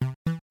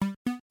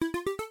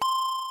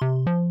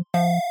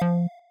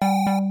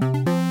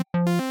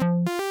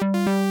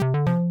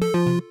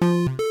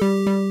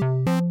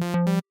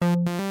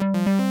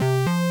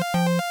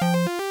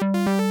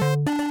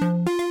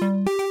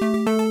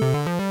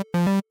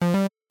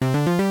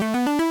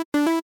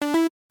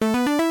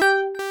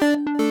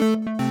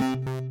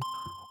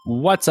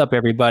What's up,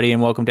 everybody, and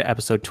welcome to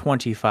episode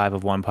 25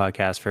 of One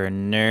Podcast for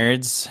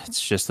Nerds. It's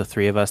just the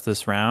three of us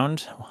this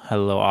round.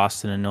 Hello,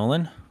 Austin and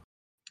Nolan.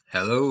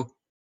 Hello.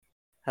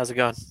 How's it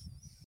going?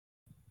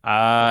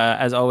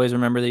 As always,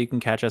 remember that you can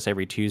catch us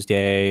every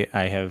Tuesday.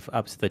 I have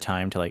up to the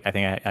time to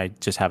I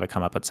just have it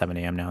come up at 7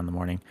 a.m. now in the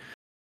morning.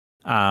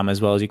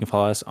 As well as you can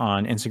follow us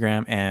on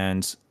Instagram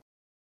and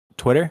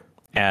Twitter.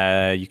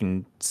 You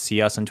can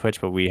see us on Twitch,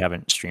 but we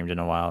haven't streamed in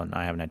a while and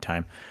I haven't had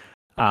time.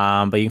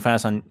 But you can find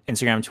us on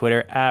Instagram and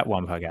Twitter at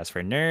One Podcast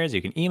for Nerds.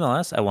 You can email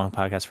us at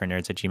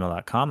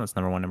onepodcastfornerds@gmail.com. That's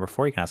number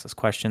 4. You can ask us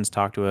questions,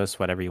 talk to us,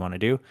 whatever you want to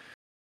do.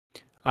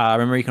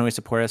 Remember, you can always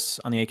support us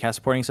on the Acast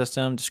supporting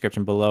system,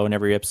 description below in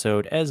every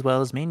episode, as well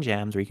as main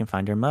jams where you can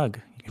find our mug.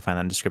 You can find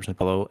that in the description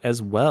below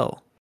as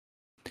well.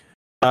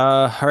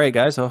 All right,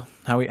 guys. So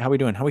how we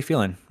doing? How we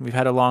feeling? We've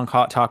had a long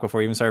hot talk before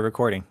we even started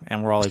recording,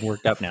 and we're all like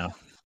worked up now.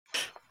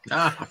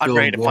 I'm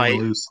ready to fight.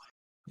 Loose.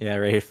 Yeah,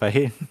 ready to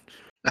fight.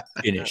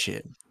 Finish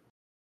it.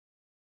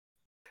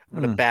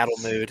 I'm in a battle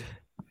mood.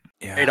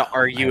 Yeah, Ready to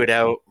argue it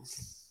out.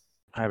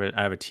 I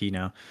have a tea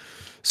now.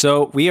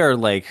 So we are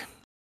like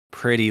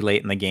pretty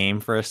late in the game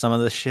for some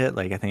of this shit.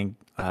 Like I think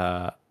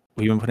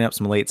we've been putting up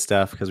some late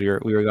stuff because we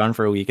were gone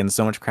for a week and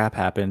so much crap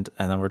happened,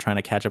 and then we're trying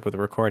to catch up with the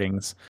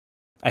recordings.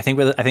 I think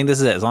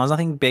this is it. As long as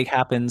nothing big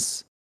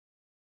happens.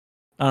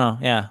 Oh no,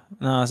 yeah,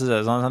 no, this is it.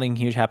 As long as nothing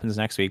huge happens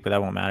next week, but that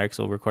won't matter because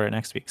we'll record it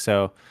next week.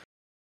 So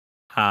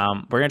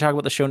we're gonna talk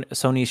about the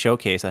Sony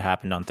showcase that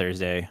happened on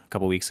Thursday a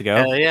couple weeks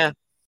ago. Yeah.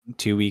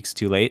 2 weeks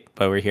too late,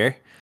 but we're here.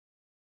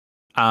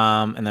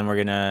 And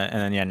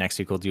then next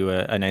week we'll do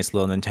a nice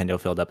little Nintendo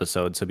filled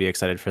episode. So be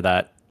excited for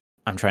that.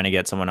 I'm trying to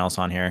get someone else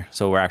on here,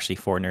 so we're actually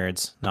 4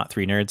 nerds, not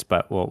 3 nerds,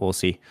 but we'll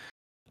see.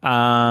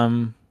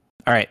 All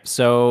right,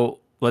 so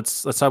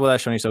let's talk about that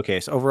Sony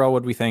showcase. Overall,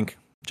 what do we think?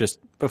 Just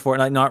before,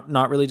 like,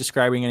 not really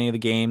describing any of the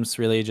games,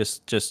 really,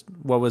 just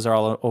what was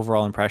our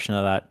overall impression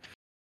of that?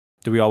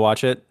 Did we all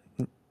watch it?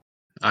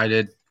 I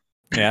did.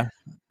 Yeah,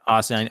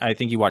 Austin, I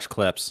think you watched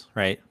clips,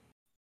 right?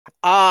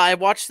 I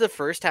watched the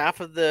first half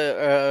of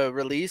the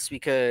release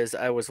because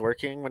I was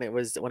working when it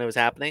was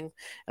happening,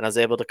 and I was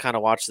able to kind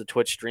of watch the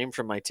Twitch stream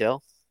from my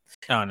till.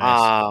 Oh,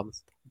 nice.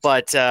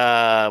 But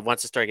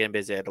once I started getting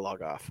busy, I had to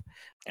log off.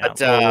 Yeah,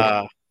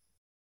 But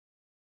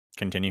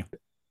continue.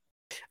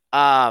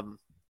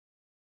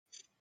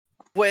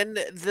 When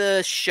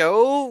the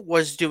show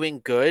was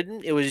doing good,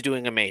 it was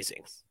doing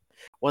amazing.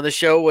 When the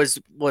show was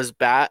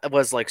bad,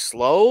 was like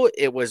slow,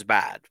 it was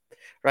bad.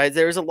 Right?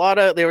 There was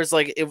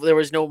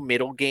no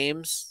middle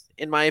games,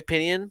 in my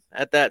opinion,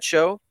 at that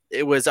show.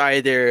 It was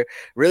either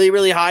really,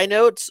 really high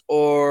notes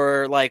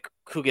or like,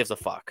 who gives a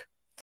fuck?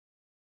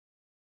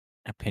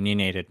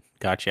 Opinionated.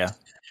 Gotcha.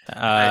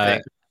 I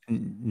think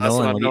that's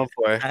what I'm known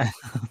for.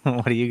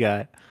 What do you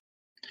got?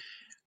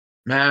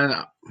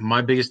 Man,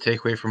 my biggest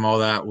takeaway from all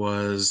that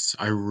was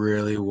I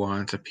really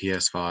want a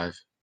PS5.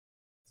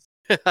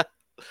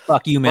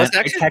 Fuck you, man.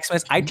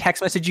 Actually, I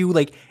text message you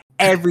like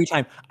every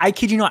time. I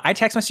kid you not. I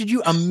text message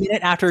you a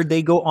minute after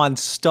they go on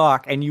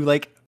stock, and you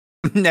like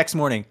next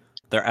morning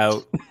they're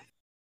out.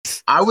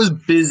 I was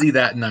busy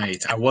that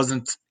night. I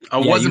wasn't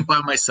by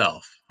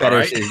myself. Better,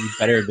 right? you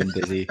better have been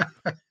busy.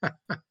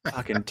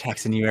 Fucking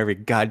texting you every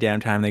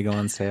goddamn time they go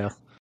on sale.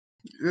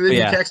 Then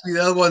you text me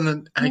the other one,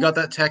 and I got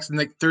that text, and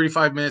like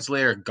 35 minutes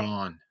later,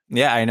 gone.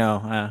 Yeah, I know.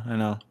 I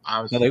know.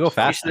 They go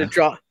fast. You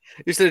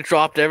should have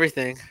dropped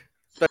everything.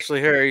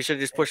 Especially her. You should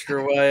have just pushed her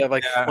away. I'm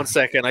like, 1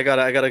 second. I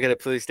gotta get a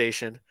police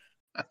station.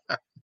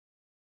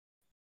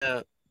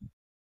 Yeah.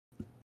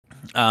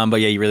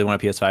 But yeah, you really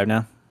want a PS5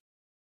 now?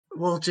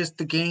 Well, just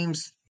the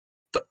games,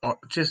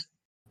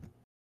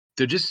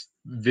 they're just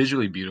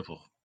visually beautiful.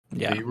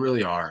 Yeah, they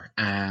really are.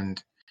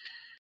 And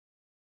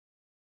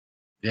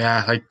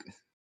yeah, like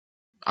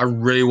I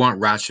really want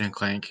Ratchet and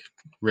Clank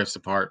Rifts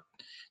Apart.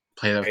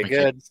 Play that with my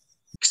kids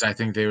because I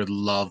think they would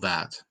love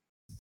that.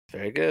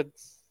 Very good.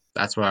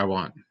 That's what I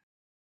want.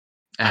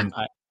 And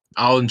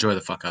I'll enjoy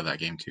the fuck out of that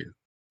game too.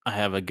 I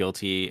have a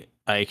guilty.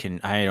 I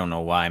don't know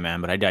why, man,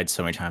 but I died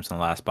so many times on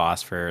the last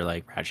boss for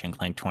like Ratchet and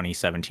Clank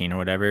 2017 or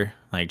whatever.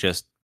 Like,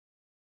 just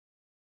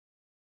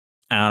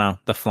I don't know,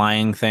 the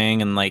flying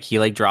thing, and like he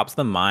like drops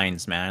the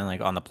mines, man, like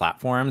on the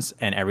platforms,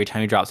 and every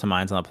time he drops the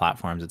mines on the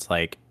platforms, it's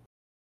like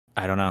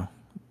I don't know,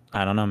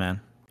 man.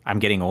 I'm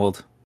getting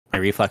old. My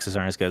reflexes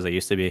aren't as good as they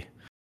used to be.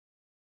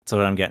 That's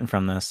what I'm getting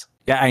from this.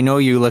 Yeah, I know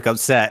you look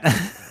upset.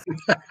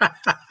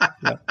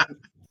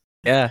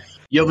 Yeah,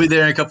 you'll be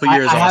there in a couple of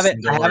years. I have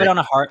it on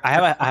a hard. I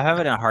have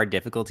it in a hard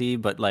difficulty,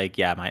 but like,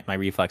 yeah, my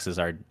reflexes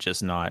are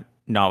just not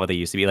what they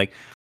used to be. Like,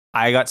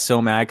 I got so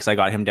mad because I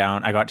got him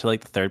down. I got to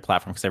like the 3rd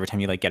platform because every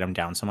time you like get him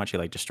down so much, he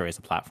like destroys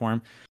the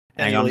platform.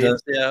 And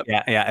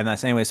and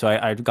that's anyway. So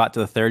I got to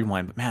the 3rd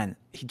one, but man,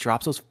 he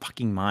drops those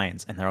fucking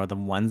mines, and they're the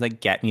ones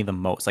that get me the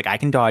most. Like, I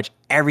can dodge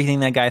everything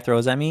that guy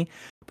throws at me,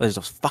 but there's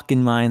those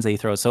fucking mines that he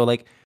throws. So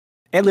like,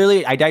 it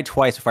literally, I died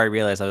twice before I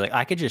realized I was like,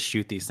 I could just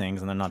shoot these things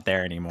and they're not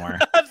there anymore.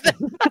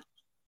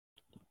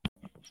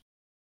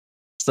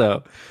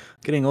 So,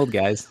 getting old,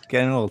 guys.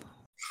 Getting old.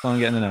 That's all I'm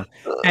getting to know.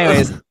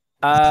 Anyways,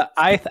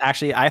 I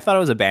thought it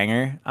was a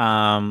banger.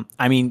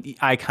 I mean,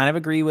 I kind of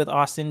agree with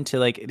Austin to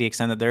like the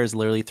extent that there's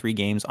literally 3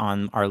 games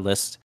on our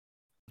list.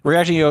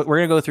 We're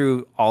gonna go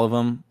through all of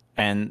them,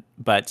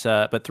 but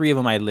 3 of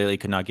them I literally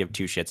could not give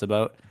 2 shits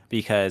about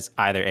because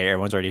either A,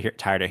 everyone's already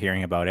tired of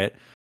hearing about it.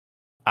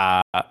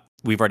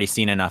 We've already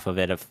seen enough of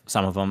it of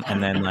some of them,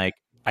 and then like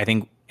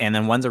and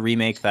then one's a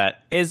remake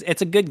that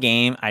it's a good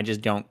game. I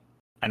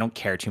don't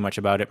care too much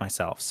about it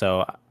myself.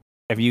 So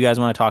if you guys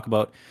want to talk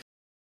about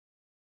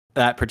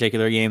that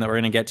particular game that we're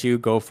going to get to,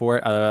 go for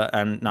it.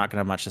 I'm not going to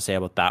have much to say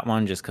about that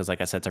one just because, like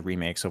I said, it's a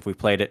remake. So if you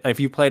played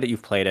it,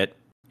 you've played it.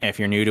 If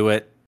you're new to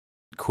it,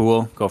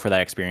 cool, go for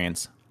that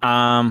experience.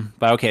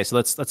 But okay, so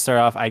let's start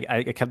off.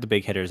 I kept the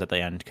big hitters at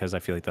the end because I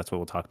feel like that's what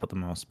we'll talk about the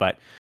most. But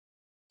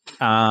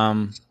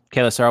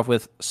okay, let's start off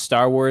with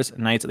Star Wars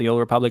Knights of the Old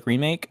Republic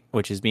remake,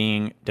 which is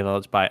being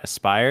developed by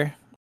Aspyr.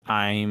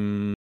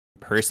 I'm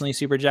personally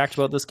super jacked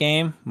about this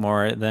game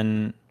more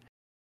than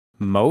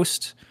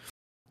most.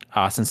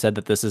 Austin said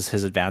that this is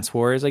his Advance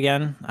Wars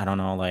again. I don't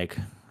know,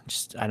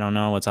 I don't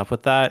know what's up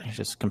with that. He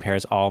just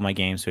compares all my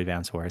games to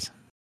Advance Wars.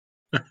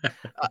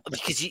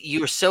 Because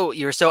you were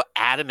so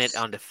adamant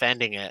on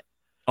defending it.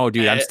 Oh,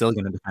 dude, I'm still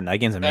gonna defend that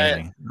game's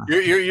amazing.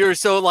 You're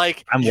so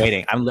like I'm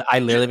waiting. I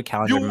literally have a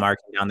calendar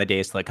marking down the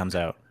days till it comes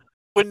out.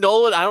 When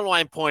Nolan, I don't know why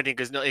I'm pointing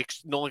because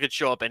Nolan could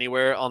show up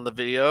anywhere on the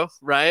video,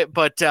 right?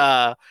 But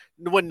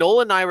when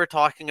Nolan and I were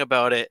talking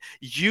about it,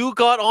 you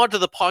got onto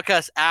the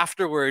podcast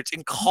afterwards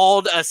and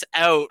called us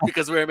out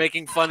because we were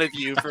making fun of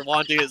you for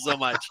wanting it so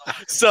much.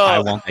 So I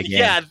want that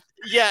game.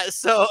 Yeah.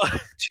 So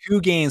 2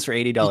 games for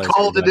 $80. You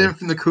called it in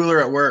from the cooler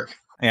at work.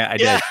 Yeah, I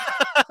did.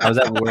 I was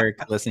at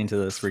work listening to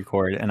this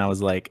record, and I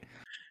was like,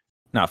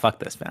 "No, fuck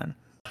this, man.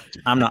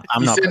 I'm not.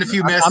 Send a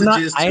few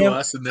messages to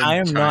us, and then I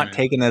am not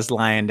taking this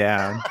lying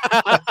down."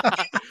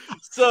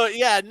 So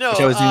yeah, no.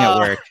 Which I was doing at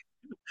work.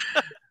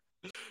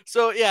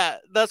 So yeah,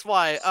 that's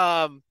why.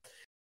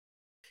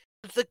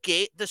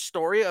 The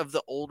story of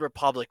the Old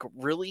Republic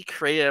really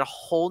created a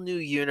whole new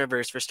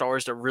universe for Star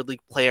Wars to really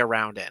play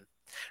around in.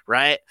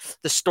 Right?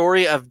 The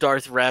story of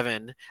Darth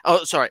Revan.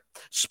 Oh, sorry.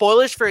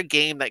 Spoilers for a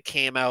game that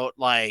came out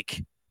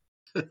like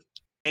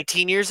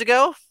 18 years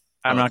ago.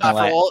 I'm not gonna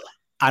lie.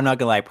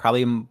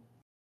 Probably,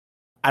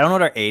 I don't know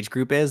what our age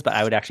group is, but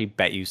I would actually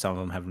bet you some of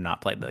them have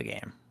not played the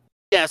game.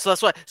 Yeah, so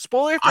that's why.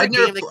 Spoiler for a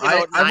game that came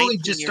out I've only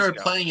just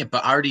started playing it,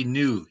 but I already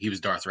knew he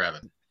was Darth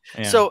Revan.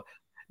 Yeah. So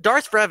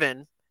Darth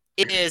Revan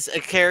is a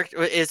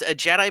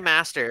Jedi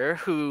Master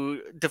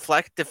who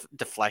defected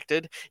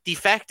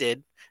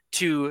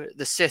to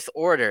the Sith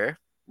Order,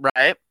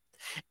 right?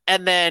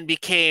 And then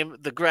became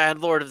the Grand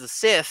Lord of the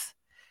Sith.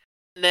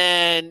 And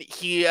then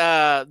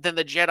then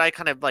the Jedi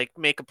kind of like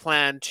make a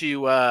plan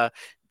to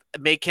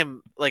make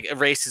him like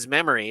erase his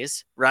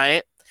memories,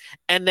 right?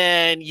 And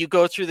then you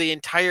go through the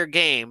entire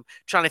game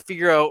trying to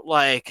figure out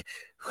like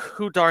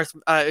who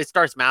it's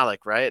Darth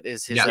Malak, right?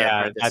 Is his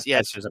apprentice.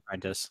 That's his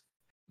apprentice.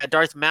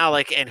 Darth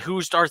Malak and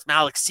who's Darth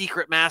Malak's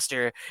secret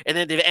master, and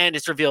then at the end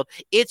it's revealed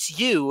it's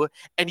you,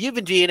 and you've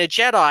been being a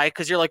Jedi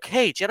because you're like,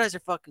 hey, Jedis are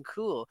fucking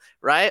cool,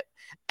 right?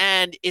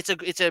 And it's an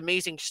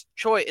amazing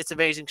choice. It's an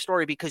amazing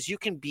story because you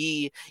can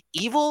be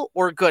evil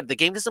or good. The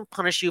game doesn't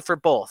punish you for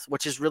both,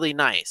 which is really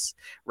nice,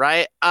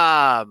 right?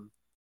 But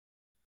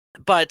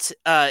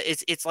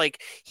it's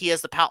like he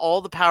has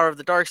all the power of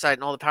the dark side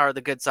and all the power of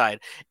the good side,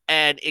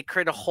 and it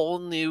created a whole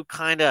new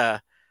kind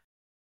of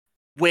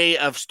way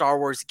of Star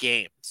Wars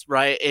games,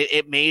 right?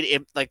 It made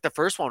it like the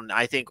first one,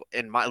 I think,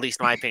 at least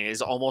in my opinion,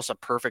 is almost a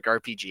perfect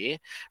RPG,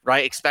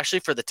 right?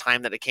 Especially for the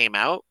time that it came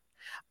out.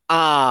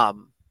 But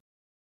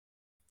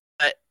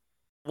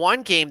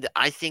one game that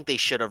I think they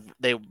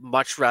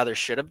much rather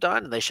should have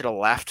done, and they should have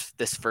left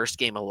this first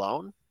game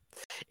alone,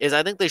 is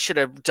I think they should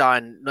have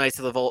done Knights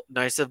of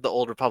the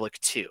Old Republic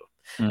 2.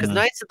 Because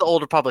Knights of the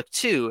Old Republic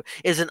 2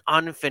 is an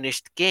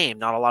unfinished game.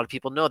 Not a lot of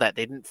people know that.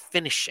 They didn't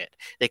finish it.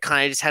 They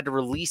kind of just had to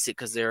release it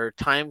because they're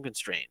time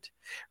constrained,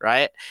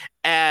 right?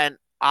 And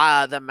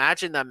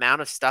imagine the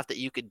amount of stuff that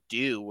you could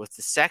do with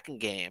the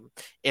second game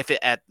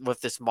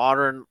with this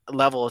modern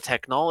level of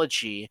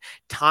technology,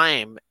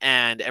 time,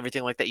 and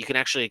everything like that. You can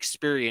actually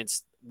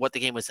experience what the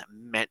game was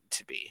meant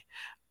to be.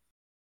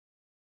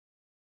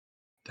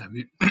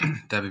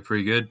 That'd be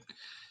pretty good.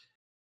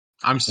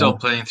 I'm still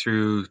playing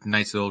through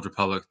Knights of the Old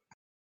Republic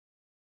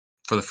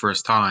for the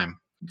first time.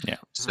 Yeah.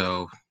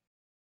 So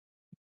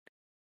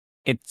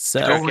it's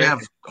I don't really have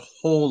a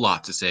whole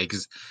lot to say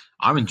because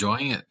I'm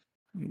enjoying it.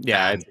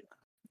 Yeah,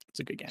 it's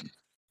a good game.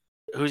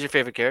 Who's your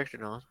favorite character,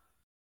 Nolan?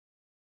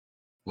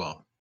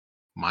 Well,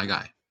 my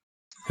guy.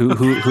 Who are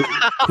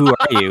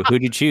you?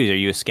 Who'd you choose? Are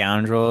you a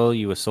scoundrel?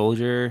 You a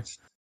soldier?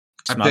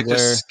 Smuggler? I picked a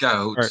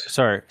scout.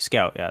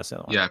 Scout. Yeah,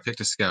 so yeah, I picked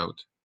a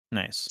scout.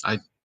 Nice.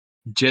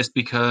 Just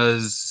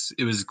because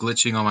it was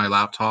glitching on my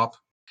laptop,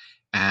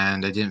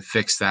 and I didn't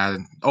fix that.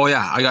 And,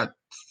 I got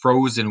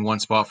frozen in one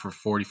spot for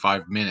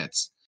 45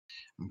 minutes,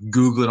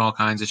 Googling all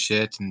kinds of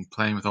shit and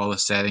playing with all the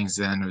settings.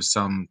 Then there was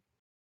something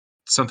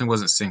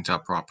wasn't synced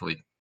up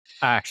properly.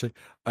 Actually,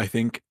 I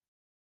think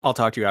I'll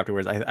talk to you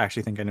afterwards. I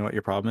actually think I know what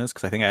your problem is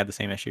because I think I had the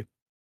same issue.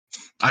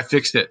 I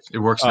fixed it. It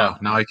works now.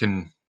 Now I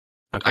can.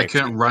 Okay. I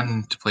couldn't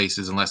run to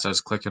places unless I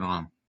was clicking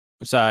on them.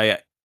 So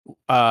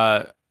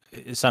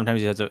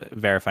sometimes you have to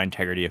verify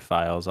integrity of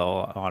files.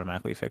 I'll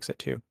automatically fix it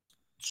too.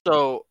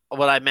 So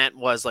what I meant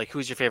was like,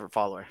 who's your favorite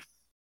follower?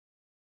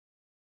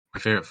 My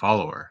favorite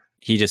follower.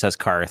 He just has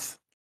Karth.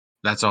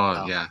 That's all.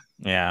 Oh. Yeah.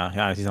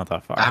 Yeah, he's not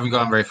that far. I haven't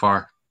gone very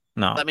far.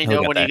 No. Let me he'll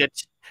know get when there. you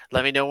get.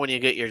 Let me know when you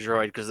get your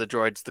droid because the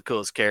droid's the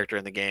coolest character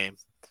in the game.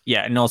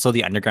 Yeah, and also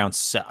the underground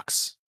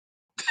sucks.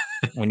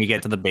 When you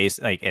get to the base,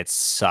 like it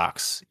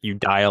sucks. You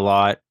die a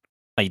lot.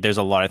 Like there's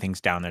a lot of things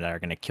down there that are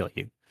gonna kill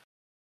you.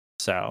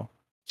 So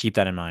keep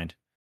that in mind.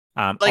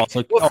 Like,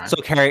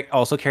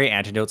 Also carry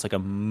antidotes like a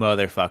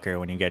motherfucker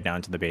when you get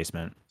down to the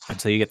basement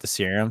until you get the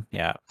serum.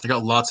 Yeah, I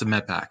got lots of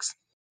med packs.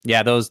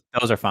 yeah, those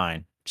are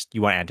fine. Just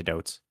you want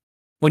antidotes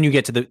when you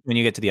get to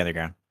the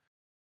underground.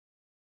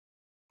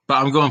 But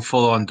I'm going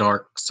full on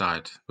dark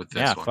side with this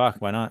Yeah, one. fuck,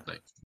 why not?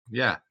 Like,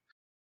 yeah.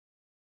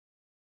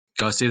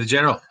 Gotta save the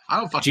general. I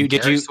don't fucking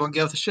Did care. you- I just want to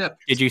get off the ship.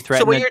 Did you So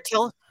threaten? what you're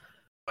telling?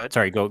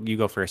 Sorry, you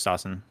go first,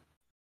 Dawson.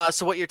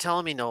 So what you're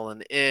telling me,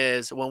 Nolan,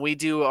 is when we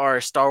do our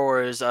Star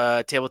Wars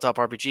tabletop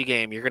RPG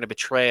game, you're going to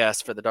betray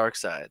us for the dark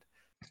side.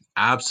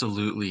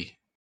 Absolutely.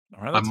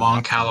 All right, My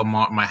Mon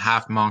Calamari, my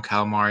half Mon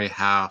Calamari,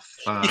 half.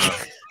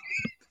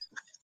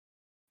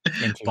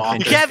 You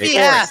can't be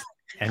half.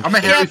 I'm a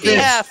You hairy can't be fish.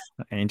 half.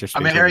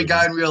 I'm a hairy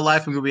guy in real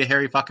life. I'm gonna be a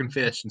hairy fucking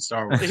fish in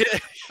Star Wars.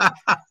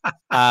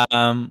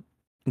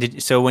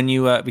 So when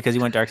you because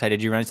you went dark side,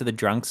 did you run into the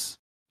drunks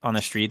on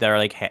the street that are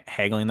like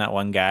haggling that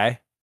one guy?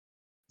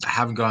 I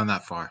haven't gone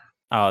that far.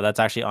 Oh, that's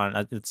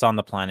actually it's on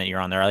the planet you're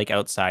on. They're like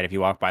outside. If you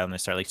walk by them, they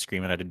start like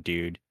screaming at a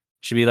dude.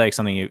 Should be like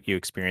something you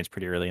experience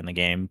pretty early in the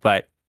game.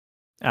 But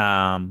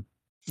I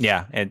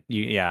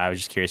was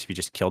just curious if you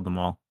just killed them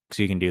all because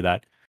you can do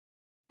that.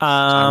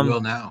 I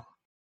will now.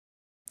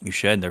 You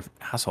should. They're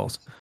assholes.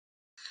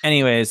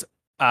 Anyways,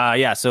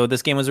 so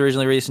this game was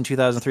originally released in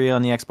 2003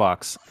 on the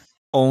Xbox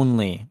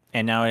only,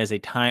 and now it is a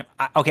time.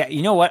 Okay,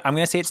 you know what? I'm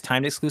gonna say it's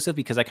timed exclusive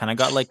because I kind of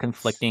got like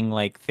conflicting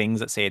like things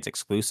that say it's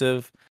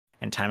exclusive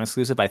and time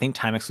exclusive. I think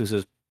time exclusive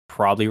is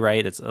probably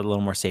right. It's a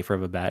little more safer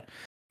of a bet.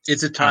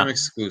 It's a time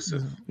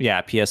exclusive.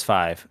 Yeah,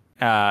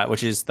 PS5,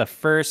 which is the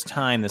first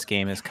time this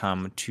game has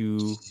come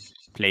to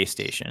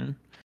PlayStation.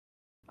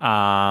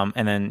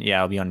 And then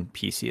it'll be on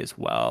PC as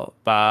well.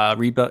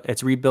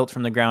 It's rebuilt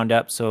from the ground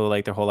up, so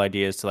like the whole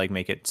idea is to like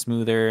make it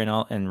smoother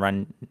and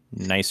run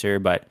nicer,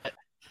 but it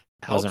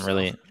wasn't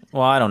really.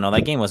 Well, I don't know.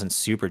 That game wasn't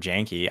super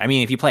janky. I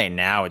mean, if you play it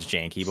now, it's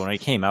janky, but when it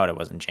came out, it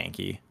wasn't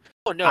janky.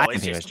 Oh no, I it's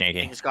think it just was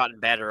janky. things gotten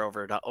better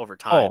over time.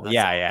 Oh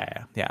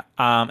yeah.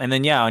 And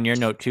then on your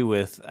note too,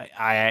 with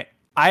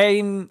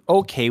I'm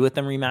okay with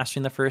them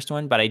remastering the first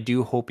one, but I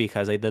do hope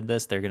because I did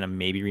this, they're gonna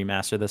maybe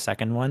remaster the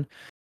second one.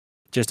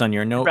 Just on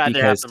your note, I'd rather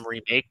because have them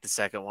remake the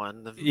second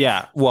one.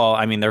 yeah, well,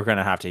 I mean, they're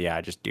gonna have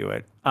to just do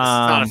it.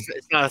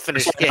 It's not a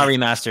finished Not game.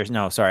 remasters.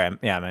 No, sorry,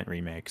 I meant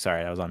remake.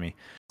 Sorry, that was on me.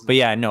 But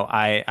yeah, no,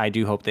 I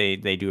do hope they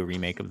do a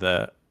remake of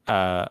the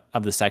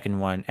second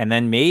one, and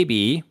then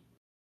maybe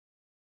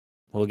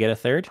we'll get a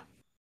third,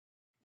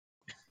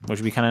 which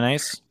would be kind of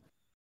nice.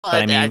 But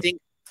I mean, I think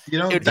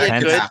that could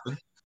could happen.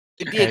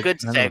 it'd be a good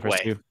I don't know if it's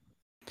segue. too-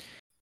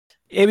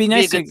 It'd be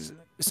nice Be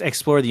to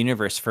explore the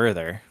universe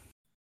further.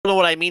 No,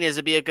 what I mean is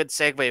it'd be a good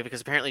segue because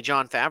apparently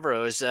Jon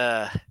Favreau is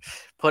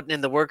putting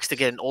in the works to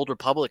get an Old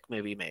Republic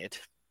movie made.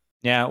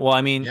 Yeah, well,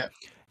 I mean, Yeah.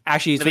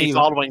 actually, To be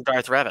following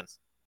Darth Revan.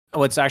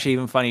 what's actually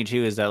even funny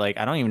too is that like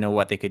I don't even know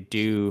what they could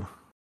do.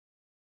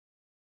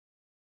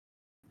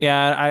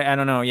 Yeah, I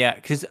don't know. Yeah,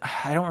 because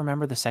I don't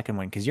remember the second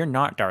one because you're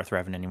not Darth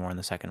Revan anymore in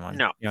the second one.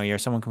 No. You're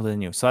someone completely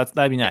new. So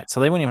that'd be nuts.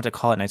 So they wouldn't even have to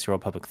call it Knights of the Old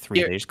Republic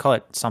 3. They just call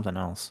it something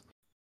else.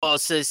 Well,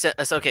 so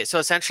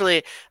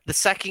essentially, the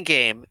second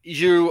game,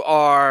 you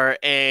are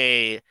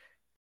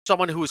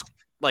someone who's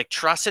like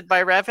trusted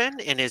by Revan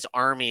in his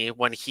army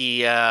when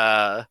he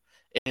in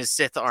his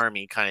Sith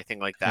army kind of thing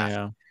like that,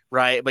 Yeah.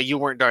 right? But you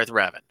weren't Darth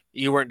Revan.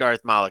 You weren't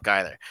Darth Malak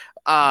either.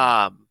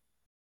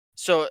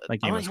 So Like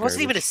he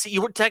wasn't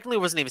even technically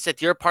wasn't even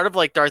Sith. You're part of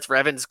like Darth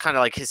Revan's kind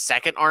of like his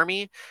second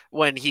army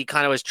when he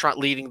kind of was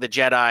leading the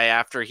Jedi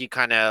after he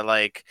kind of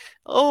like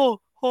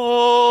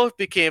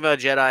became a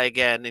Jedi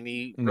again and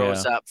he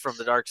rose up from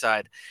the dark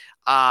side.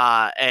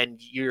 And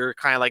you're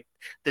kind of like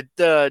the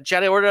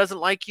Jedi Order doesn't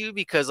like you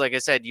because, like I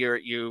said,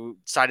 you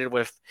sided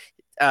with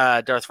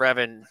Darth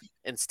Revan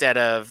instead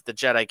of the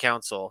Jedi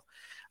Council.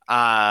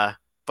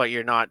 But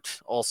you're not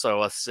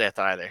also a Sith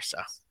either. So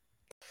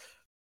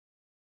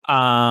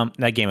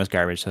that game was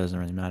garbage, so it doesn't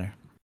really matter.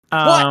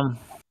 What?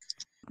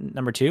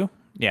 Number 2?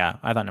 Yeah,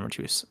 I thought number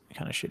 2 was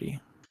kind of shitty.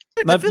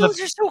 The villains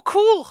are so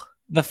cool.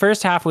 The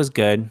first half was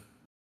good.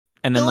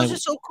 And then Villains are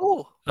so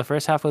cool. The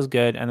first half was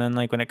good, and then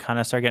like when it kind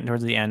of started getting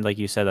towards the end, like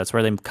you said, that's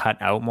where they cut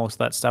out most of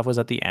that stuff was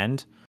at the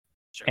end.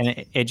 Sure.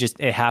 And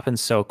it happens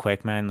so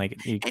quick, man. Like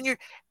and your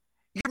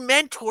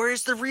mentor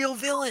is the real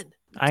villain.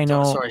 I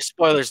know. Oh, sorry,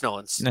 spoilers,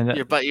 Nolan.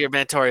 No. But your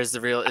mentor is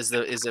the real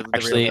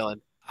real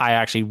villain. I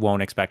actually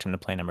won't expect him to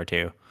play number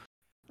 2.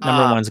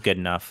 Number 1's good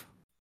enough.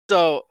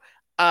 So,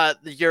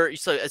 you're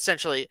so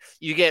essentially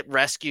you get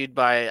rescued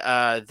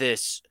by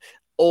this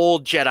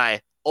old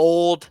Jedi,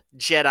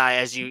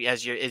 as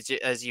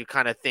you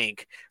kind of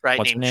think, right?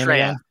 What's her Named name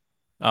Treya. again?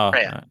 Oh,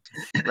 Freya.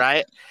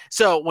 Right?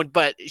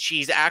 But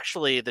she's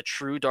actually the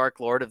true Dark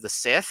Lord of the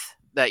Sith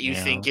that you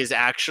think is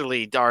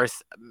actually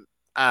Darth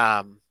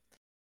Nihilus,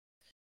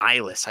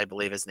 I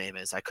believe his name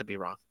is. I could be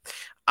wrong.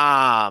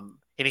 And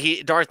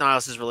Darth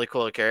Nihilus is a really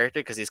cool character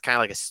because he's kind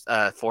of like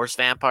a Force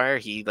vampire.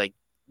 He like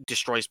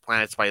destroys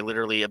planets by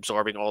literally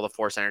absorbing all the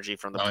Force energy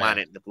from the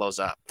planet and it blows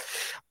up.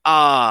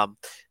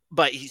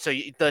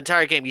 The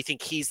entire game, you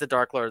think he's the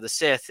Dark Lord of the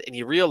Sith, and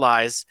you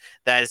realize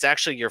that it's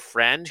actually your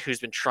friend who's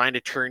been trying to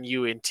turn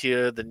you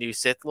into the new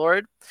Sith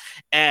Lord,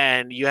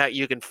 and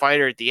you can fight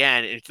her at the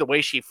end. And the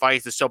way she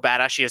fights is so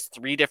badass. She has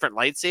 3 different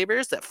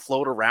lightsabers that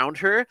float around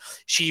her.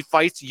 She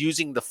fights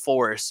using the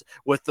Force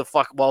with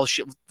while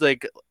she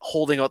like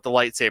holding out the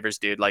lightsabers,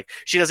 dude. Like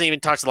she doesn't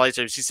even touch the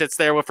lightsabers. She sits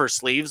there with her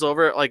sleeves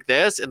over it like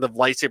this, and the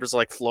lightsabers are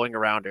like flowing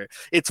around her.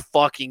 It's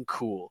fucking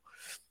cool.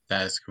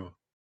 That is cool.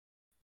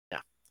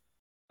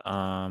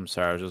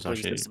 Sorry, I was just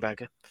actually.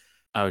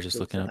 I was just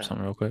looking up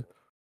something real quick.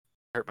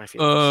 Hurt my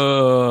feelings.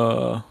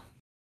 All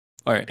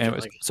right.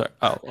 Anyways, sorry.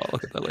 I'll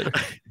look at that later.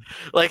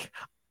 Like,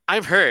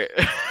 I'm hurt.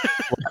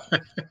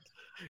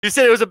 You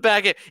said it was a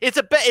bad game. It's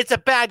a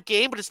bad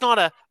game, but it's not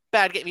a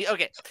bad game.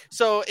 Okay,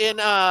 so in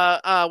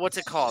what's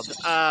it called?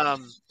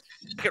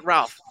 Look at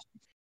Ralph.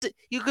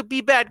 You could be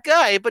bad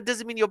guy, but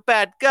doesn't mean you're a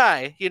bad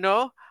guy. You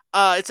know,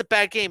 it's a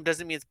bad game,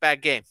 doesn't mean it's a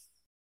bad game.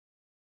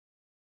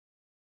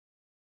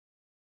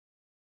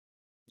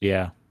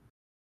 Yeah,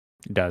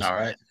 it does. All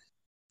right.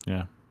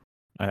 Yeah,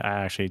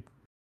 I think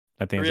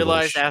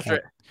realized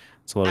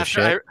it's a little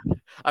shit.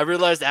 I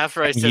realized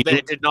after I said that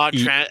it did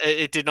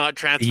not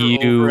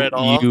transfer over at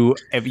all.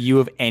 You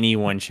of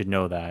anyone should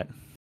know that.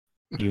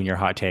 You and your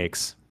hot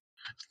takes.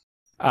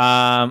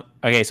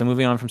 Okay, so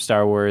moving on from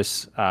Star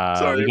Wars,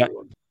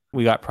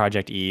 we got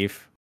Project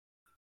Eve.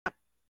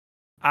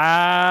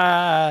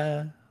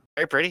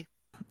 Very pretty.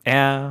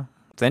 Yeah,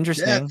 it's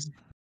interesting. Yeah, it's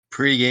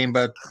pretty game,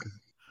 but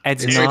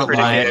it's not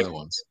my other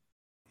ones.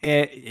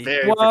 Very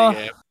pretty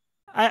game.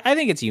 I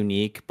think it's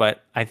unique,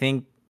 but I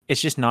think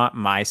it's just not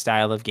my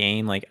style of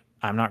game. Like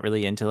I'm not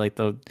really into like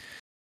the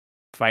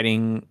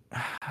fighting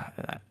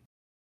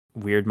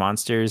weird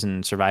monsters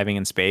and surviving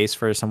in space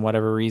for some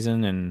whatever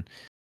reason and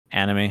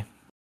anime.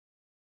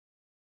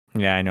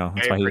 Yeah, I know.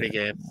 That's very pretty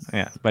game.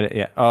 Yeah, but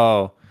yeah.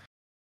 Oh,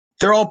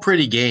 they're all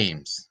pretty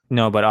games.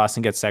 No, but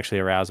Austin gets sexually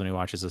aroused when he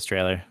watches this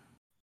trailer.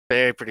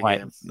 Very pretty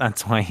game.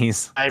 That's why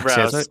he's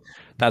eyebrows.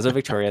 That's what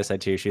Victoria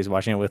said too. She was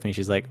watching it with me.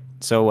 She's like,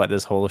 "So what?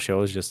 This whole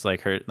show is just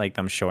like her, like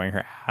them showing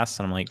her ass."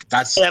 And I'm like,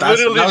 that was my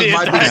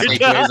biggest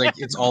takeaway. Like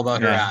it's all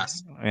about her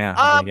ass.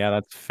 Yeah, yeah,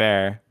 that's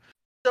fair.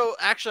 So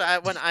actually,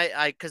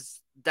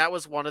 because that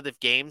was one of the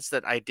games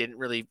that I didn't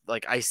really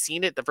like. I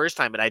seen it the first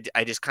time, and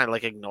I just kind of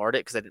like ignored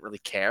it because I didn't really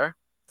care.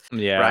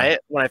 Yeah. Right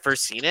when I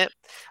first seen it,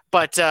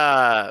 but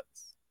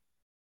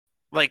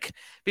like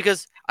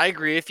because I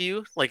agree with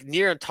you. Like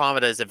Nier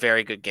Automata is a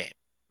very good game.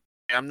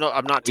 I'm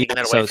not taking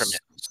that away from it.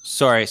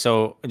 Sorry.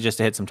 So just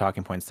to hit some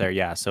talking points there.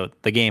 Yeah. So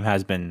the game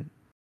has been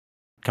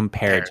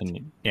compared to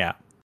yeah.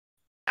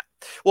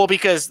 Well,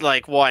 because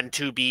like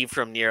 2B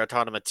from Nier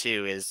Automata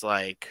 2 is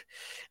like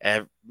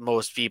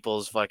most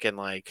people's fucking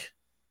like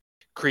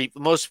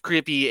most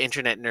creepy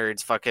internet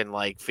nerds fucking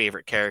like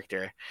favorite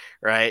character,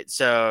 right?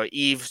 So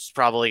Eve's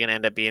probably gonna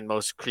end up being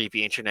most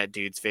creepy internet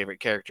dude's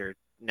favorite character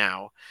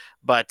now,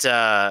 but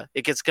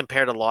it gets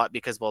compared a lot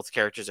because both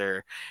characters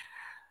are,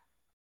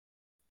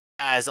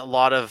 as a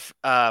lot of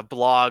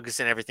blogs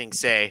and everything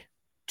say,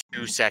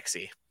 too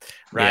sexy,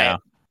 right?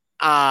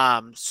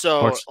 Yeah.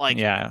 So like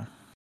yeah.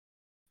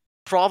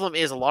 Problem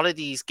is a lot of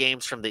these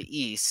games from the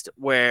East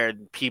where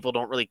people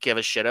don't really give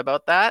a shit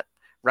about that,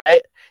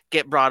 right,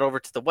 get brought over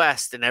to the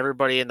West, and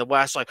everybody in the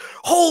West like,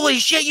 holy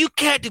shit, you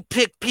can't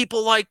depict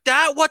people like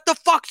that. What the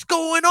fuck's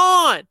going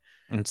on?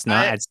 It's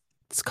not. Right?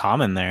 It's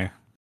common there.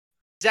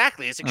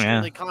 Exactly, it's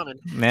extremely common.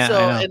 Yeah,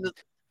 so and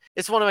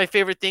it's one of my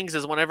favorite things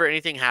is whenever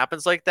anything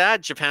happens like that,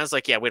 Japan's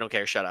like, yeah, we don't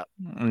care, shut up.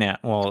 Yeah,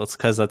 well, it's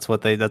because that's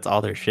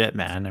all their shit,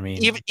 man. I mean,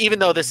 even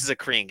though this is a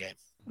Korean game.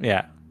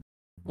 Yeah.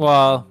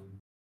 Well,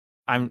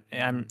 I'm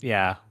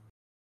yeah,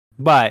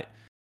 but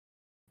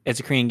it's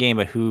a Korean game.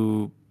 But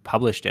who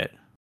published it?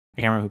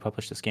 I can't remember who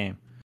published this game.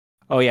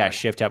 Oh yeah,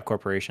 Shift Up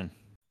Corporation.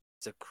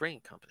 It's a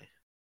Korean company.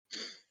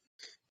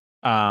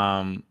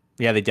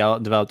 Yeah, they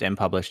developed and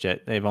published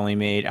it. They've only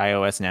made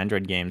iOS and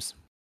Android games,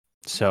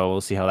 so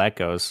we'll see how that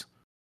goes.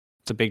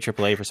 It's a big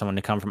AAA for someone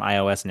to come from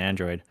iOS and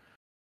Android.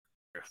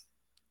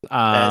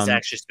 That's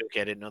actually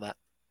spooky. I didn't know that.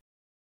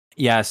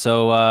 Yeah,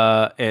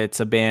 so it's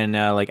a band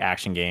like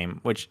action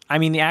game, which I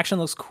mean the action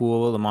looks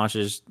cool. The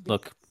monsters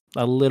look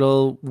a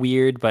little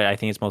weird, but I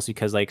think it's mostly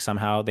because like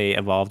somehow they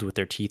evolved with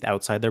their teeth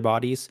outside their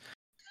bodies.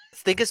 I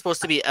think it's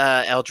supposed to be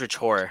eldritch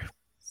horror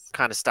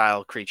kind of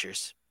style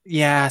creatures.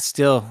 Yeah,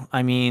 still.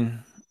 I mean,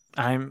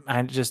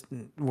 I just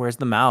where's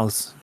the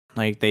mouths?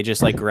 Like they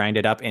just like grind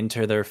it up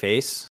into their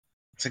face.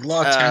 It's like a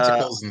lot of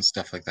tentacles and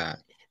stuff like that.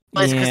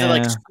 Well, it's because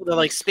Yeah. they're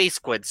like space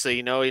squids, so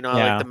like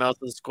Yeah. the mouth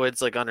of the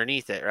squid's like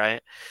underneath it,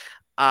 right?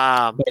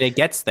 Um, But it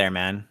gets there,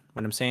 man.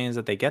 What I'm saying is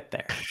that they get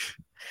there.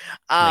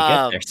 They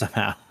get there um,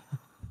 somehow.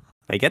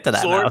 They get to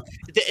that absorb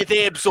mouth.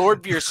 they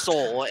absorb your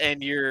soul,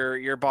 and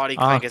your body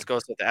kind Oh, of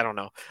goes with it. I don't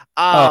know.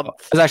 I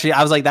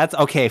was like, that's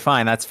okay,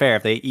 fine, that's fair.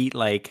 If they eat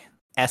like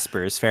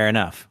espers, fair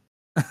enough.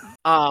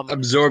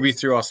 Absorb you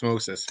through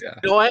osmosis. Yeah.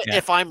 You know what? Yeah.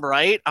 If I'm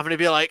right, I'm gonna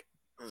be like,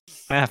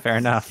 Yeah, fair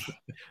enough.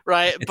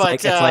 right, It's but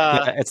like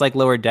it's like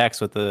lower decks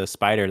with the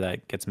spider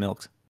that gets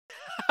milked.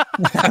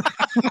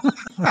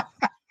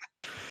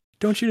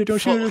 Don't shoot it! Don't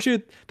shoot it! Don't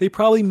shoot it! They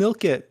probably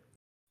milk it.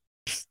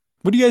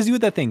 What do you guys do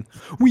with that thing?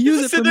 We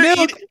use it for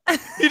milk.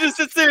 He just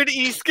sits there and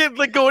eats it,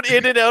 like going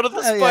in and out of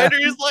the spider.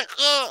 Yeah. He's like,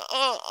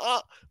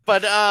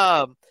 But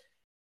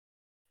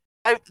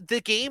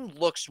the game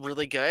looks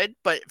really good,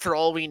 but for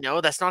all we know,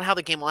 that's not how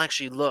the game will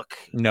actually look.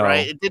 No,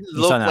 right? It didn't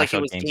you look saw an like it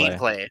actual was gameplay.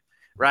 gameplay,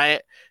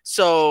 right?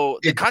 So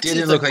the It cutscenes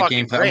didn't look like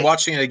fucking gameplay. great. I'm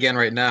watching it again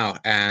right now,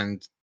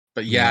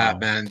 but yeah, No.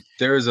 man,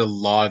 there is a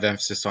lot of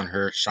emphasis on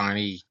her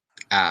shiny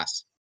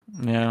ass.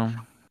 Yeah,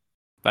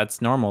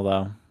 that's normal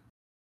though.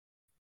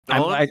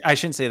 No? I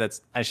shouldn't say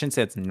that's. I shouldn't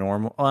say it's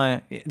normal.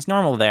 It's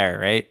normal there,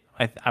 right?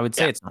 I would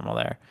say Yeah. it's normal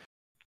there.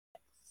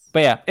 But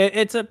yeah,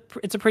 it's a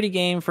pretty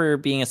game for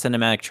being a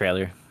cinematic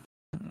trailer.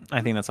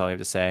 I think that's all I have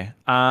to say.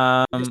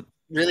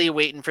 Really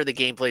waiting for the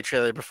gameplay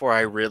trailer before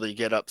I really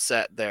get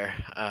upset there,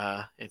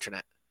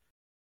 internet.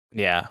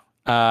 Yeah.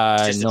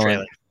 Just a Nolan,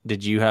 trailer.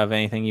 did you have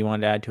anything you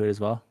wanted to add to it as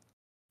well?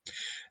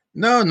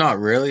 No, not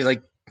really.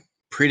 Like,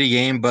 pretty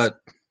game, but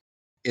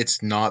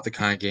it's not the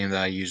kind of game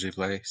that I usually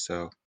play.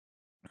 So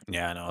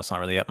Yeah, no, it's not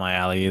really up my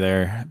alley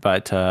either.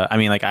 But I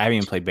mean, like, I haven't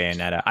even played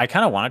Bayonetta. I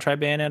kind of want to try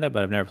Bayonetta,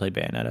 but I've never played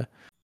Bayonetta.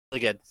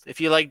 Really good.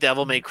 If you like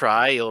Devil May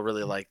Cry, you'll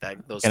really like that.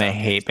 Those Gonna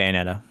style hate games.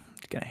 Bayonetta.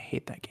 Gonna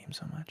hate that game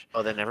so much.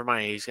 Oh, then never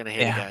mind. He's gonna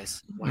hate Yeah. it,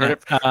 guys. Yeah.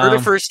 Heard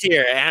it first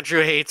here.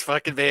 Andrew hates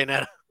fucking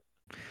Bayonetta.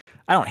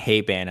 I don't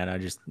hate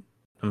Bayonetta.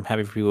 I'm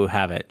happy for people who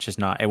have it. Just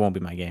not. It won't be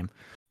my game.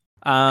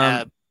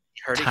 Heard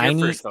it here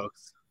first,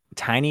 folks.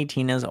 Tiny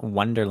Tina's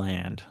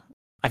Wonderland.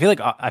 I feel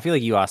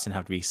like you, Austin,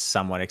 have to be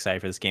somewhat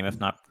excited for this game, if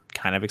not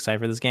kind of excited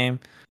for this game.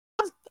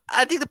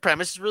 I think the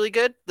premise is really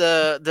good.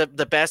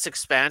 The best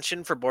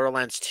expansion for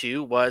Borderlands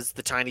 2 was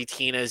the Tiny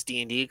Tina's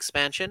D&D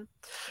expansion.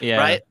 Yeah.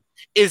 Right?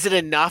 Is it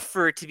enough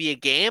for it to be a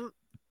game?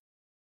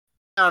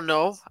 I don't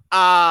know.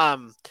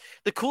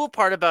 The cool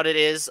part about it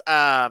is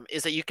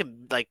that you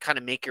can like kind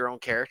of make your own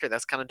character.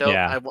 That's kind of dope.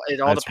 Yeah,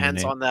 It all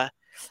depends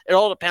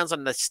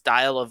on the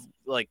style of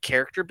like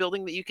character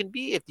building that you can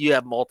be. If you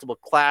have multiple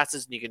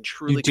classes and you can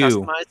truly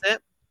customize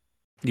it.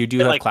 You do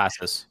have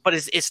classes, but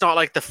it's not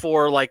like the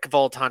 4 like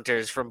Vault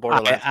Hunters from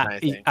Borderlands.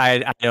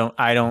 I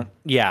don't.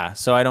 Yeah,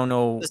 so I don't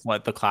know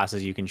what the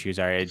classes you can choose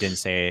are. It didn't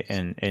say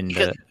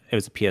it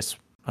was a PS.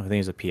 I think it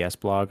was a PS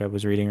blog I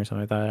was reading or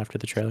something like that after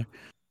the trailer.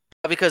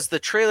 Because the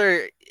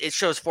trailer, it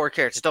shows 4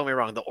 characters. Don't get me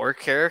wrong, the orc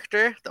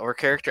character,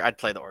 I'd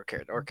play the orc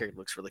character. The orc character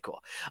looks really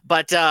cool.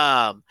 But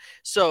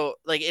so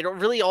like it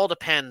really all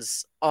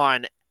depends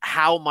on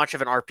how much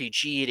of an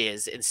RPG it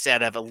is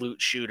instead of a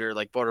loot shooter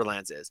like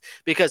Borderlands is.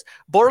 Because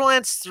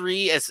Borderlands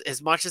 3,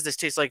 as much as this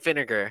tastes like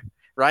vinegar,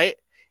 right?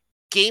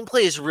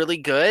 Gameplay is really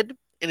good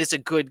and it's a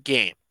good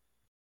game.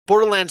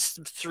 Borderlands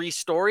 3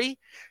 story,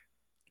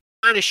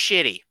 kind of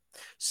shitty.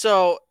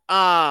 So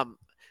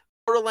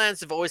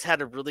Borderlands have always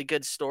had a really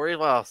good story.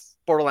 Well,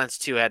 Borderlands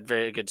 2 had a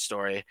very good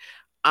story.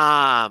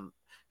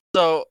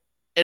 So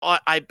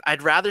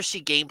I'd rather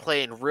see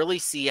gameplay and really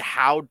see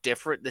how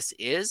different this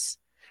is,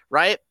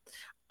 right?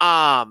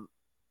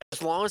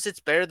 As long as it's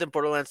better than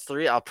Borderlands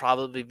 3, I'll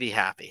probably be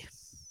happy.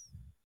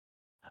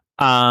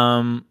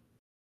 I'm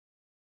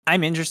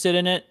interested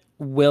in it.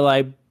 Will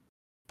I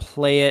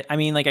play it? I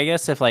mean, like, I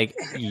guess if like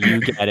you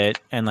get it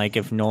and like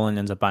if Nolan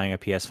ends up buying a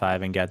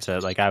PS5 and gets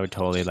it, like I would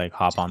totally like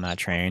hop on that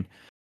train.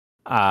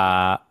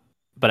 But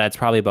that's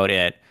probably about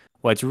it.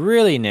 What's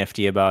really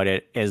nifty about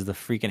it is the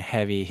freaking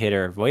heavy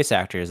hitter voice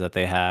actors that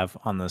they have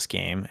on this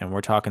game, and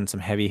we're talking some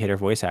heavy hitter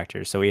voice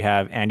actors. So we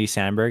have Andy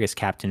Samberg as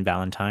Captain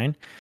Valentine,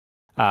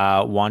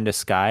 Wanda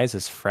Skies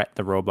as Fret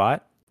the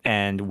Robot,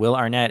 and Will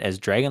Arnett as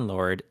Dragon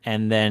Lord.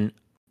 And then,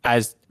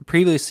 as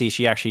previously,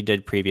 she actually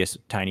did previous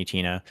Tiny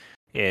Tina,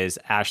 is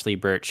Ashley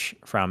Birch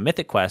from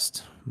Mythic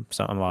Quest.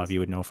 Some a lot of you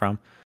would know from.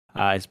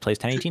 Plays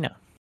Tiny Tina.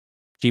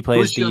 She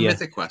plays the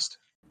Mythic Quest,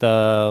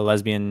 the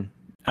lesbian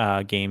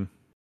game.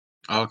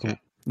 Oh, okay.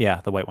 Yeah,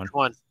 the white one.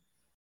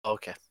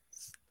 Okay.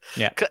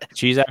 Yeah,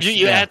 she's actually.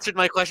 You answered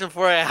my question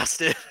before I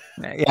asked it.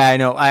 Yeah, I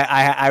know.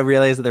 I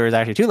realized that there was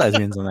actually 2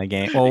 lesbians in that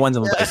game. Well, one's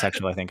a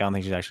bisexual, I think. I don't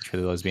think she's actually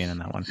truly lesbian in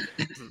that one.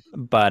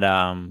 But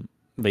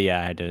yeah,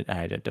 I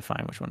had to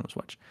define which one was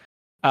which.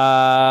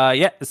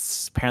 Yeah,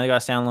 it's apparently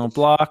got a standalone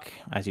block.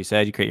 As you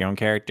said, you create your own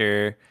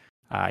character.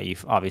 You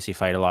obviously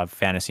fight a lot of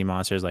fantasy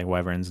monsters like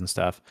wyverns and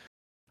stuff.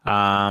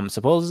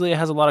 Supposedly it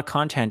has a lot of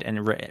content and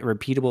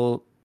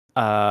repeatable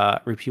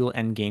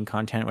end game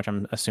content, which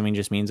I'm assuming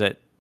just means that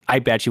I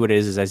bet you what it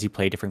is as you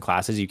play different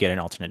classes, you get an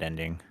alternate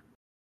ending.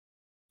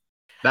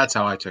 That's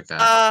how I took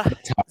that.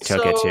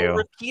 Took it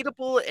too.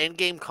 Repeatable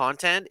endgame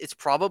content, it's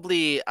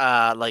probably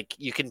like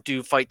you can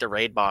fight the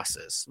raid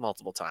bosses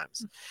multiple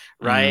times,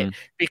 right?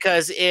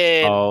 Because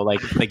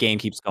like the game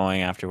keeps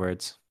going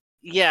afterwards.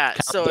 Yeah,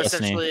 so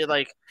essentially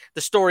like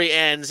the story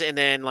ends and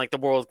then like the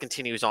world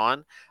continues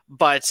on.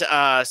 But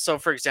so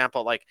for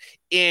example, like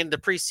in the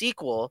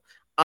pre-sequel,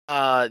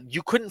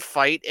 you couldn't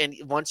fight, and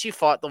once you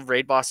fought the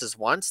raid bosses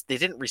once, they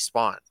didn't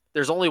respawn.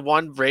 There's only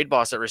one raid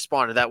boss that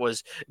respawned, and that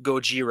was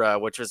Gojira,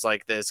 which was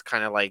like this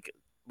kind of like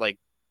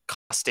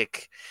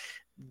caustic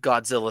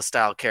Godzilla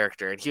style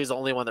character, and he was the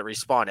only one that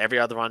respawned. Every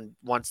other one,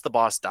 once the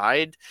boss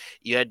died,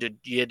 you had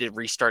to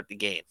restart the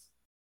game.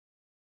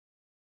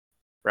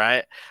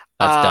 Right?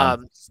 That's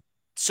dumb.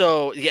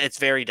 So yeah, it's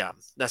very dumb.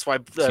 That's why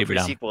the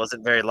pre-sequel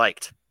isn't very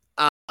liked.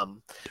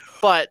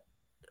 But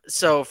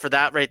so for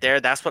that right there,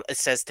 that's what it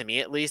says to me,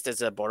 at least,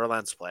 as a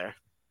Borderlands player.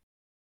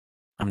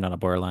 I'm not a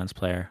Borderlands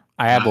player.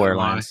 I have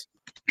Borderlands.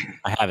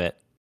 I have it.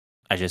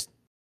 It's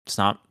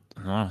not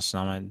my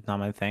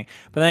thing.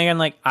 But then again,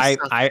 like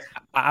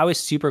I was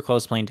super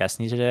close playing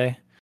Destiny today,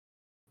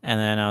 and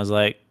then I was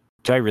like,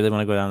 do I really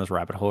want to go down this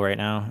rabbit hole right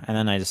now? And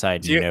then I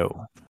decided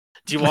no.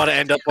 Do you want to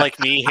end up like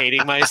me,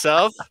 hating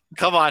myself?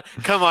 Come on,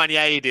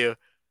 yeah, you do.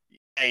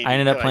 Yeah, I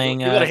ended up playing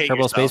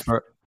Kerbal Space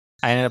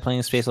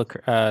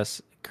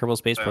Kerbal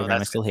Space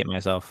Program. I still hate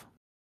myself.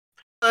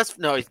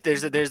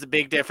 There's a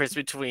big difference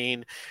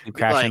between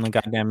crashing the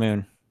goddamn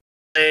moon,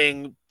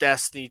 playing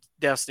Destiny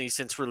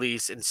since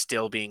release and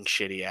still being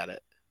shitty at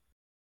it.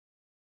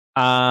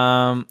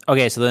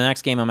 Okay, so the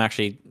next game I'm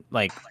actually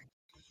like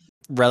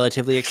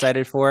relatively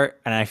excited for,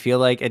 and I feel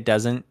like it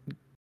doesn't.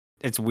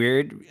 It's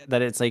weird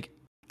that it's like.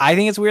 I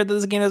think it's weird that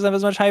this game doesn't have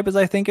as much hype as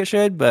I think it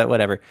should, but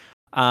whatever.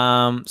 So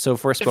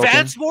Forspoken.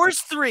 Advance Wars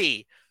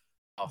 3.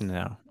 Oh.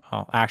 No.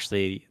 Oh,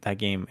 actually, that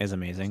game is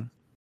amazing.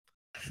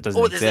 It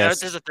doesn't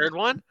exist. There's a third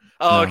one?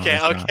 Oh,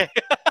 no, okay.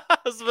 I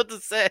was about to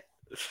say.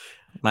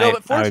 But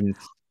I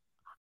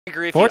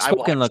agree with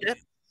Forspoken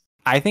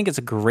I think it's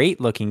a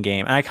great looking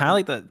game, and I kind of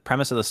like the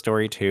premise of the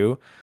story too.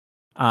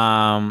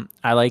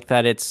 I like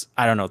that it's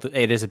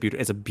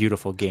it's a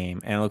beautiful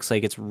game, and it looks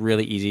like it's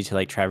really easy to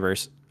like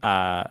traverse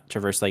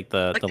like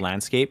the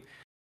landscape,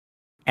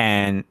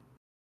 and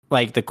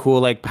like the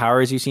cool like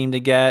powers you seem to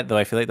get, though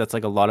I feel like that's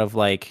like a lot of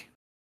like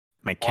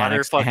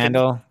mechanics to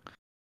handle.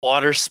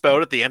 Water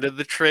spout at the end of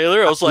the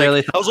trailer. I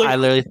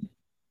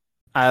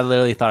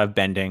literally thought of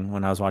bending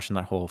when I was watching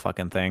that whole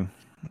fucking thing.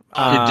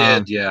 You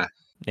did, yeah.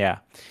 Yeah.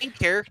 In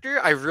character,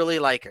 I really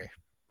like her.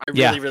 I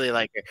really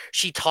like her.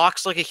 She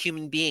talks like a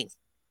human being.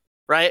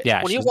 Right?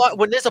 Yeah.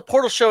 When there's a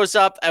portal shows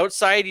up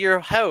outside your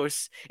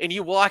house and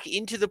you walk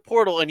into the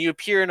portal and you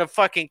appear in a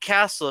fucking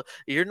castle,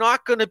 you're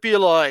not gonna be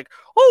like,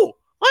 "Oh,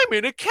 I'm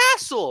in a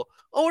castle.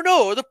 Oh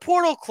no, the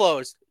portal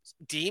closed.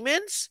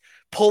 Demons?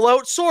 Pull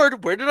out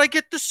sword. Where did I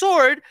get the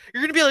sword?"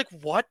 You're gonna be like,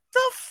 "What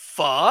the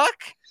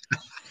fuck?"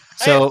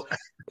 So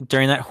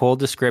during that whole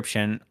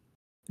description,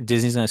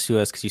 Disney's gonna sue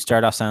us because you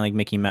start off sounding like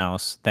Mickey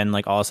Mouse, then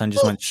like all of a sudden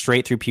just went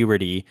straight through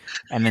puberty,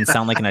 and then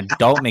sound like an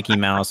adult Mickey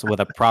Mouse with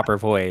a proper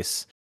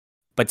voice.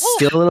 But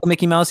still a little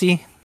Mickey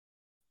Mousey.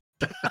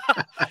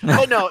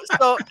 Oh no!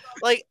 So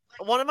like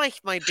one of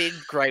my big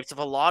gripes of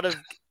a lot of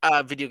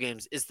video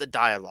games is the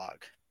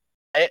dialogue.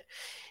 Right?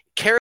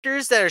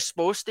 Characters that are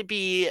supposed to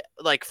be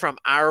like from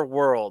our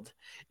world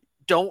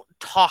don't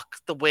talk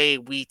the way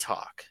we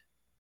talk.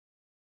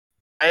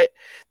 Right?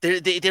 They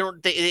don't.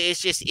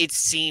 It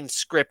seems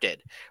scripted.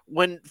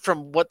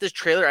 From what this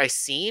trailer I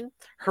seen,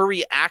 her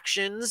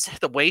reactions,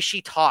 the way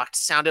she talked,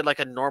 sounded like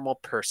a normal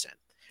person.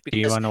 Do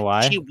you want to know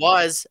why? She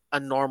was a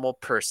normal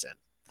person.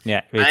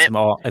 Yeah, it's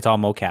all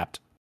mocapped.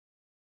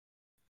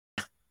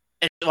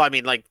 Well, I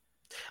mean, like,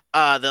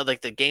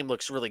 the game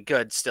looks really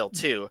good still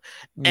too.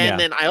 And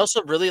then I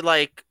also really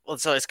like. Well,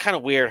 so it's kind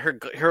of weird.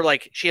 Her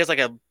like she has like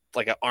an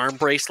arm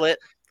bracelet.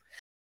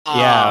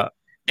 Yeah,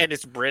 and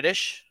it's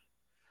British,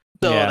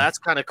 so that's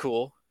kind of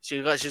cool.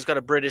 She's got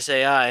a British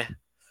AI.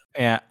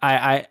 Yeah,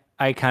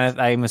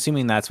 I'm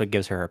assuming that's what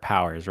gives her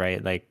powers,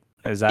 right? Like,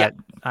 is that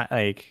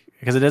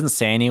because it doesn't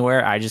say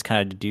anywhere. I just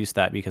kind of deduced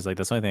that because like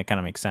that's the only thing that kind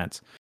of makes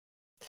sense.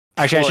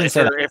 Actually, I shouldn't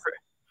say that.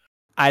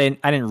 I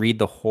didn't read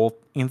the whole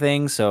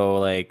thing, so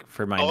like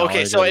for my knowledge.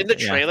 Okay, so in the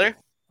trailer,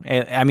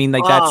 I mean,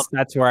 like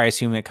that's where I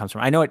assume it comes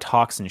from. I know it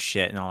talks and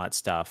shit and all that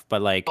stuff,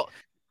 but like,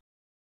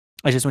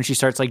 it's just when she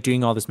starts like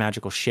doing all this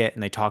magical shit,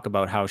 and they talk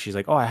about how she's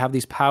like, "Oh, I have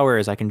these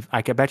powers. I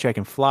bet you I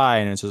can fly,"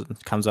 and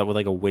it comes up with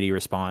like a witty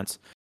response.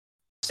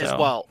 So. As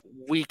well,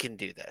 we can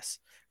do this.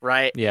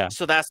 Right. Yeah.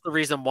 So that's the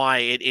reason why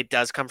it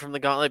does come from the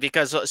gauntlet,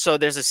 because so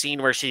there's a scene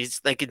where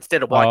she's like,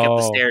 instead of walking up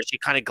the stairs, she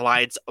kind of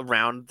glides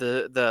around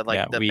the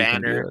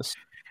banner.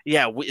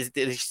 Yeah.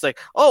 She's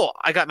like, "Oh,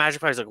 I got magic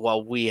powers." Like,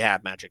 well, we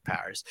have magic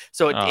powers,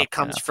 so it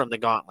comes from the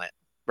gauntlet,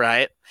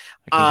 right?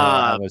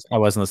 I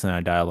wasn't listening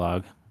to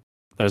dialogue.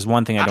 There's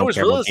one thing I don't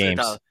care about games.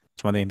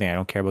 It's one thing I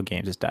don't care about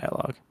games is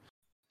dialogue.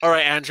 All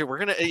right, Andrew,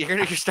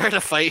 you're starting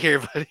a fight here,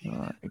 buddy.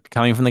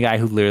 Coming from the guy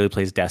who literally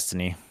plays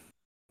Destiny,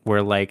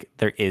 where like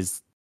there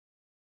is.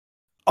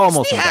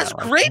 Almost. He has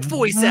great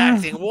voice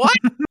acting. What?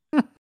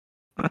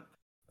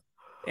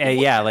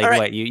 Yeah, like All right.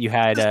 what you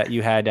had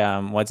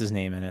what's his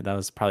name in it? That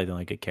was probably the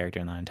only good character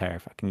in that entire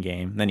fucking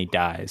game. Then he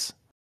dies.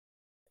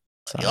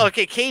 So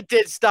Okay, Kate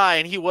did die,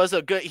 and he was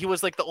like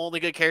the only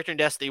good character in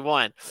Destiny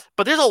 1.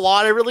 But there's a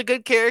lot of really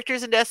good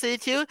characters in Destiny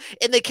 2,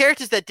 and the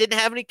characters that didn't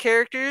have any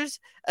characters,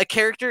 a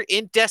character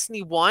in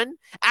Destiny 1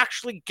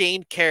 actually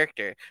gained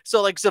character.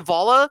 So like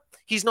Zavala,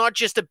 he's not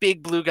just a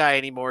big blue guy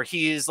anymore.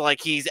 He's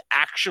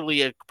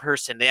actually a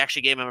person. They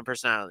actually gave him a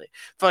personality.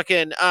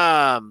 Fucking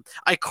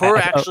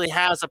Ikora actually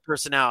has a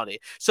personality.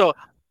 So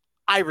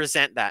I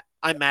resent that.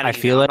 I'm mad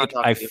at you now. I'm not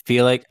talking to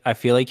you. I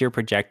feel like you're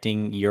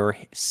projecting your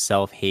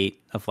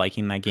self-hate of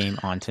liking that game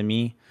onto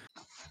me,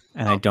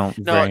 and I don't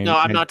No, very. no,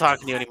 I'm not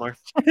talking to you anymore.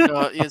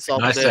 No, you I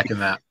insulted it. second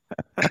that.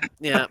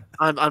 Yeah,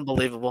 I'm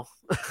unbelievable.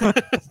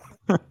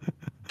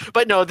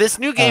 But no, this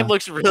new game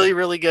looks really,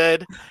 really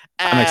good.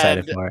 I'm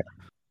excited for it.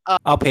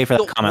 I'll pay for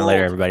that the comment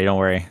later, world- everybody. Don't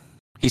worry.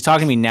 He's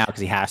talking to me now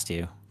because he has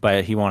to,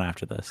 but he won't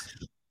after this.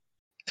 world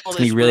It's gonna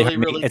be is really, really, hard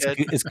to really make,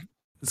 good.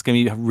 it's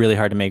gonna be really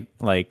hard to make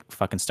like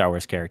fucking Star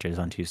Wars characters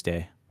on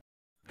Tuesday.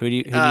 Who do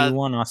you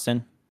want,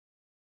 Austin?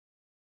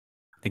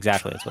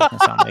 Exactly, that's what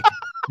it's gonna sound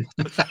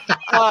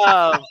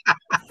like.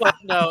 But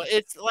no,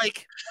 it's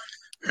like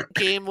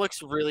game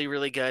looks really,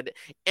 really good,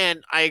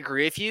 and I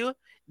agree with you.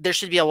 There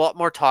should be a lot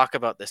more talk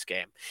about this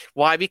game.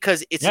 Why?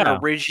 Because it's an Yeah.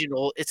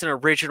 original. It's an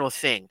original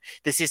thing.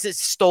 This isn't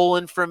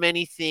stolen from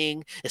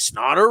anything. It's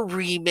not a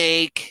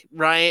remake,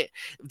 right?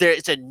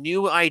 It's a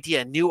new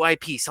idea, new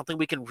IP, something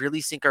we can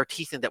really sink our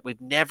teeth in that we've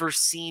never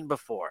seen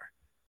before.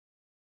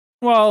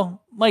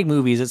 Well, like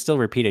movies, it's still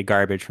repeated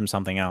garbage from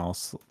something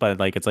else, but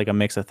like it's like a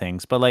mix of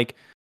things. But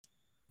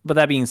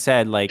that being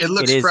said, like It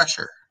looks is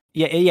fresher.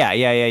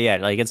 Yeah.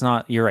 Like it's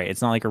not. You're right.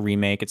 It's not like a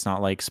remake. It's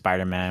not like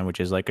Spider-Man, which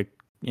is like a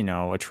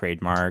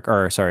trademark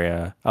or sorry,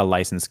 a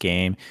licensed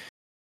game.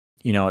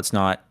 It's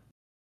not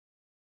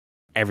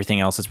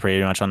everything else that's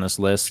pretty much on this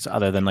list,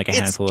 other than like a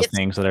handful of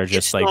things that are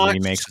just like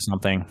remakes of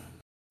something.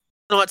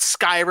 Not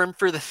Skyrim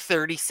for the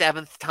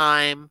 37th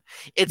time.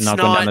 It's not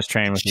going down this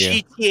train with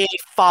you. GTA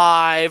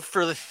 5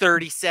 for the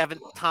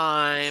 37th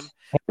time,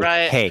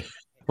 right? Hey,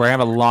 we're gonna have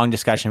a long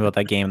discussion about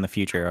that game in the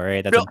future. All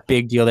right, that's a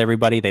big deal to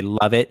everybody. They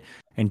love it,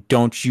 and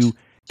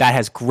that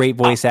has great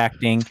voice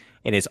acting.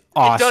 It is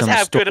awesome. It does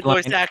have good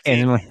voice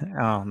acting.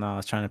 Oh no, I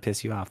was trying to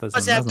piss you off. It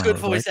does have good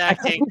voice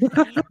acting.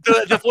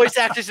 The voice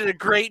actors did a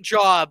great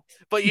job,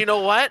 but you know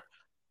what?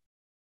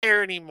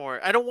 Care anymore.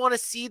 I don't want to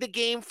see the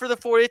game for the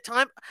 40th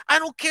time. I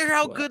don't care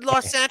how good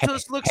Los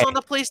Santos looks on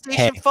the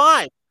PlayStation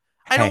 5.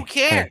 I don't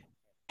care.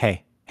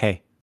 Hey.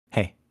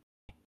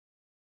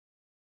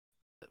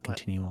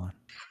 Continue on.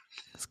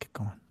 Let's get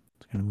going.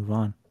 We're gonna move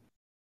on.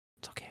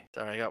 It's okay.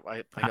 Sorry,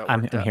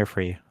 I'm here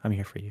for you. I'm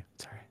here for you.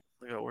 Sorry.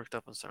 I got worked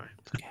up. I'm sorry.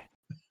 Okay.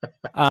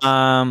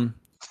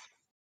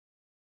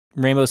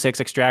 Rainbow Six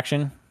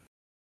Extraction.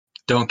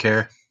 Don't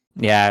care.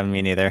 Yeah,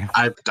 me neither.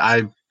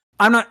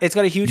 I'm not. It's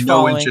got a huge no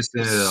following. interest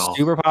in it at all.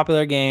 Super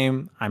popular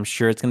game. I'm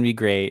sure it's gonna be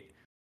great.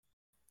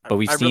 But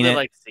we've seen it.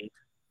 Like Siege.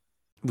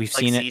 We've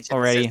seen it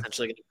already.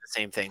 Essentially the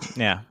same thing.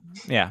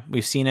 Yeah.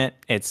 We've seen it.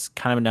 It's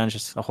kind of done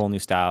just a whole new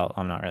style.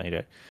 I'm not really into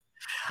it.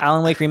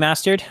 Alan Wake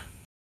Remastered.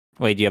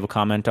 Wait, do you have a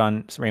comment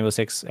on Rainbow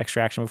Six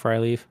Extraction before I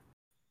leave?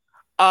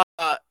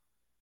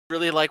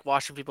 Really like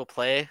watching people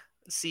play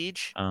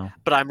Siege, Oh.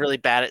 but I'm really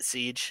bad at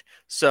Siege.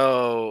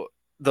 So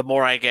the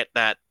more I get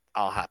that,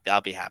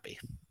 I'll be happy.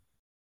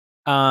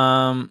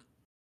 Alan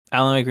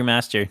Wake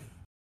Remastered.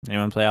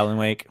 Anyone play Alan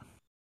Wake?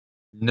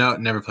 No,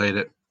 never played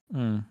it.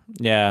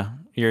 Yeah,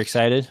 you're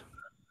excited?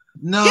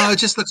 No, yeah. It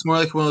just looks more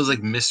like one of those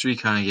like mystery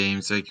kind of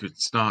games. Like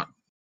it's not.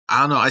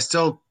 I don't know. I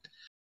still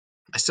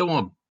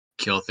want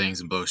to kill things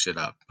and blow shit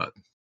up, but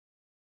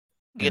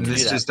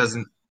this just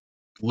doesn't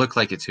look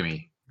like it to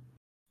me.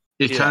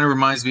 It kind of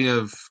reminds me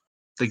of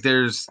like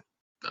there's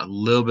a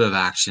little bit of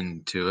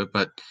action to it,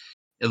 but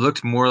it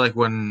looked more like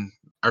when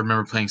I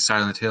remember playing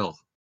Silent Hill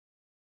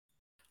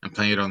and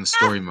playing it on the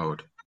story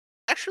mode.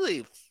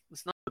 Actually,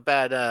 it's not a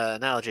bad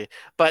analogy,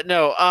 but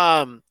no.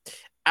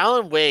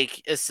 Alan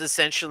Wake is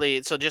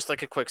essentially, so just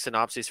like a quick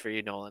synopsis for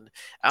you, Nolan.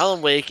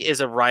 Alan Wake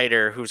is a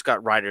writer who's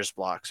got writer's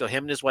block. So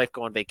him and his wife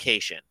go on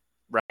vacation,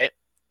 right?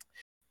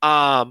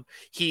 I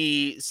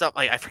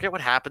forget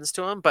what happens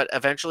to him, but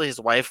eventually his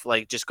wife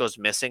like just goes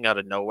missing out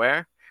of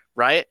nowhere,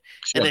 right?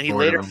 And then he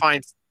later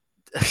finds,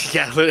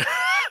 yeah,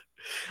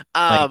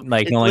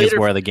 like Nolan is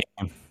bored of the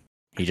game.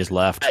 He just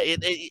left.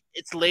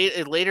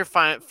 It later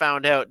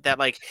found out that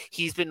like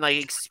he's been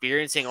like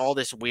experiencing all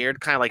this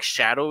weird kind of like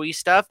shadowy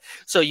stuff.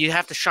 So you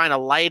have to shine a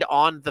light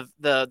on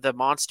the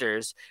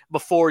monsters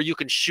before you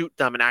can shoot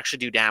them and actually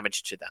do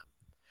damage to them.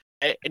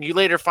 And you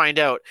later find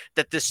out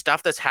that this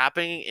stuff that's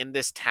happening in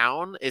this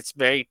town, it's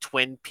very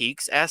Twin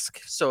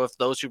Peaks-esque. So if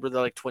those who really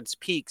like Twin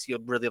Peaks,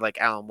 you'll really like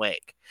Alan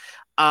Wake.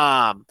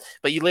 But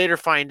you later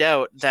find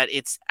out that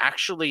it's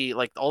actually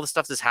like all the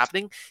stuff that's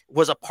happening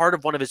was a part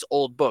of one of his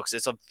old books.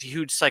 It's a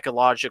huge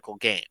psychological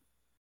game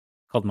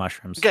called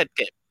Mushrooms. Good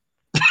game.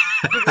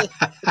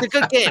 It's a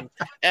good game.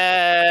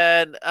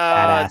 And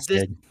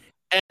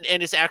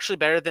and it's actually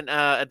better than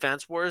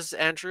Advance Wars,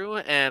 Andrew.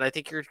 And I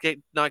think you're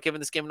not giving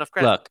this game enough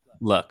credit.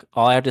 Look.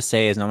 All I have to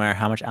say is, no matter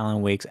how much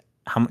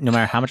no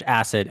matter how much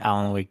acid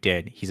Alan Wake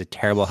did, he's a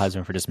terrible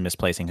husband for just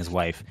misplacing his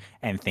wife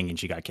and thinking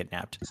she got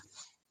kidnapped.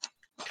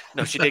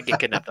 No, she did get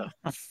kidnapped though.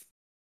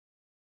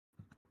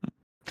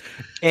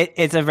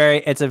 It's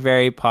a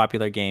very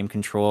popular game.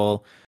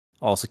 Control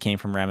also came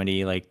from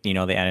Remedy. Like, they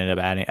ended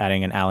up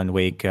adding an Alan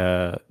Wake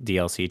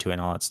DLC to it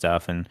and all that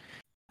stuff, and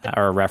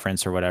or a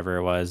reference or whatever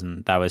it was,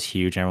 and that was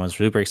huge. Everyone was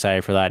super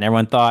excited for that, and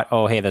everyone thought,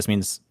 oh, hey, this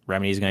means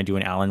Remedy's going to do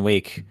an Alan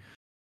Wake,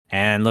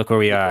 and look where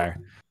we are.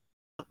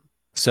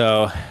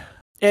 So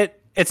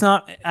it's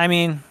not. I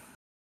mean,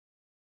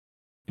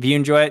 if you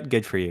enjoy it,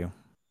 good for you.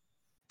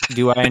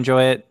 Do I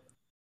enjoy it?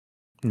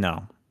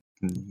 No.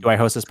 Do I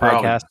host this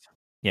podcast?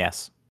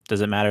 Yes. Does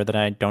it matter that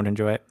I don't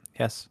enjoy it?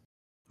 Yes.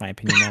 My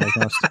opinion matters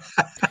most.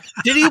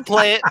 Did you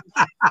play it?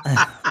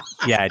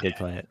 Yeah, I did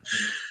play it.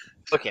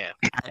 Okay.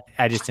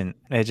 I just didn't.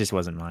 It just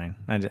wasn't mine.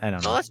 I don't know.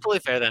 No, that's totally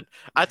fair then.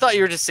 I thought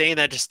you were just saying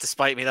that just to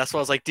spite me. That's why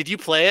I was like, did you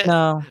play it?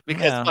 No.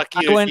 Because no. fuck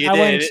you.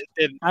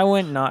 I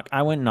wouldn't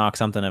knock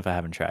something if I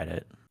haven't tried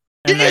it.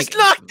 You just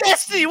knocked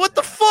Destiny. What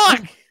the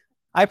fuck?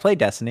 I played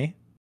Destiny.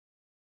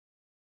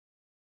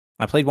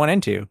 I played 1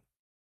 and 2.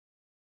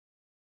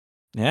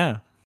 Yeah.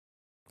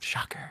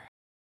 Shocker.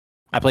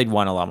 I played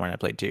 1 a lot more than I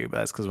played 2, but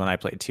that's because when I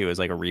played 2, it was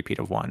like a repeat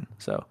of 1.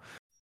 So,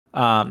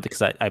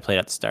 because I played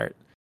at the start.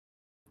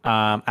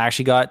 I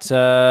actually got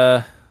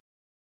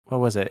what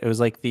was it? It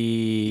was like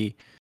because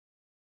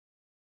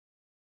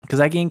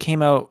that game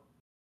came out.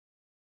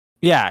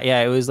 Yeah,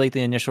 it was like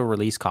the initial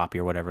release copy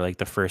or whatever, like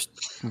the first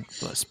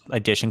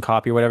edition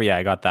copy or whatever. Yeah,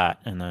 I got that,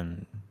 and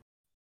then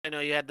I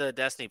know you had the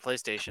Destiny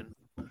PlayStation.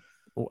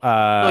 you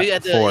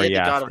had the 4,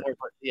 yeah. God of War,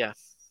 yeah.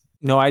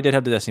 No, I did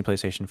have the Destiny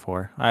PlayStation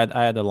 4. I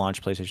had the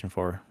launch PlayStation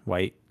 4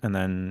 white, and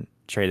then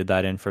traded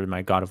that in for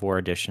my God of War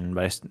edition.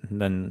 But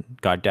then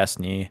got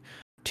Destiny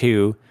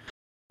 2,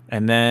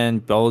 and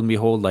then lo and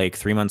behold, like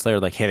 3 months later,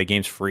 like, hey, the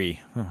game's free.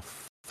 Oh,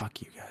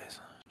 fuck you guys.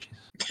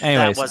 Jesus.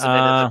 Anyways, that was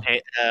a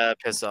bit of a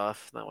piss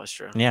off. That was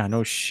true. Yeah,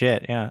 no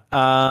shit. Yeah.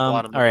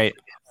 All right,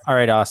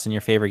 Austin,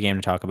 your favorite game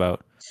to talk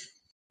about?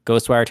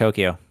 Ghostwire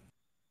Tokyo.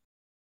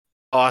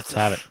 Oh, let's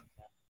have it.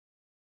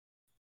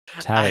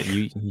 Let's have it.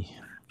 You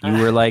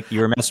were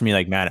messaging me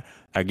like, man,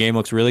 that game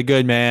looks really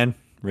good, man.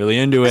 Really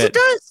into it. It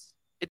does.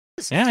 It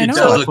does. Yeah, I know. It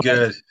does look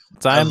good.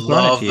 I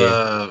love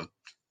the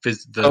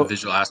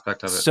visual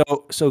aspect of it.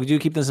 So do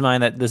keep this in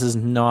mind that this is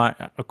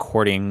not,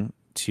 according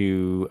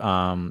to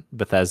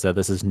Bethesda,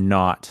 this is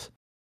not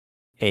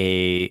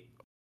a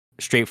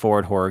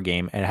straightforward horror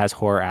game. It has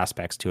horror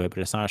aspects to it, but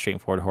it's not a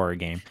straightforward horror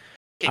game.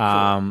 Okay,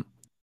 cool.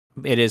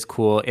 It is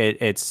cool.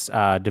 It's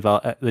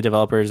the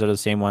developers are the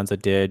same ones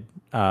that did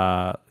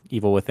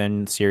Evil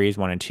Within series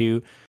 1 and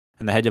 2,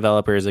 and the head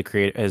developer is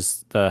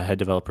the head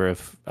developer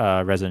of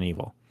Resident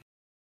Evil.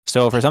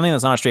 So for something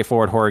that's not a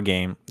straightforward horror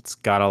game, it's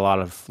got a lot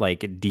of like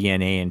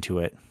DNA into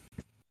it.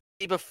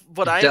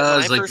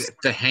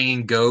 The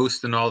hanging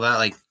ghost and all that.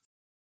 Like,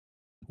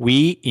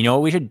 you know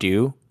what we should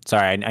do?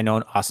 Sorry, I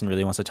know Austin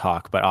really wants to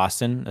talk, but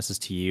Austin, this is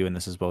to you, and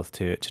this is both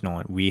to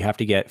Nolan. We have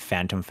to get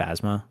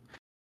Phasma.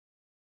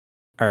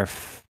 Or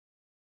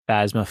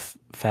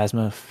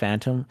Phasma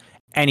Phantom.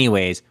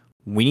 Anyways,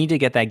 we need to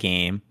get that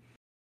game.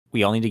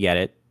 We all need to get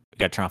it. We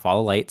got to turn off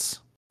all the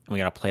lights, and we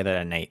got to play that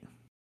at night.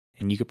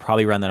 And you could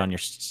probably run that on your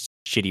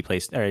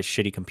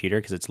shitty computer,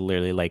 because it's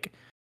literally like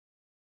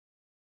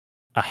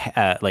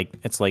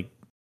it's like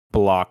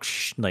block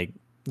like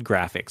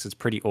graphics. It's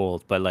pretty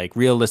old, but like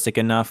realistic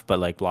enough, but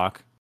like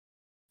block.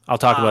 I'll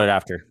talk about it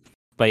after.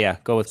 But yeah,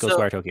 go with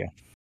Ghostwire Tokyo.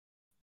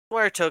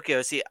 Ghostwire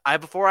Tokyo. See,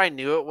 before I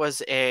knew it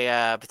was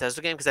a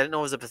Bethesda game, because I didn't know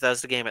it was a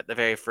Bethesda game at the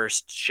very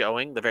first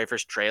showing, the very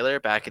first trailer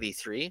back at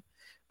E3.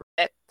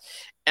 Right?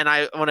 And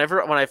when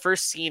I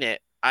first seen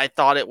it, I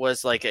thought it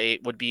was like a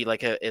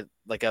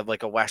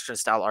Western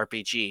style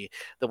RPG.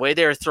 The way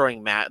they were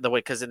throwing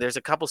because there's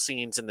a couple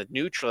scenes in the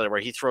new trailer where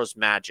he throws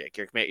magic.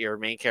 Your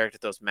main character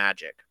throws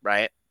magic,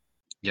 right?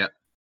 Yeah.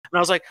 And I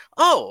was like,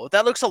 oh,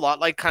 that looks a lot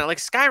kind of like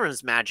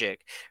Skyrim's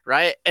magic,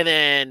 right? And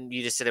then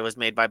you just said it was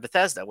made by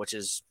Bethesda, which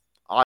is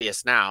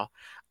obvious now.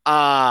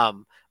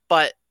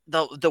 But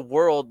the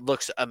world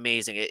looks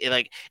amazing.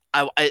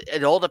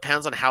 It all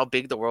depends on how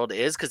big the world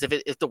is, because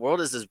if the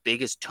world is as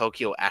big as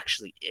Tokyo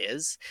actually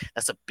is,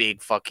 that's a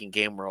big fucking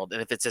game world.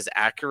 And if it's as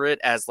accurate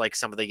as like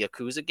some of the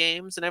Yakuza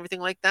games and everything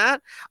like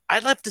that,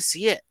 I'd love to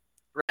see it.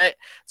 Right.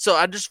 So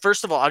I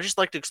just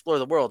like to explore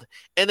the world.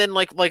 And then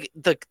like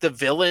the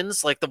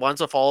villains, like the ones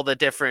with all the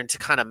different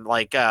kind of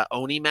like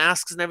Oni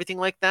masks and everything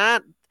like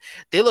that,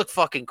 they look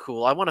fucking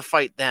cool. I want to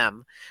fight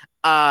them.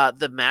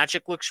 The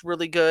magic looks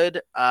really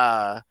good.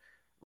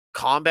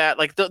 Combat,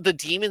 like the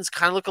demons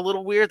kind of look a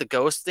little weird, the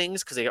ghost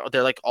things, because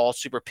they're like all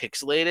super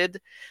pixelated.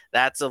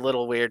 That's a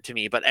little weird to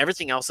me, but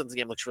everything else in the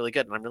game looks really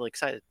good, and I'm really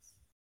excited.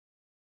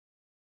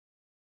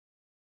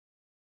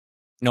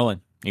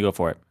 Nolan, you go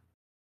for it.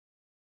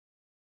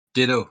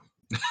 Ditto.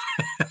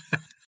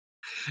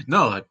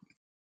 No,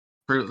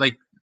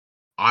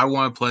 I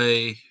want to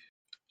play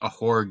a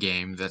horror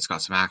game that's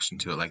got some action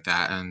to it like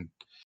that, and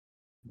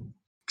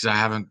because I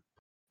haven't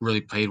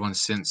really played one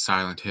since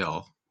Silent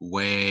Hill,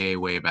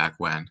 way back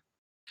when,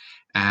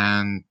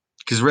 and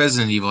because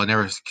Resident Evil, I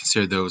never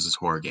considered those as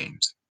horror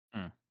games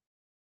Mm.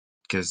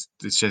 because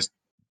it's just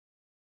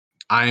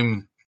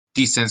I'm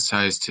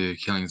desensitized to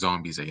killing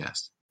zombies, I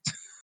guess.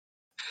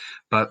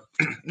 But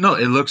no,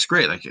 it looks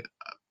great. Like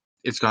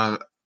it's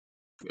got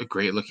a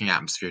great looking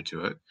atmosphere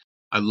to it.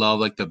 I love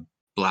like the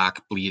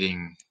black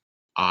bleeding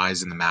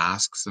eyes and the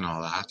masks and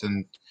all that.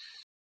 And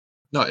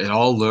no, it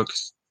all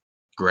looks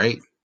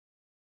great.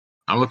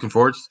 I'm looking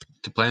forward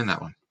to playing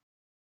that one.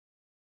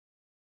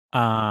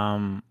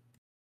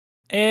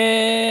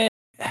 It,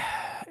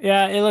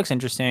 yeah, it looks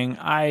interesting.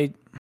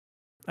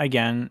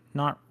 Again,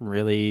 not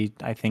really.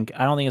 I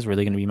don't think it's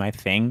really going to be my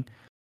thing.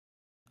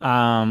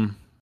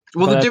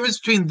 Well, the but difference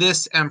between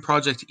this and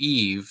Project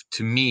Eve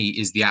to me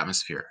is the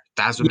atmosphere.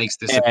 That's what makes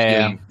this yeah.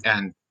 appealing,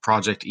 and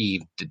Project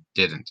Eve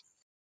didn't.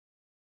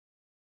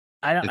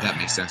 I don't. If that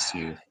makes sense to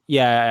you.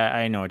 Yeah,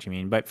 I know what you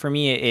mean. But for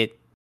me,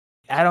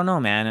 I don't know,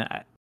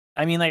 man.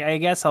 I mean, like, I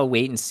guess I'll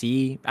wait and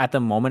see. At the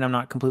moment, I'm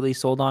not completely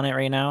sold on it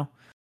right now.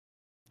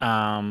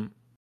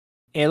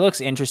 It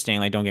looks interesting.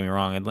 Like, don't get me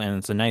wrong, and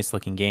it's a nice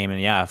looking game.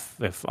 And yeah,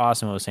 if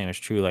Austin was saying is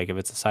true, like if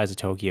it's the size of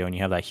Tokyo and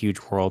you have that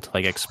huge world to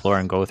like explore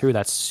and go through,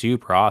 that's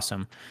super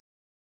awesome.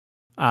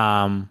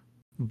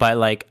 But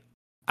like,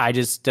 I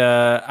just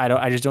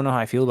I just don't know how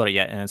I feel about it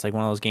yet. And it's like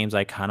one of those games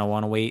I kind of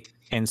want to wait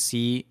and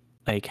see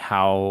like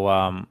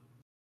how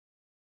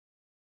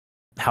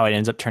it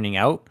ends up turning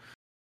out.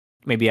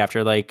 Maybe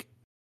after like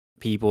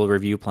people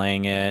review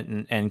playing it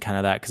and kind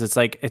of that, because it's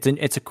like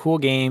it's a cool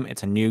game,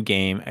 it's a new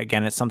game,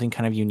 again it's something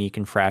kind of unique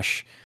and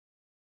fresh.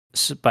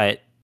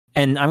 But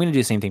and I'm gonna do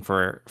the same thing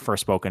for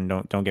Spoken,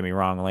 don't get me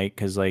wrong, like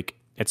because like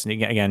it's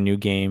again a new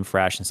game,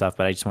 fresh and stuff,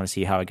 but I just want to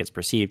see how it gets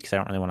perceived because I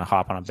don't really want to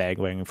hop on a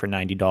bandwagon for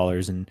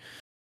 $90 and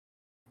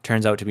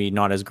turns out to be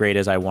not as great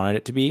as I wanted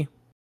it to be.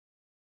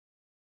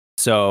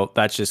 So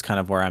that's just kind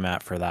of where I'm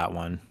at for that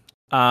one.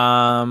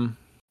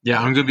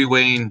 Yeah, I'm gonna be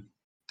waiting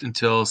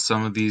until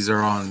some of these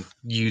are on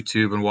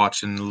YouTube and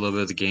watching a little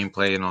bit of the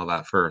gameplay and all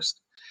that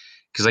first.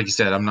 Because, like you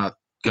said, I'm not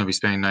gonna be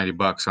spending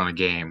 $90 on a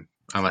game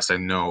unless I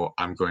know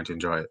I'm going to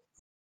enjoy it.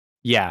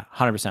 Yeah,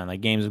 100%. Like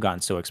games have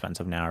gotten so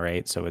expensive now,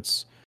 right? So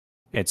it's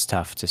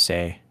tough to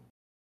say.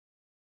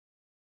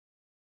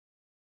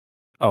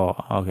 Oh,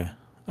 okay.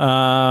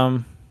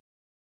 I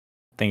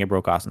think I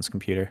broke Austin's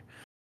computer.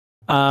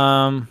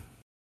 I'll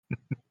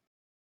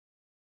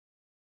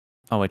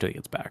wait till he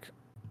gets back.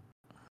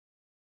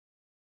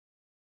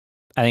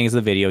 I think it's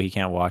the video, he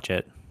can't watch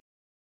it.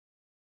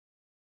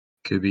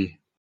 Could be.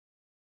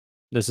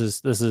 This is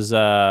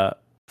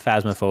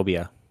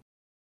Phasmophobia.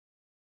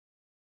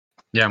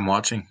 Yeah, I'm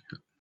watching.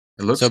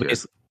 It looks good.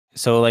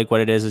 So like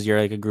what it is you're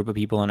like a group of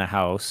people in a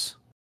house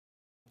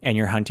and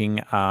you're hunting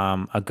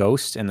a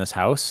ghost in this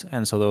house,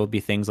 and so there'll be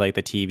things like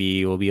the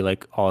TV will be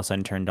like all of a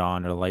sudden turned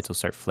on or the lights will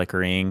start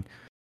flickering,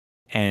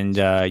 and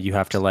you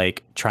have to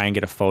like try and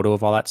get a photo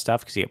of all that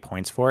stuff because you get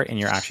points for it, and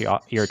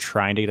you're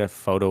trying to get a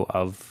photo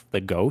of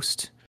the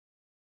ghost.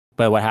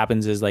 But what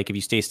happens is like if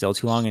you stay still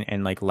too long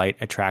and like light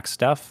attracts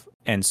stuff,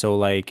 and so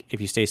like if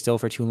you stay still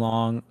for too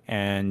long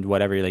and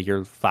whatever, like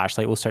your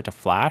flashlight will start to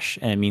flash,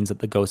 and it means that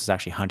the ghost is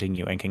actually hunting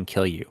you and can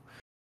kill you.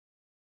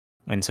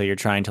 And so you're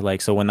trying to like,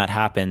 so when that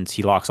happens,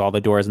 he locks all the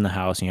doors in the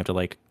house and you have to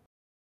like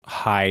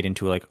hide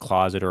into like a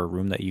closet or a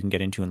room that you can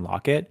get into and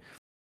lock it.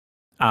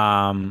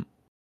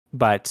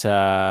 But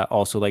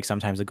also like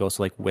sometimes the ghost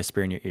will like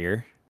whisper in your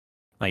ear,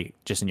 like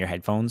just in your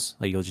headphones.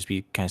 Like you'll just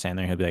be kind of standing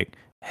there and he'll be like,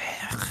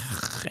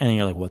 and then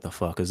you're like, what the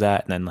fuck is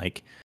that? And then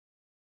like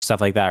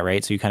stuff like that,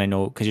 right? So you kind of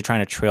know because you're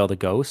trying to trail the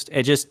ghost.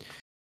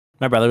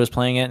 My brother was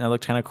playing it and it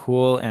looked kind of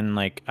cool, and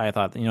like I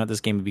thought, you know,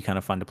 this game would be kind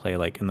of fun to play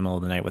like in the middle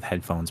of the night with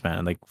headphones, man,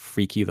 and like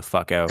freak you the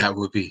fuck out. That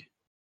would be.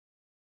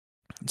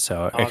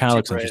 So it kind of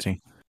looks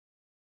interesting.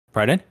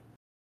 Pardon?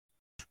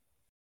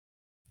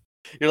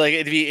 You're like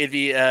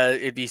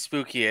it'd be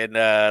spooky and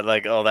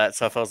like all that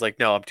stuff. I was like,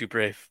 no, I'm too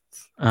brave.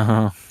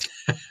 It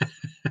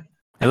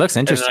looks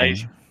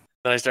interesting.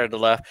 Then I started to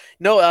laugh.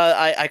 No,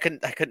 I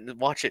couldn't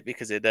watch it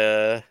because it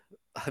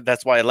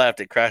that's why I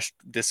left. It crashed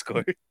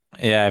Discord.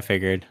 Yeah, I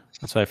figured.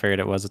 That's what I figured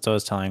it was. That's what I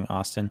was telling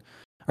Austin,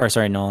 or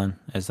sorry, Nolan,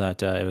 is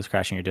that it was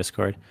crashing your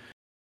Discord.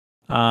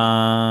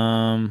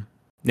 Yeah.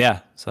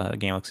 So the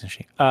game looks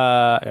interesting.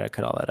 I gotta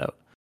cut all that out.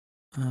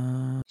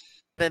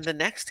 Then the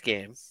next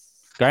game,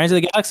 Guardians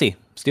of the Galaxy.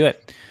 Let's do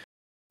it.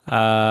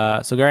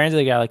 So Guardians of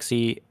the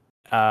Galaxy.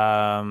 We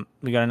got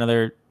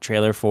another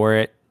trailer for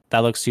it. That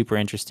looks super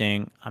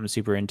interesting. I'm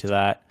super into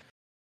that.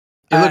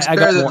 It looks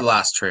better than the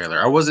last trailer.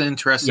 I wasn't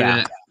interested in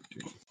it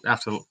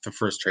after the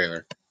first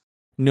trailer.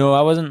 No,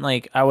 I wasn't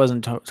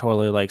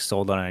totally like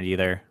sold on it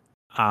either.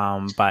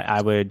 But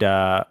I would.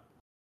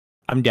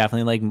 I'm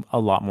definitely like a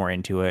lot more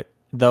into it.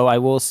 Though I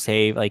will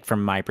say, like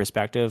from my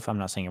perspective, I'm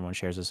not saying everyone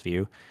shares this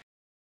view.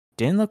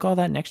 Didn't look all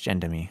that next gen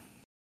to me.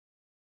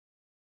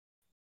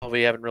 well,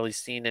 we haven't really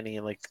seen any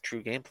like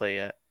true gameplay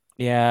yet.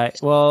 Yeah,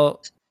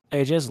 well,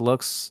 it just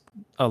looks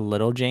a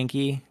little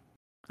janky.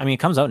 I mean, it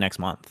comes out next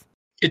month.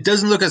 It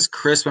doesn't look as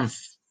crisp and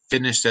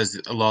finished as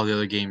a lot of the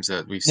other games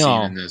that we've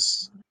seen in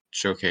this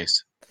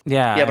showcase.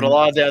 Yeah, but a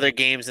lot of the other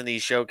games in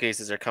these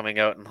showcases are coming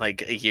out in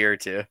like a year or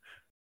two.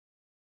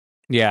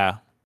 Yeah,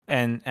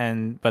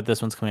 but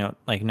this one's coming out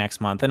like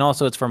next month, and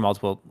also it's for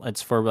multiple.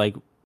 It's for like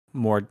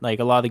more like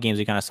a lot of the games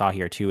we kind of saw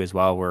here too as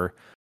well were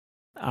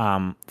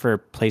for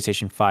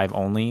PlayStation 5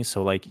 only.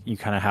 So like you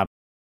kind of have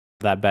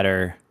that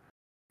better,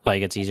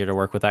 like it's easier to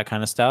work with that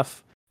kind of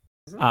stuff.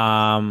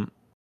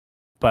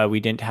 But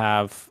we didn't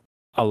have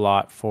a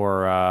lot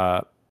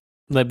for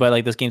but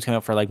like this game's coming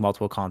out for like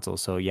multiple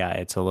consoles, so yeah,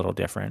 it's a little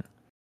different.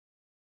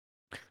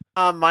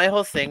 My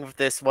whole thing with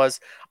this was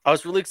I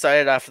was really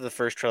excited after the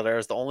first trailer. I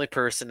was the only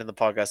person in the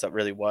podcast that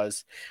really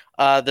was.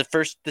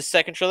 The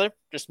second trailer,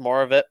 just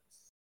more of it.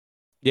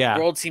 Yeah,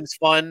 The world seems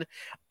fun.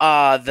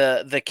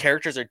 The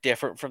characters are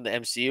different from the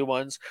MCU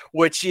ones,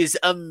 which is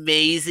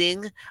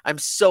amazing. I'm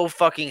so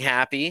fucking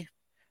happy.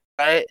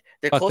 Right?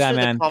 They're fuck closer that, to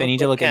the man. They comic need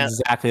to book look count.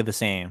 exactly the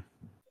same.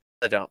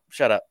 They don't.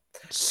 Shut up.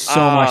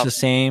 So much the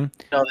same.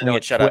 No, they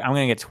don't. Shut up. I'm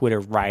gonna get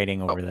Twitter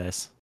rioting over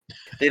this.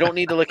 They don't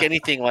need to look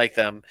anything like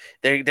them.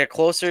 They're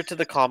closer to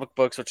the comic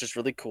books, which is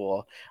really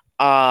cool.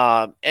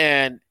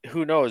 And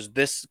who knows,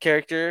 this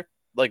character,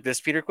 like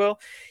this Peter Quill,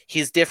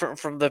 he's different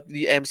from the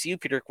MCU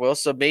Peter Quill.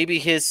 So maybe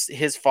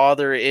his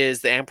father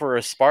is the Emperor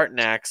of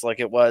Spartanax, like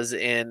it was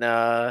in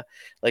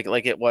like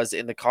it was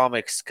in the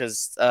comics.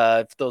 Because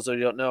for those of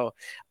you who don't know,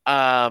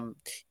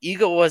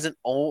 Ego wasn't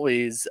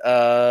always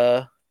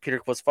Peter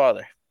Quill's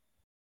father.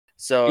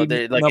 So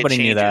they like nobody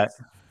knew that.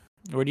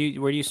 changes.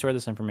 Where do you store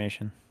this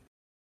information?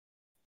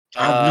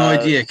 I have no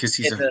idea because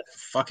he's a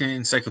fucking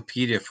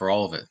encyclopedia for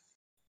all of it.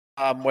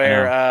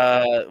 Where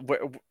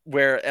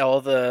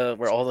all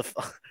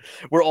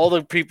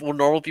the people,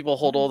 normal people,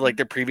 hold all like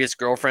their previous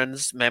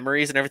girlfriends'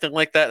 memories and everything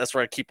like that. That's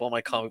where I keep all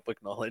my comic book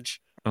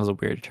knowledge. That was a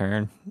weird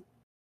turn.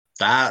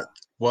 That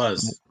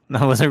was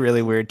a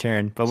really weird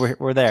turn, but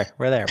we're there.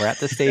 We're at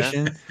the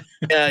station.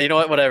 Yeah, you know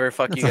what? Whatever.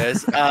 Fuck you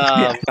guys.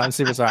 Yeah, I'm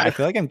super sorry. I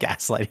feel like I'm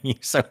gaslighting you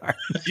so hard.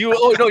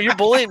 You're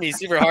bullying me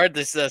super hard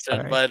this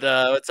session, Right.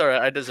 but it's all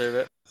right. I deserve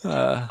it.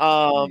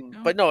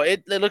 But no,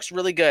 it looks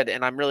really good,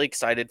 and I'm really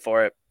excited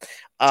for it.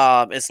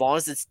 As long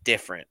as it's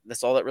different,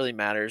 that's all that really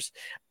matters.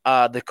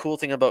 The cool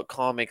thing about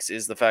comics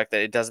is the fact that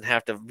it doesn't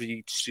have to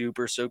be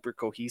super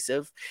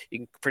cohesive. You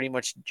can pretty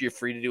much, you're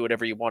free to do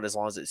whatever you want as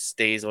long as it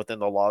stays within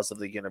the laws of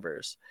the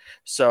universe.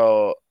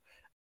 So,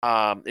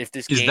 if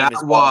this game that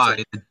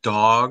why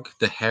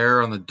the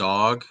hair on the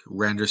dog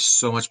renders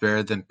so much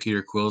better than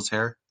Peter Quill's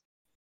hair?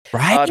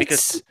 Right?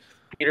 Because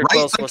Peter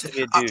Quill's supposed to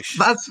be a douche.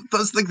 That's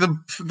like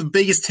the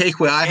biggest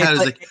takeaway I had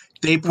is like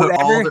they put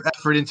all their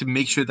effort into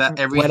make sure that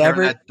every hair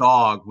on that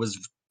dog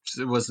was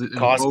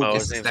Cosmo.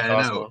 His name's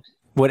Cosmo.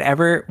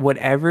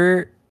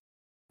 Whatever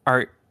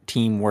art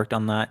team worked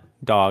on that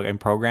dog and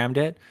programmed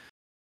it.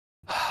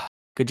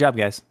 Good job,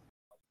 guys.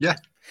 Yeah,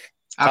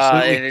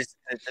 absolutely.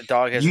 And the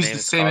dog has use the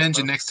same Cosmo.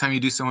 engine next time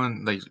you do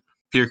someone like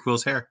Peter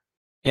Quill's hair.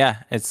 Yeah,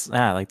 it's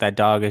like that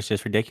dog is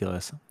just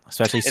ridiculous.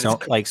 Especially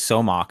like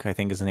Somok, I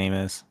think his name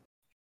is.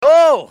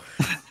 Oh,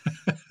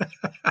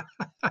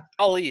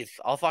 I'll leave.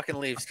 I'll fucking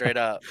leave straight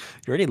up.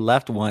 You already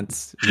left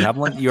once. You have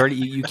one.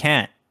 You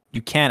can't.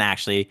 You can't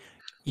actually.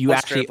 You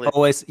actually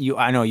owe us.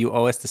 I know you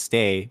owe us to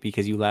stay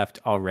because you left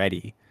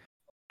already.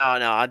 No,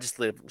 I'll just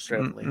leave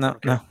straight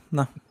up. No. I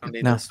don't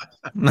need this.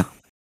 No.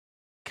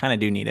 Kind of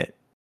do need it.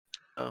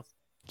 Oh.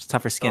 It's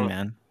tougher skin,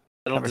 man.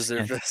 I don't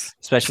deserve this.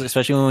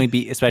 Especially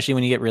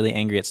when you get really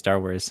angry at Star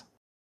Wars.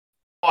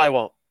 Oh, I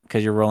won't.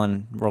 Because you're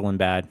rolling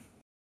bad.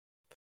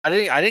 I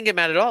didn't get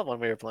mad at all when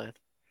we were playing.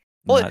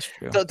 No, that's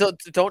true.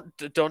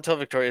 Don't tell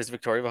Victoria. Is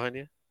Victoria behind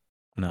you?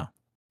 No,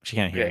 she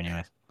can't hear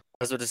anyways. I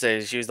was about to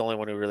say she was the only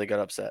one who really got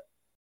upset.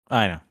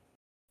 I know.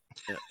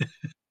 Yeah.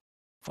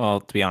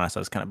 Well, to be honest,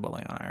 I was kind of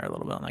bullying on her a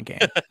little bit on that game.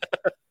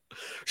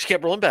 She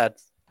kept rolling bad.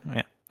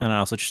 Yeah, and I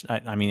also,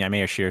 I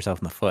made her shoot herself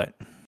in the foot.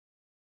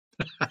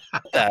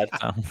 Bad.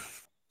 So,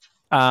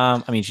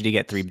 I mean, she did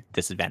get 3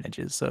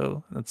 disadvantages,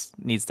 so that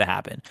needs to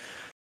happen.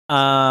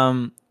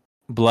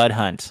 Blood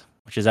Hunt,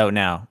 which is out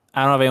now.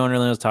 I don't know if anyone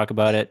really knows to talk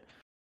about it.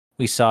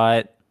 We saw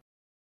it.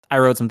 I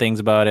wrote some things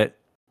about it.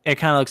 It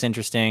kind of looks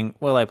interesting.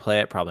 Will I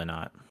play it? Probably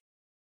not.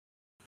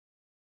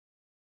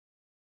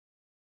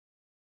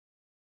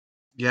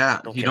 Yeah,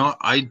 okay.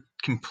 I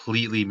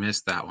completely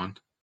missed that one.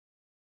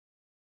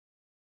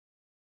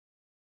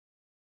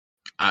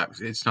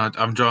 It's not.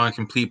 I'm drawing a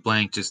complete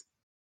blank. Just.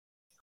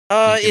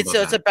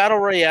 It's a battle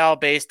royale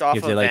based off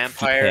of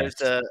vampires.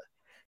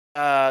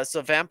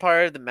 So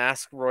Vampire the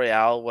Mask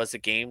Royale was a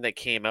game that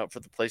came out for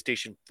the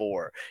PlayStation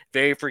 4.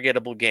 Very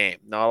forgettable game.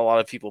 Not a lot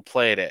of people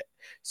played it.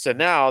 So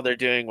now they're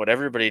doing what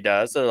everybody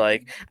does. They're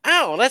like,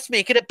 oh, let's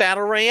make it a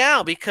battle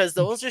royale because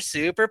those are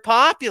super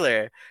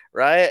popular,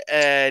 right?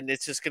 And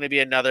it's just going to be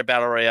another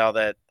battle royale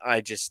that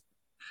I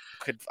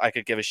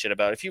could give a shit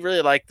about. If you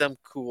really like them,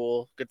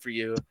 cool, good for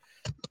you.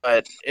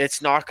 But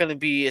it's not going to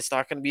be as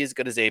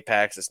good as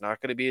Apex. It's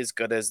not going to be as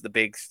good as the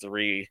big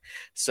 3.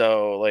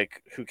 So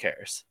like, who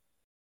cares?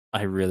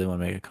 I really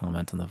want to make a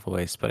comment on the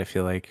voice, but I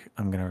feel like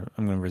I'm gonna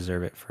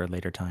reserve it for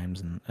later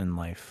times in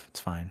life. It's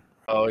fine.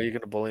 Oh, you're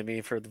gonna bully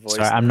me for the voice?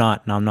 Sorry, I'm now?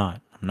 not. No, I'm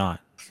not. I'm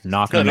not.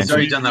 Not gonna He's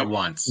already mention. done that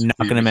once. Not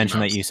gonna Mickey mention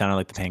that Mouse. you sounded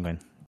like the penguin.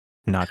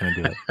 Not gonna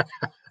do it.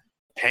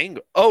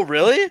 Penguin. Oh,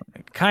 really?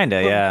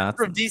 Kinda, yeah.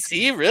 From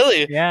DC,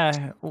 really?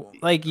 Yeah,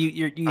 like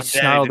you I'm Danny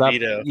snarled up.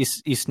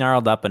 DeVito. You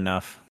snarled up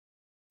enough.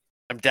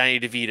 I'm Danny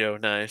DeVito.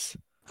 Nice.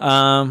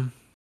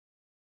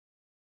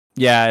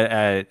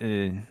 Yeah,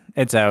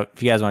 it's out.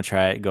 If you guys want to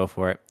try it, go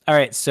for it. All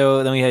right,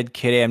 so then we had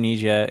Kid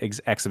Amnesia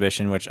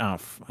exhibition, which I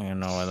don't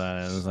know what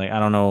that is. Like, I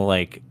don't know.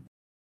 Like,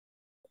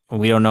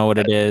 we don't know what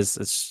it is.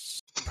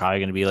 It's probably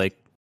gonna be like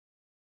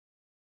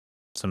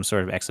some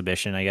sort of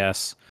exhibition, I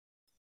guess.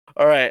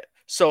 All right.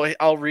 So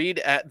I'll read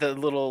at the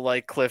little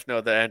like cliff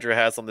note that Andrew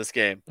has on this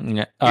game.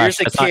 Yeah. Here's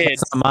a that's kid.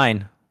 not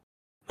mine.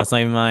 That's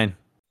not even mine.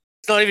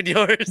 It's not even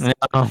yours.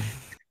 No.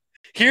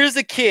 Here's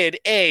a kid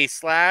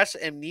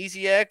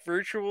A/Amnesiac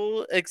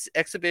virtual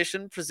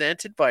exhibition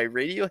presented by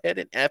Radiohead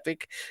and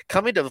Epic,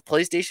 coming to the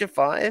PlayStation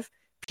 5,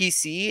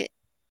 PC,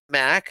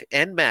 Mac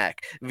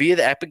via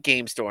the Epic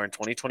Game Store in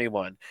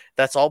 2021.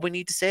 That's all we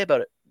need to say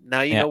about it.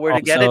 Now you know where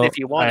to get it if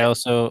you want I it.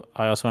 also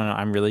want to know,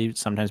 I'm really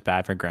sometimes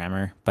bad for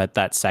grammar, but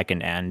that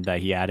second "and" that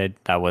he added,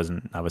 that was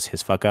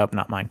his fuck up,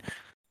 not mine.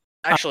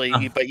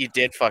 Actually, but you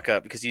did fuck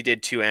up because you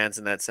did two ands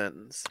in that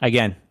sentence.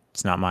 Again,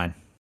 it's not mine.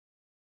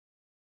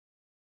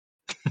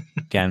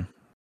 Again,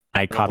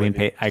 I copy and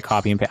paste.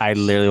 I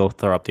literally will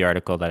throw up the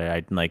article that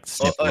I like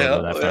snipped a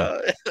little bit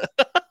of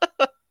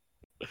that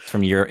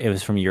from. It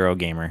was from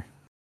Eurogamer.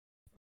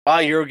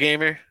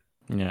 Eurogamer.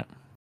 Yeah.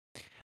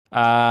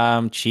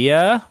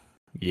 Chia.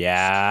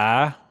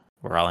 Yeah.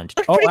 We're all in.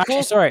 Oh,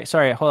 actually, cool.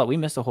 sorry. Hold up. We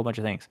missed a whole bunch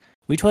of things.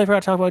 We totally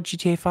forgot to talk about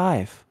GTA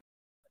 5.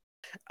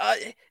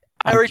 I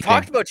already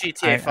talked about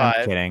GTA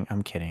 5.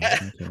 I'm kidding.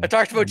 I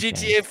talked about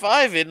GTA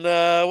 5 in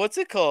what's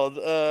it called?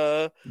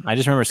 I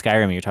just remember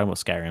Skyrim. You're talking about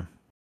Skyrim.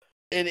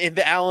 In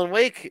the Alan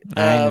Wake.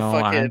 I know.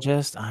 I'm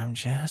just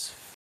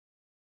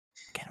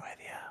getting with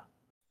you.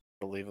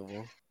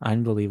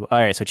 Unbelievable. All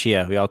right, so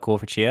Chia. We all cool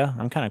for Chia?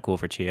 I'm kind of cool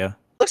for Chia.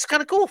 Looks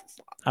kind of cool.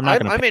 I'm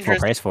not going to pay full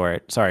price for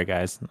it. Sorry,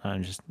 guys.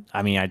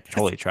 I'd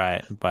totally try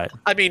it, but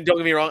I mean, don't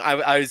get me wrong.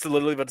 I was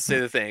literally about to say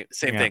the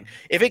same thing.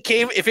 If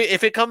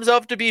it comes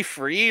up to be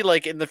free,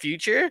 like in the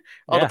future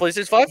on the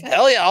PlayStation 5,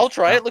 hell yeah, I'll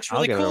try it. It looks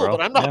really cool,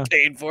 but I'm not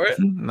paying for it.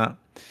 No.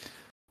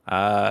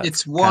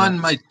 It's one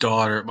my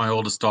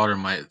oldest daughter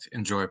might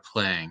enjoy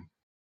playing,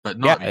 but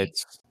not me.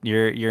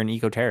 You're an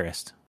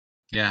eco-terrorist.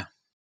 Yeah.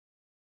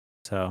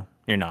 So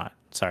you're not.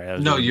 Sorry.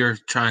 No, you're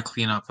trying to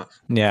clean up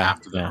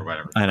after them or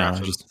whatever. I know. I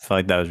just felt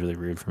like that was really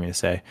rude for me to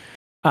say.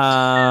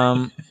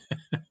 Always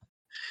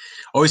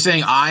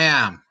saying I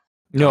am.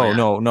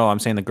 No. I'm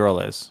saying the girl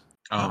is.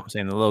 Oh. I'm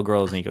saying the little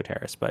girl is an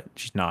eco-terrorist, but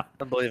she's not.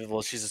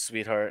 Unbelievable. She's a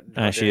sweetheart.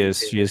 She is.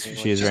 She is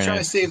very trying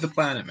nice. to save the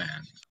planet,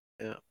 man.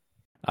 Yeah.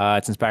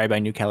 It's inspired by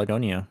New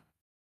Caledonia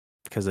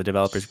because the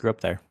developers grew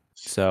up there.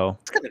 So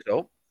it's kind of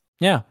dope.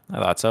 Yeah, I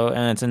thought so,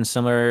 and it's in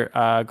similar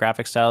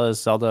graphic style as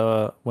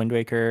Zelda Wind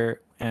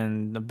Waker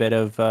and a bit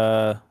of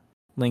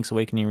Link's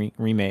Awakening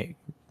remaster.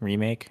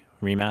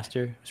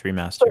 It's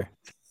remaster.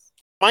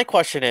 My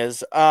question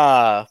is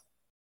the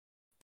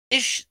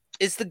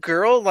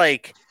girl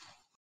like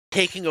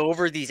taking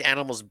over these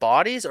animals'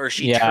 bodies, or is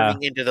she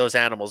turning into those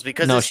animals?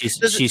 Because no,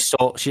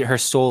 her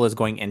soul is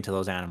going into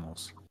those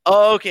animals.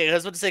 Oh, okay. I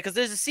was about to say, because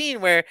there's a scene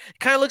where it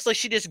kind of looks like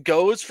she just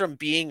goes from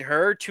being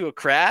her to a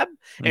crab,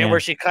 and where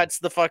she cuts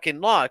the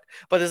fucking lock.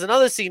 But there's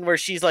another scene where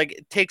she's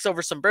like takes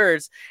over some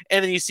birds,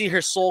 and then you see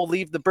her soul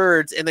leave the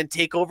birds and then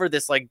take over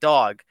this like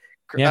dog,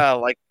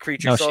 like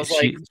creature. No, so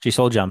she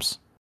soul jumps.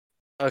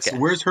 Okay. So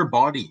where's her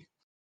body?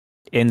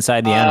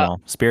 Inside the animal,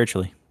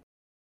 spiritually.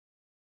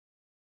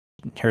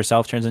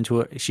 Herself turns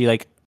into she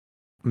like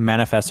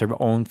manifests her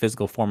own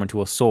physical form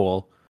into a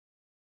soul,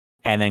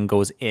 and then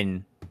goes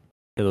in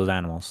to those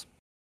animals.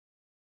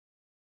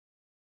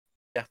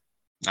 Yeah.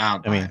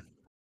 I mean,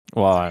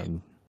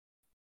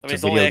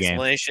 it's the only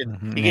explanation.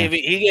 Mm-hmm,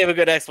 he gave a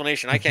good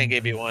explanation. I can't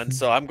give you one,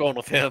 so I'm going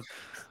with him.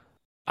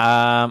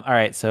 All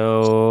right,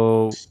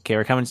 so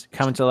we're coming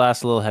to the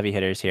last little heavy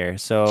hitters here.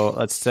 So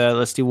let's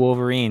do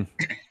Wolverine.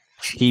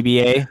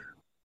 TBA.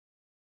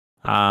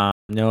 No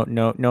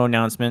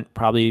announcement.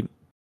 Probably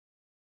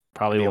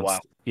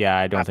won't. Yeah,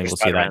 I don't think we'll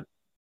see that.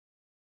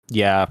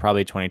 Yeah,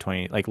 probably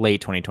 2020, like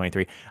late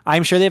 2023.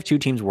 I'm sure they have two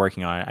teams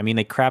working on it. I mean,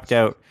 they crapped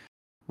out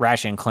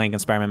Ratchet and Clank and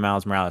Spider-Man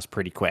Miles Morales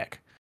pretty quick.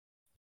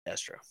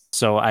 That's true.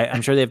 So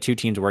I'm sure they have two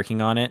teams working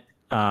on it.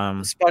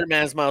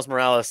 Spider-Man's Miles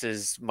Morales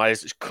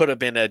could have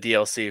been a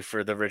DLC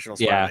for the original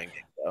Spider-Man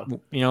game. So.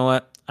 You know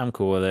what? I'm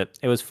cool with it.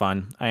 It was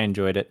fun. I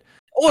enjoyed it.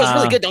 Oh, it was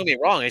really good. Don't get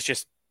me wrong. It's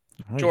just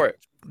short.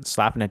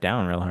 Slapping it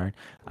down real hard.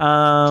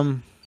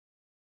 I'm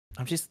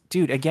just,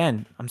 dude.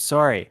 Again, I'm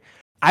sorry.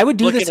 I would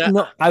do this.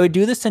 I would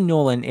do this to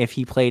Nolan if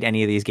he played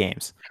any of these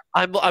games.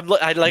 I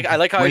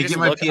like how you get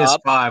my PS5.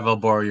 I'll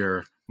borrow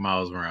your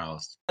Miles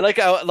Morales.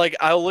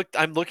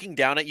 I'm looking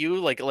down at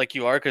you like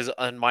you are, because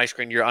on my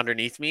screen you're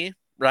underneath me,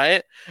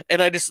 right? And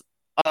I just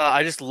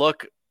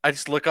look I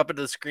just look up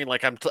into the screen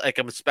like I'm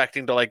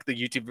expecting to like the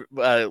YouTube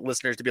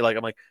listeners to be like,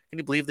 I'm like, can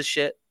you believe this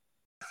shit?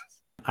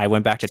 I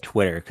went back to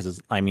Twitter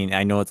because I mean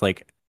I know it's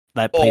like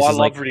that Oh, place I is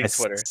like love reading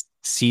Twitter.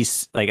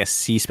 like a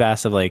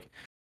C-space of like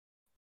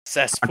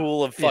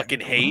Cesspool of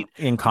fucking hate.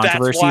 in That's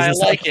controversies why I and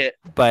stuff. like it.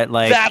 But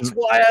like That's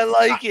why I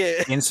like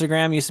it.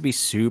 Instagram used to be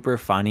super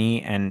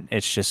funny, and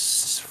it's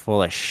just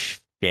full of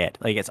shit.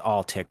 Like it's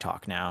all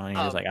TikTok now, and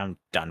you're just like, I'm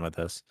done with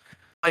this.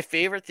 My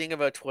favorite thing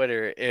about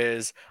Twitter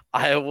is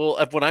I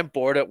will, when I'm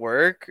bored at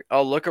work,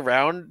 I'll look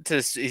around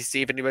to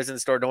see if anybody's in the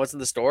store. No one's in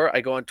the store. I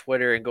go on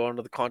Twitter and go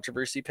onto the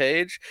controversy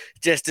page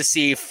just to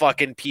see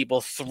fucking people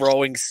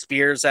throwing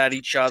spears at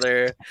each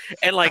other.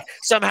 And like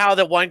somehow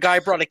the one guy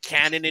brought a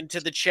cannon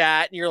into the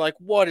chat, and you're like,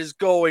 what is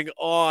going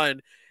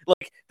on?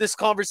 Like this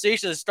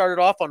conversation has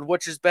started off on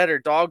which is better,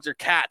 dogs or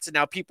cats, and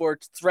now people are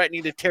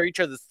threatening to tear each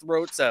other's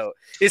throats out.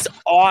 It's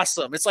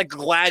awesome. It's like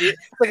like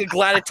a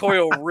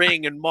gladiatorial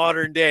ring in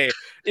modern day.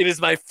 It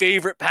is my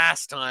favorite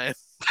pastime.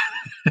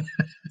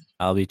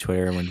 I'll be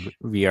Twitter when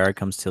VR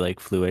comes to like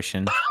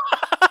fruition.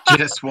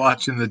 Just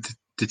watching the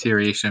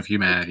deterioration of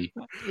humanity.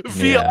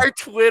 VR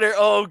Twitter.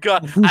 Oh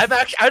god,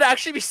 I'd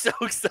actually be so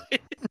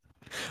excited.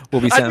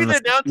 We'll be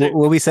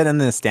sitting in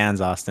the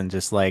stands, Austin,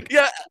 just like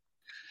yeah.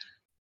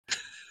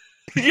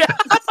 Yeah.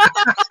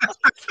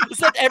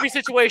 It's like every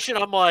situation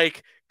I'm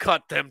like,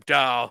 cut them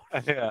down.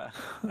 Yeah.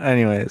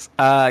 Anyways,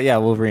 yeah,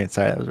 Wolverine.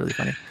 Sorry, that was really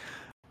funny.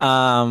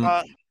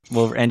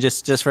 And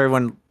just for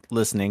everyone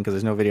listening, because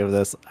there's no video of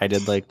this, I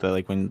did like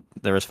when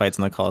there was fights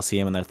in the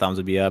Coliseum and their thumbs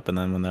would be up, and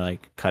then when they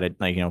like cut it,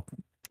 like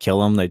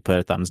kill them, they'd put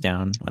a thumbs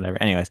down, whatever.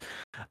 Anyways,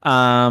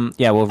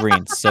 yeah,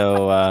 Wolverine.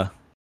 So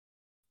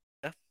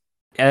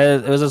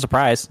it was a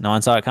surprise. No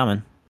one saw it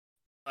coming.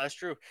 That's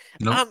true.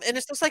 Nope. And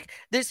it's just like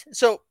this.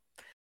 So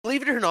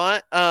believe it or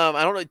not, I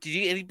don't know.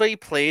 Did anybody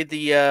play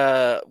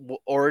the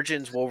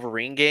Origins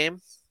Wolverine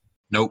game?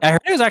 Nope. I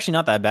heard it was actually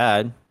not that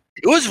bad.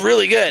 It was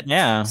really good.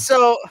 Yeah.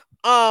 So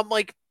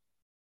like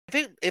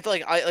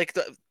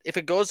if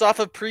it goes off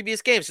of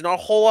previous games, there's not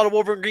a whole lot of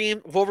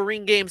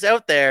Wolverine games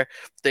out there.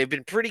 They've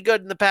been pretty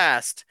good in the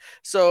past.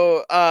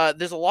 So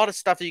there's a lot of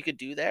stuff that you could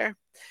do there.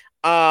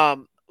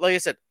 Like I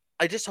said,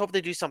 I just hope they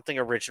do something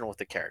original with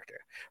the character,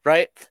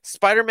 right?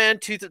 Spider-Man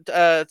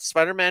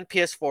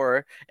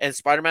PS4 and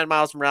Spider-Man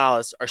Miles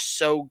Morales are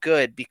so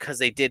good because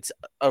they did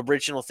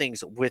original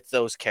things with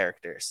those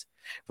characters,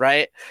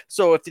 right?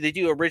 So if they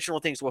do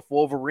original things with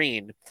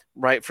Wolverine,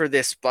 right, for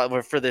this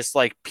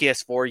like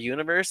PS4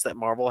 universe that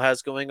Marvel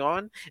has going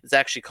on, it's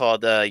actually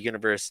called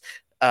Universe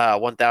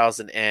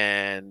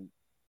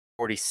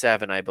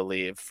 1047, I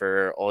believe,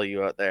 for all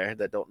you out there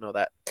that don't know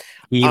that.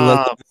 He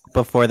looked up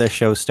before the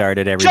show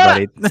started,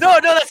 everybody. No,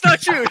 that's not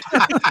true.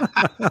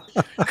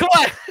 Come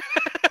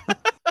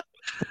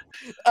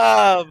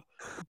on.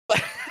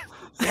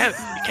 Damn,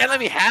 you can't let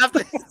me have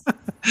this.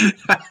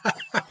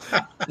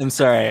 I'm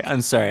sorry.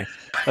 There's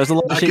a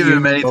little Not shit giving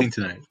him anything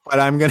tonight. but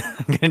I'm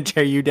gonna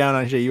tear you down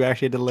on shit you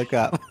actually had to look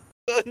up.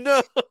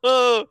 No.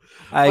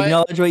 I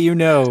acknowledge what you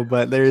know,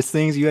 but there's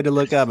things you had to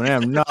look up, and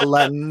I'm not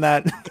letting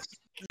that.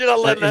 You're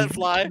not letting that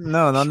fly.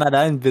 No, not that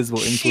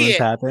invisible influence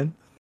happen.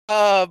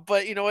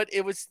 But you know what?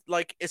 It was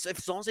like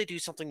as long as they do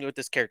something new with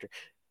this character.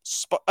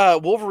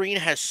 Wolverine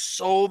has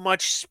so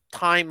much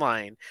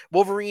timeline.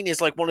 Wolverine is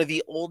like one of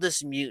the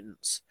oldest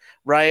mutants,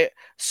 right?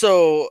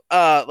 So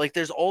like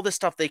there's all this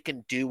stuff they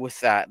can do with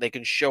that. They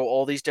can show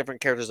all these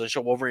different characters and show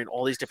Wolverine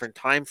all these different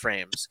time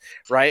frames,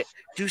 right?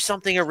 Do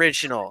something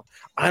original.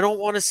 I don't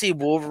want to see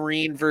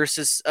Wolverine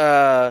versus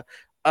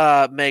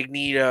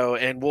Magneto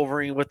and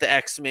Wolverine with the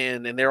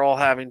X-Men and they're all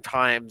having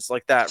times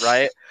like that,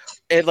 right?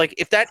 And like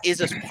if that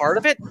is as part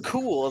of it,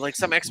 cool. And like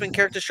some X-Men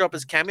characters show up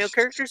as cameo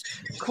characters,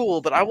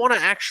 cool. But I want to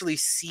actually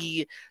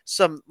see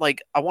some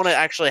I want to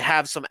actually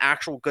have some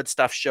actual good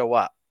stuff show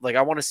up. Like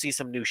I want to see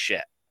some new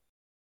shit.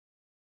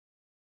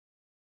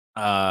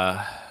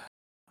 I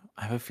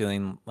have a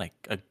feeling like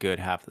a good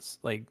half this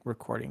like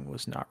recording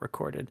was not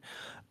recorded.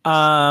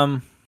 We're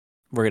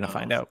gonna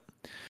find out.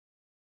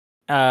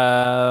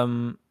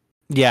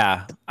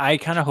 Yeah, I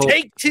kind of hope.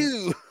 Take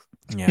two.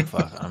 Yeah,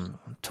 fuck.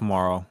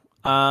 Tomorrow.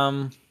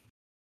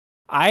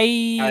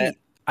 I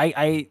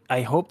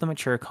hope the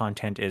mature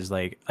content is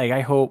like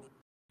I hope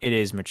it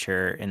is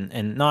mature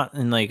and not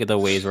in like the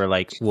ways where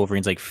like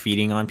Wolverine's like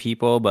feeding on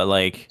people, but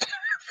like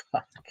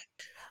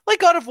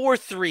God of War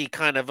 3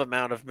 kind of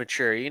amount of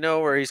mature,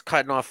 where he's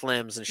cutting off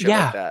limbs and shit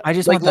like that. I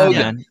just like want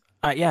Logan. that, man.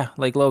 Yeah,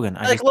 like Logan.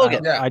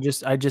 Logan. I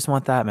just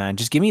want that, man.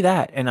 Just give me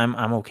that, and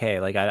I'm okay.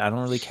 Like I don't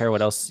really care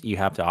what else you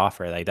have to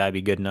offer. Like that'd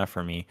be good enough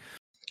for me.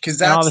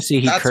 Because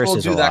obviously he that's curses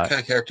will do a that lot.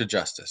 kind of character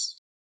justice.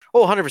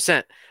 Oh,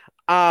 100%.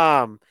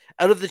 Out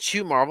of the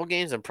two Marvel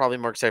games, I'm probably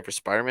more excited for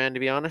Spider-Man, to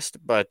be honest.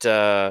 But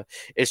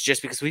it's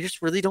just because we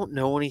just really don't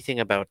know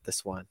anything about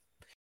this one.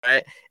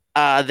 Right?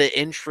 The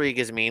intrigue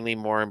is mainly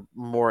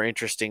more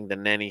interesting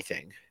than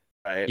anything.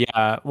 Right?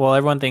 Yeah, well,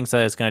 everyone thinks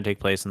that it's going to take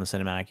place in the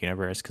cinematic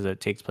universe because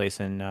it takes place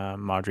in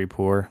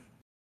Madripoor.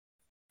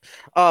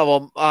 Oh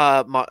well,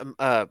 I don't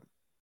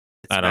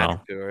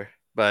know. Madripoor,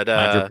 but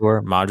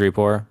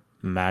Madripoor.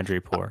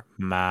 Madripoor.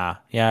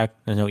 Yeah,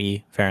 there's no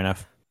E. Fair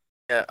enough.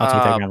 Yeah. I'll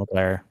take that Grandma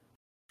Claire.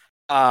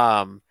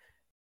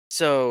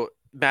 So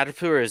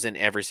Madripoor is in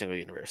every single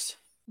universe.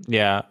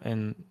 Yeah,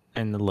 in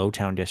the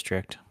Lowtown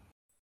district.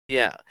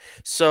 Yeah.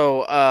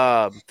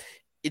 So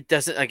it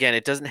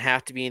doesn't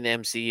have to be in the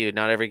MCU.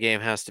 Not every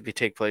game has to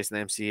take place in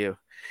the MCU.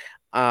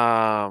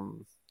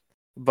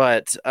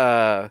 But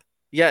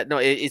yeah, no,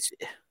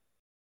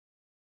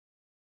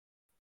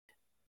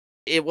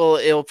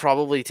 it'll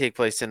probably take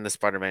place in the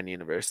Spider-Man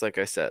universe, like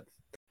I said.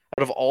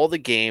 Out of all the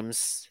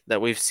games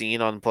that we've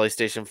seen on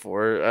PlayStation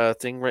 4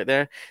 thing right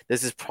there,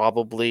 this is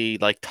probably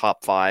like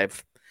top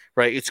 5,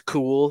 right? It's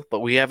cool, but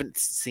we haven't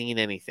seen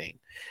anything.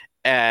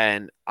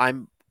 And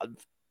I'm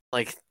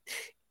like,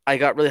 I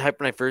got really hyped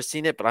when I first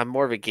seen it, but I'm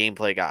more of a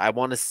gameplay guy. I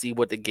want to see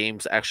what the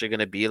game's actually going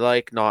to be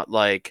like, not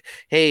like,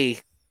 hey,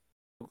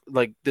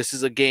 like this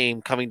is a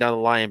game coming down the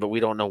line, but we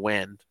don't know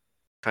when,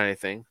 kind of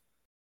thing.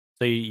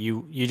 So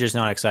you're just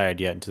not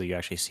excited yet until you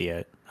actually see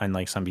it,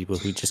 unlike some people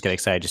who just get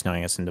excited just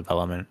knowing it's in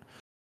development.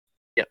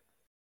 Yep.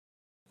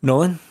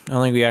 Nolan, I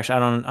don't think we actually. I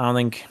don't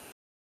think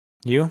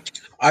you.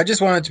 I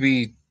just want it to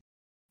be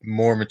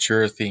more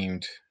mature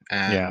themed,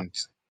 and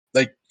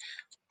like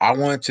I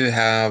want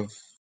to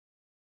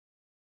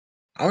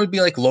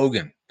be like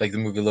Logan, like the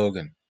movie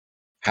Logan,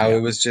 how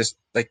it was just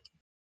like.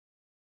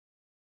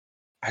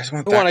 I just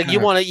want you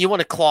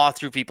want to claw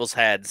through people's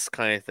heads,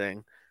 kind of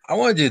thing. I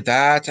want to do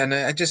that, and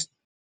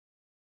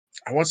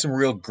I want some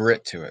real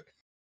grit to it,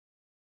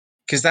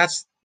 because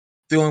that's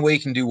the only way you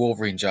can do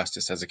Wolverine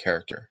justice as a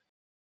character.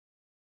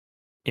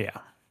 Yeah.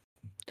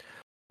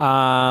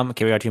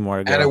 Okay, we got 2 more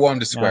to go. And I want him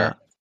to swear.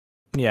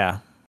 Yeah.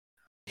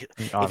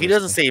 Obviously. If he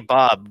doesn't say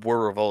Bob,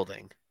 we're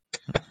revolting.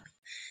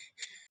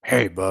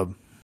 Hey, Bob.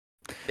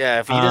 Yeah,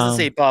 if he doesn't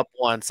say Bob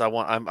once,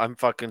 I'm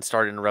fucking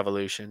starting a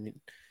revolution.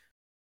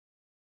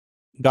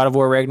 God of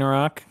War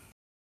Ragnarok.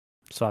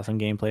 Saw some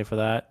gameplay for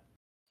that.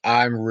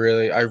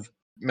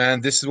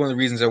 This is one of the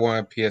reasons I want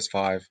a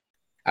PS5.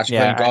 After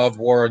playing God of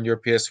War on your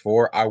PS4,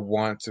 or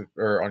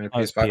on your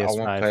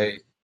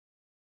PS5,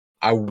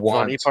 I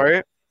want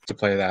to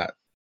play that.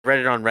 Read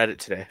it on Reddit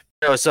today.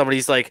 No,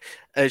 somebody's like,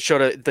 they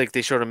showed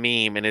a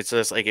meme, and it's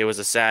just like it was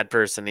a sad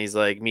person. He's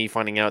like, me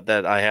finding out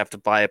that I have to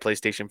buy a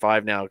PlayStation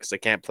 5 now because I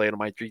can't play it on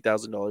my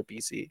 $3,000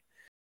 PC.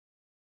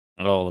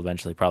 It'll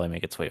eventually probably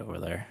make its way over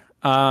there.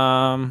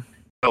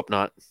 Hope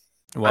not.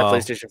 Well, my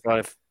PlayStation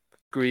 5.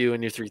 Screw you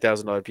and your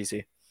 $3,000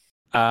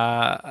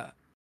 PC.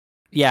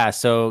 Yeah.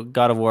 So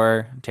God of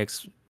War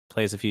takes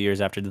place a few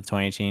years after the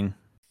 2018.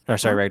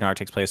 Ragnarok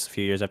takes place a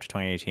few years after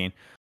 2018.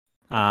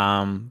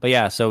 But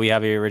yeah, so we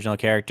have the original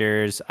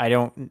characters. I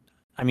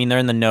mean, they're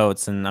in the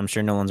notes, and I'm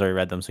sure Nolan's already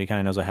read them, so he kind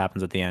of knows what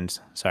happens at the end.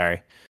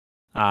 Sorry.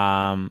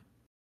 So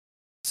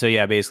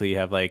yeah, basically you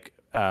have like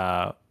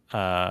Freya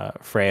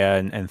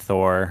and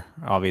Thor.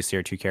 Obviously,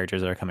 are 2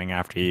 characters that are coming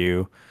after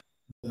you.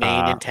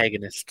 Main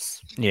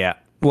antagonists. Yeah.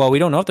 Well, we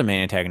don't know if they're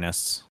main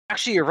antagonists.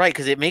 Actually, you're right,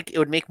 because it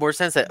would make more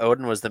sense that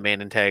Odin was the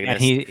main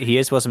antagonist. And he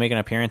is supposed to make an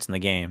appearance in the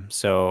game.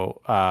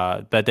 So,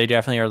 but they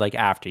definitely are like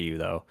after you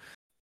though.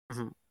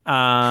 Mm-hmm.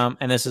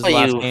 And this is the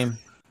last game.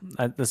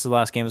 This is the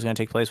last game that's going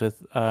to take place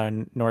with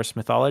Norse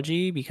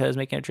mythology, because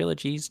making a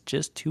trilogy is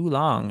just too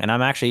long. And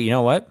I'm actually, you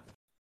know what?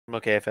 I'm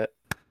okay with it.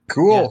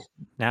 Cool.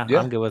 Yeah,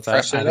 I'm good with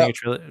that. I think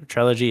a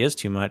trilogy is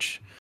too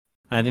much.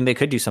 I think they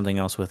could do something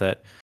else with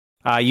it.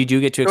 You do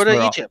get to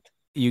explore Egypt.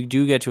 You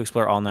do get to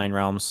explore all 9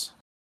 realms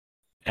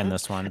in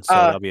this one, so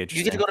that'll be interesting.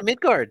 You get to go to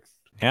Midgard.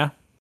 Yeah.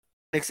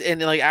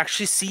 And like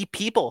actually see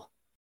people.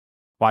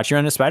 Watch you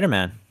run to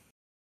Spider-Man.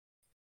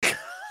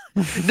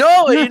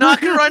 No, you're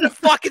not gonna run to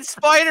fucking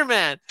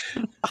Spider-Man.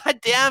 God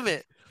damn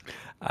it.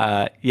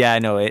 Yeah,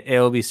 no,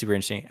 it'll be super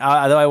interesting.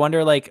 Although I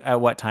wonder like at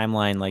what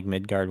timeline like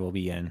Midgard will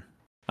be in.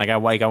 I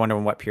wonder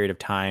in what period of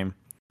time.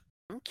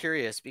 I'm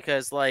curious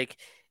because like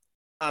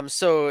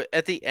so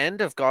at the end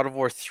of God of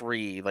War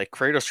 3, like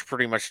Kratos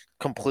pretty much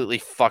completely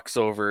fucks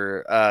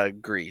over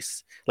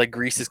Greece. Like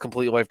Greece is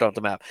completely wiped off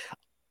the map.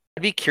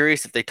 I'd be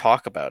curious if they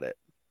talk about it.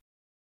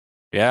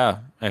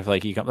 Yeah, if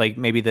like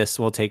maybe this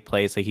will take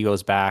place, like he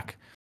goes back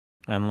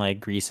and like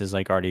Greece is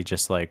like already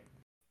just like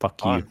fuck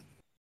you.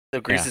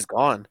 So Greece is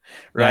gone,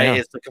 right? Yeah,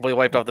 it's completely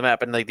wiped off the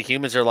map, and like the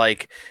humans are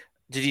like,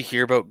 did you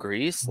hear about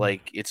Greece?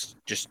 Like it's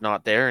just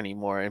not there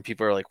anymore, and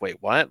people are like, wait,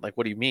 what? Like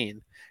what do you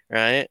mean?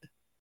 Right?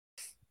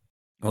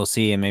 We'll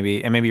see, and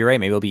maybe you're right.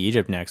 Maybe it'll be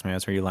Egypt next. Maybe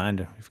that's where you land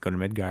if you go to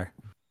Midgar.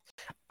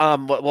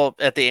 Well,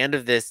 at the end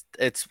of this,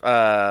 it's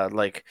because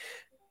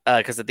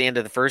at the end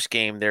of the first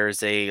game,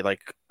 there's a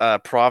like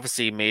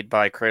prophecy made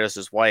by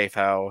Kratos' wife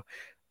how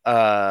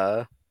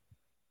Kratos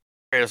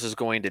is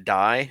going to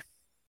die.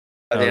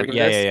 At the end of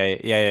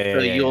this. So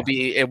you'll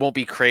be. It won't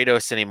be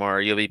Kratos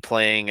anymore. You'll be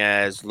playing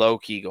as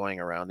Loki going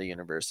around the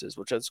universes,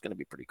 which is going to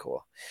be pretty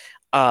cool.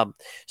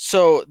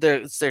 So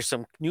there's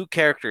some new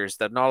characters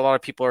that not a lot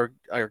of people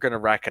are going to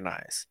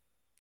recognize,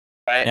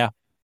 right? Yeah.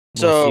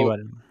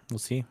 We'll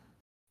see.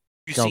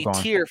 You see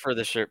Tyr for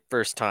the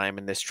first time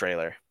in this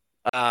trailer.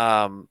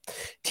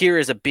 Tyr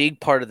is a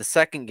big part of the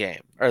second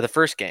game or the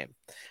first game.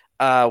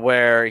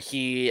 where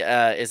he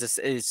is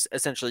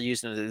essentially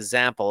used as an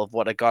example of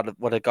what a God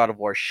of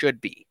War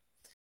should be,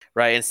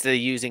 right? Instead of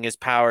using his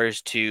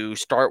powers to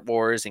start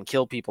wars and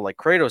kill people like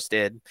Kratos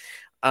did,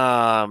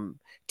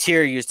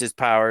 Tyr used his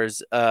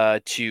powers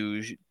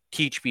to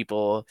teach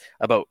people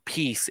about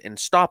peace and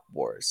stop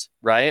wars,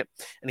 right?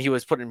 And he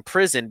was put in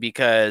prison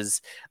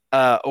because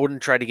Odin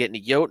tried to get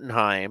into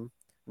Jotunheim,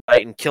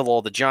 right, and kill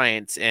all the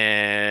giants,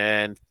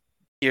 and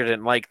Tyr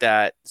didn't like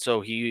that,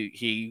 so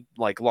he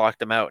like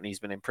locked him out, and he's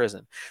been in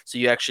prison. So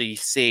you actually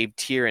saved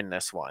Tyr in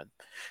this one,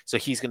 so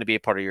he's going to be a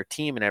part of your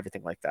team and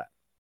everything like that.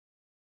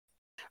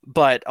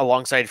 But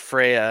alongside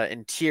Freya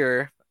and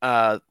Tyr,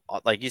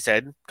 like you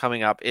said,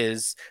 coming up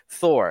is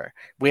Thor.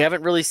 We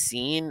haven't really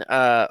seen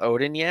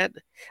Odin yet,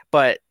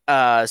 but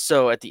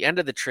so at the end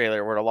of the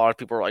trailer, where a lot of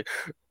people are like,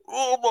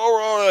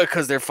 "Oh,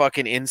 because they're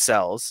fucking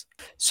incels."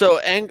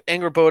 So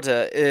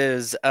Angrboda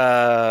is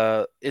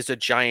a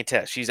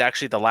giantess. She's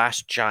actually the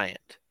last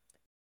giant,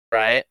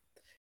 right,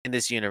 in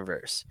this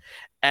universe,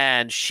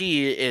 and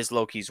she is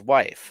Loki's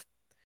wife.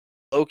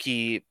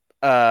 Loki,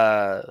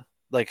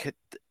 like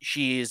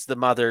she's the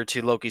mother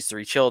to Loki's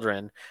three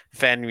children,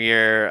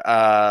 Fenrir,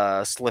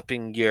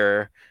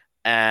 Slipingur,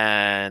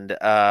 and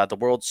the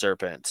World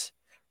Serpent,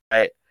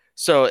 right?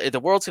 So the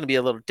world's going to be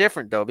a little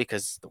different though,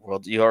 because the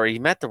world, you already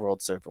met the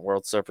World Serpent.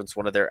 World Serpent's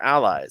one of their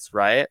allies,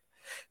 right?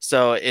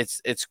 So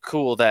it's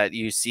cool that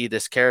you see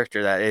this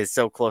character that is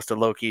so close to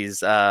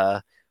Loki's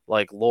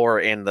like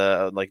lore in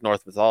the like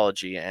Norse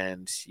mythology,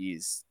 and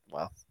he's,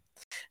 well,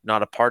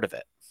 not a part of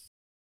it.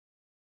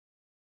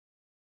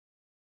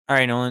 All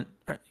right, Nolan,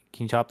 can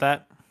you top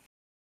that?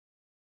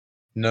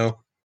 No.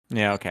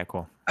 Yeah. Okay.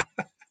 Cool.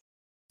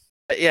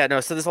 Yeah, no,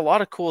 so there's a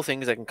lot of cool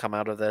things that can come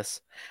out of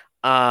this.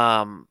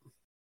 I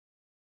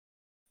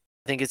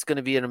think it's going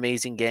to be an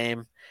amazing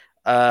game.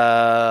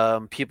 A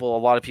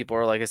lot of people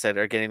are, like I said,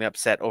 are getting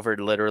upset over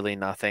literally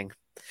nothing.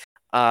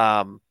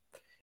 You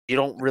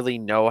don't really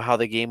know how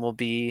the game will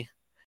be,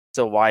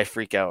 so why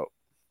freak out,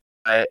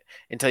 right?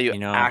 Until you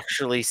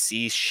actually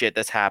see shit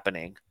that's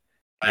happening.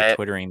 You're Right?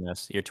 twittering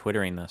this. You're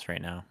twittering this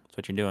right now. That's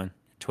what you're doing.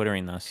 You're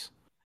twittering this.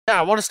 Yeah,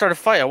 I want to start a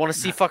fight. I want to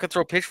see fucking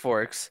throw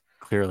pitchforks.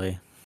 Clearly.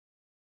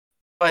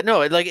 But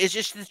no, like, it's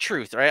just the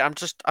truth, right?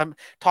 I'm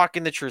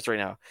talking the truth right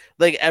now.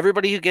 Like,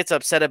 everybody who gets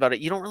upset about it,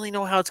 you don't really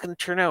know how it's going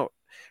to turn out,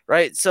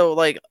 right? So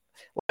like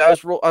I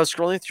was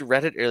scrolling through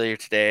Reddit earlier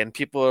today, and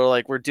people are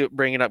like, we're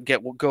bringing up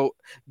go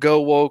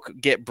woke,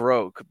 get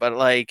broke, but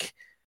like,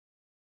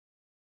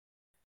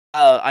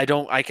 I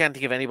can't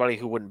think of anybody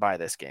who wouldn't buy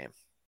this game.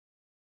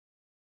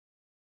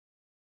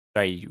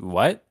 Sorry,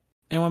 what?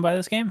 Anyone buy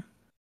this game?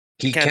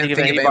 He can't think of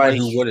anyone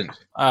who wouldn't.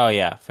 Oh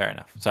yeah, fair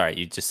enough. Sorry,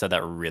 you just said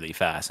that really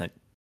fast. It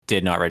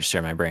did not register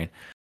in my brain.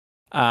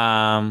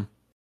 Yeah,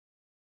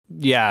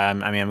 I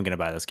mean, I'm gonna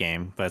buy this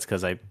game, but it's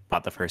because I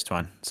bought the first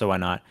one, so why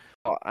not?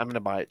 Oh, I'm gonna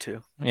buy it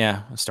too.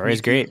 Yeah, the story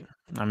is great.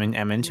 I'm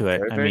into it.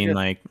 Very, I very mean, good.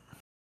 like,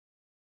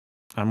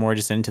 I'm more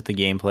just into the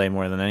gameplay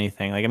more than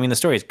anything. Like, I mean, the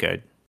story's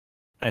good.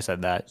 I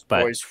said that,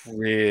 but It's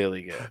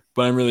really good.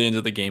 But I'm really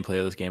into the gameplay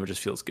of this game. It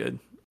just feels good.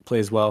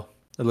 Plays well.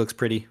 It looks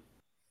pretty.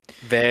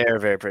 Very,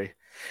 very pretty.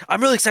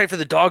 I'm really excited for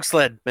the dog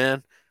sled,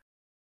 man.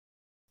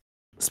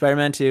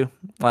 Spider-Man 2,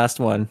 last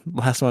one,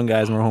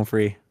 guys. We're home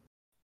free.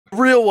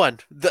 Real one.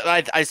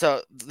 I saw.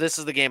 This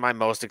is the game I'm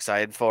most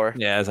excited for.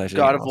 Yeah, it's actually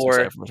God of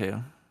War.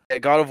 Too. Yeah,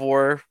 God of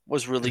War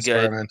was really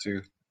good. Spider-Man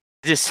 2.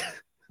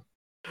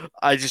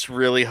 I just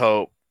really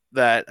hope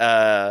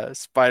that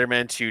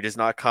Spider-Man 2 does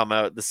not come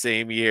out the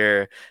same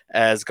year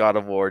as God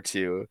of War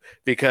 2,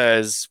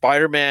 because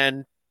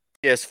Spider-Man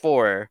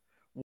PS4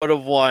 would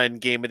have won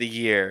Game of the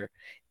Year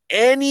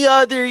any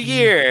other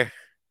year,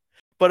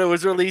 but it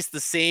was released the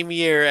same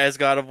year as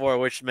God of War,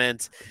 which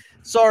meant,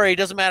 sorry, it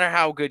doesn't matter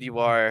how good you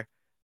are,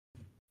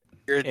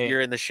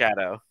 you're in the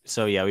shadow.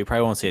 So yeah, we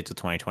probably won't see it till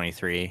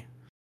 2023.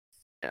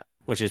 Yeah,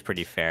 which is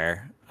pretty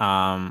fair.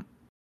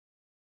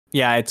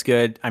 Yeah, it's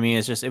good. I mean, it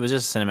was just a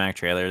cinematic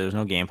trailer. There was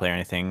no gameplay or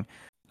anything.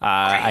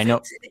 I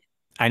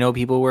know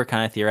people were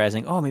kind of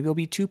theorizing, oh, maybe it'll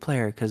be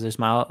 2-player because there's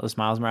Miles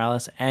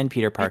Morales and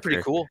Peter Parker. That'd be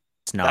pretty cool.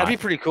 It's not. That'd be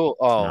pretty cool.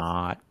 Oh, it's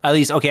not. At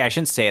least, okay, I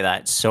shouldn't say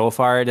that. So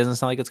far, it doesn't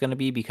sound like it's going to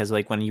be, because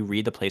like when you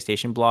read the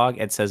PlayStation blog,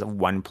 it says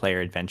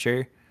 1-player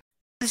adventure.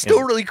 It's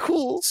still really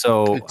cool.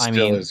 So it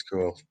still is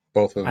cool.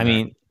 Both of them. I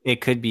mean, it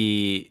could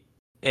be.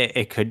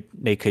 They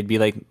could be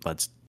like,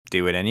 let's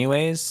do it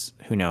anyways.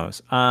 Who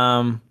knows?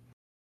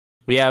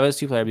 But yeah,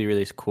 this 2-player would be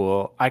really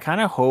cool. I kind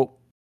of hope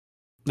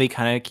they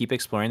kind of keep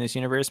exploring this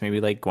universe.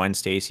 Maybe like Gwen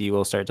Stacy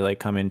will start to like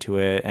come into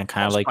it and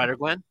kind of like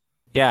Spider-Gwen.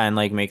 Yeah, and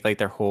like make like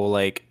their whole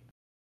like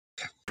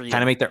kind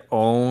of make their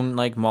own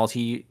like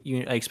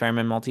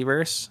Spider-Man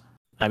multiverse.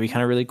 That'd be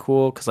kind of really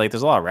cool, because like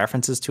there's a lot of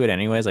references to it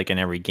anyways. Like in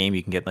every game,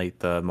 you can get like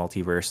the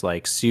multiverse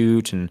like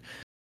suit and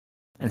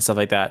stuff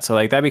like that. So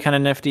like that'd be kind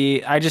of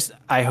nifty.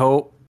 I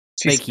hope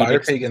they keep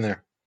Spider-Pig in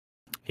there.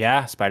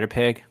 Yeah,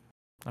 Spider-Pig.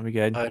 That'd be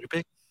good.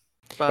 Spider-Pig.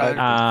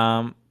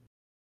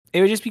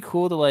 It would just be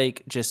cool to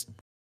like just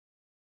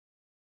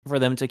for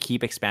them to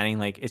keep expanding,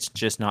 like it's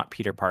just not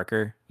Peter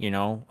Parker,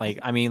 like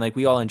I mean, like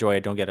we all enjoy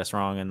it, don't get us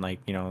wrong, and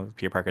like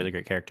Peter Parker is a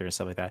great character and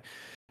stuff like that,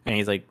 and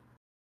he's like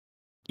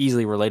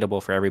easily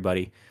relatable for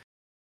everybody.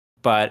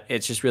 But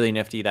it's just really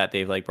nifty that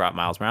they've like brought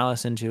Miles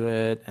Morales into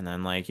it, and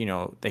then like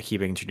they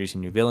keep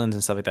introducing new villains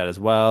and stuff like that as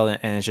well,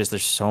 and it's just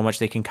there's so much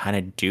they can kind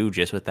of do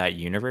just with that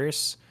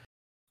universe.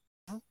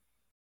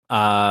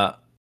 The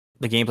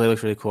gameplay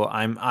looks really cool.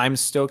 I'm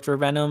stoked for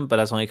Venom, but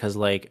that's only because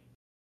like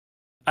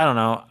I don't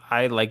know,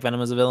 I like Venom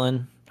as a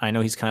villain. I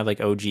know he's kind of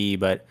like OG,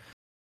 but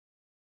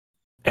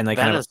and like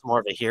Venom's more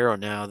of a hero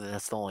now.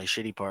 That's the only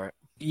shitty part.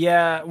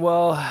 Yeah,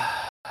 well,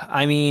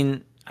 I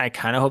mean, I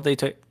kind of hope they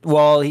took.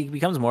 Well, he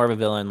becomes more of a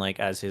villain like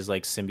as his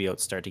like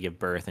symbiotes start to give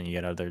birth, and you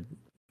get other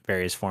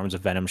various forms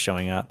of Venom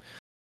showing up.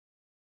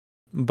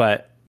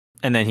 But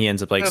and then he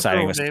ends up like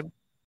siding with, and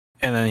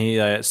then he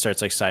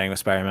starts like siding with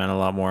Spider-Man a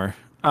lot more.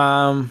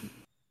 But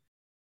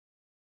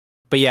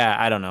yeah,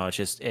 I don't know.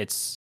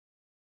 It's.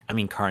 I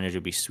mean, Carnage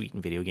would be sweet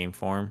in video game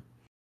form.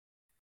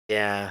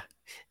 Yeah,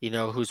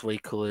 who's way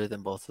cooler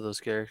than both of those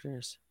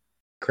characters?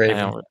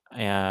 Kraven.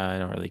 I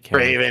don't really care.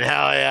 Kraven,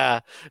 hell yeah,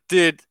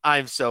 dude!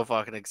 I'm so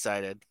fucking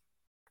excited.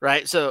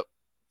 Right, so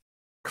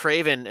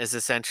Kraven is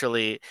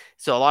essentially,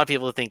 so a lot of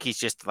people think he's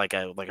just like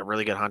a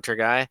really good hunter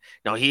guy.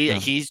 No,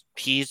 he's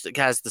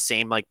has the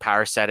same like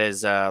power set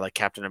as like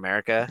Captain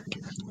America,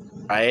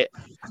 right?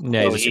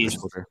 Yeah, So he's a super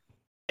soldier.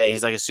 Yeah,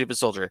 he's like a super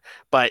soldier,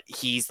 but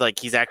he's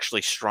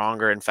actually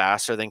stronger and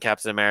faster than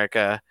Captain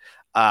America,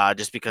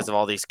 just because of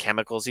all these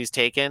chemicals he's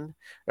taken.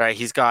 Right?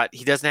 He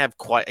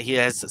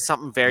has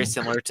something very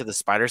similar to the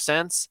spider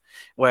sense,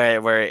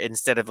 where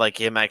instead of like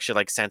him actually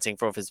like sensing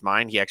from his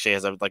mind, he actually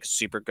has a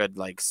super good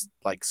like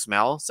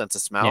sense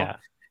of smell. Yeah,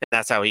 and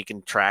that's how he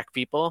can track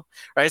people.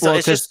 Right? So well,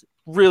 it's just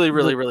really,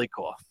 really, really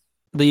cool.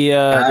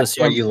 That's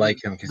why you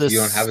like him, because you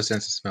don't have a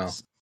sense of smell.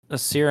 The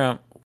serum.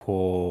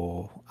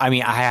 Oh, I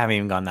mean, I haven't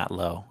even gone that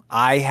low.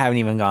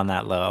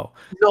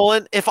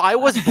 Nolan, if I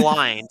was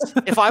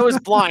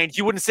blind,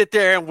 you wouldn't sit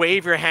there and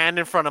wave your hand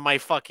in front of my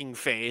fucking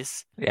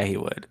face. Yeah, he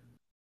would.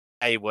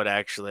 I would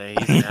actually.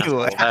 He's an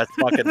asshole. That's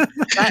fucking.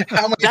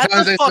 How many that's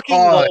times a fucking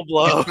low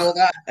blow.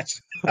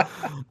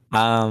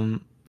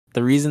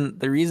 The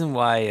reason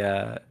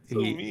why so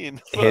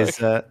mean.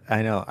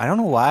 I know. I don't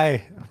know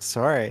why. I'm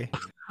sorry.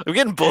 I'm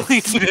getting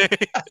bullied today.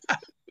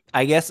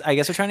 I guess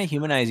we're trying to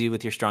humanize you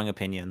with your strong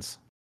opinions.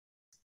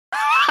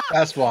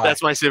 That's why.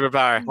 That's my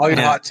superpower. All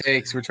your hot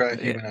takes, we're trying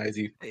to humanize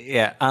you.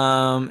 Yeah.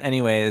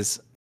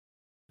 Anyways,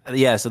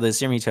 yeah. So the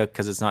serum he took,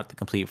 because it's not the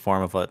complete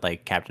form of what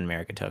like Captain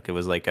America took. It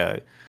was like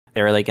they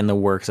were like in the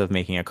works of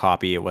making a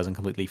copy. It wasn't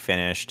completely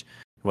finished.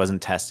 It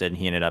wasn't tested. And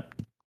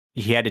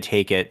he had to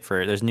take it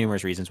for. There's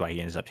numerous reasons why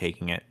he ended up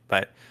taking it,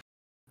 but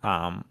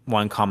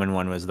one common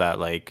one was that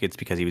like it's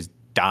because he was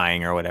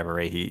dying or whatever,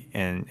 right?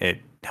 And it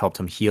helped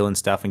him heal and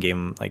stuff and gave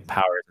him like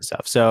powers and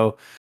stuff. So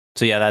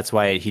yeah, that's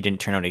why he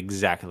didn't turn out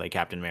exactly like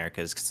Captain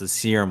America's, because the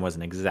serum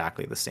wasn't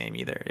exactly the same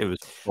either. It was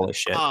full of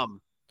shit.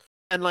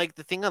 And like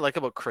the thing I like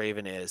about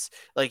Kraven is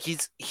like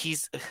he's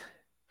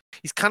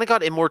kind of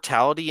got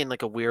immortality in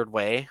like a weird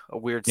way, a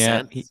weird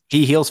sense.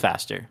 He heals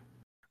faster.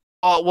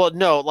 Oh well,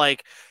 no,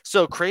 like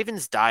so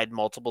Kraven's died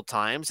multiple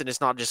times, and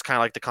it's not just kind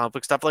of like the comic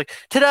book stuff. Like,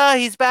 ta-da,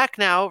 he's back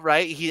now,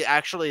 right? He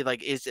actually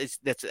like is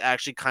that's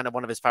actually kind of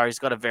one of his powers. He's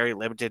got a very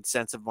limited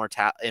sense of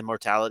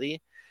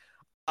immortality.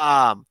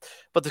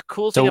 But the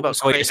cool thing about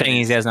so what you're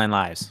saying is he has 9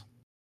 lives.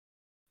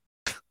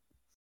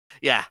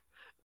 Yeah.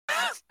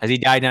 Has he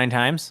died 9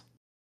 times?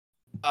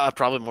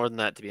 Probably more than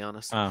that, to be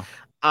honest. Oh.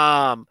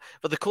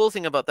 But the cool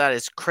thing about that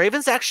is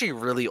Kraven's actually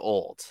really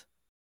old,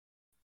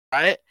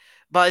 right?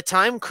 By the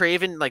time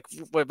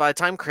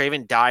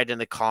Kraven died in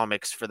the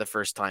comics for the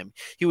first time,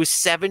 he was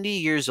 70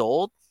 years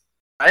old,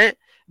 right?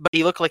 But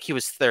he looked like he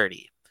was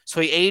 30.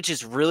 So he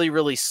ages really,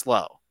 really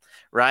slow,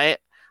 right?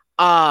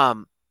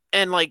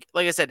 And like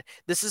I said,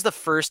 this is the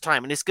first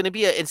time, and it's going to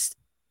be it's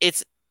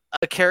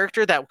a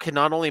character that can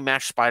not only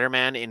match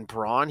Spider-Man in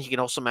brawn, he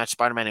can also match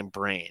Spider-Man in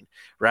brain,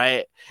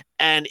 right?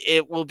 And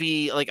it will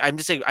be like I'm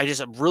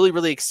really,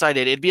 really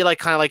excited. It'd be like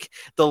kind of like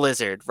the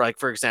Lizard, like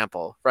for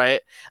example,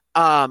 right?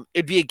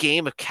 It'd be a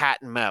game of cat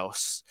and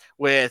mouse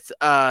with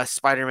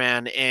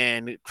Spider-Man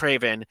and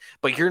Kraven,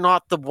 but you're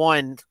not the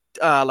one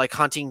like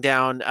hunting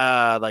down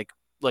like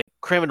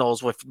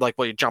criminals with like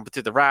you're jumping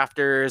through the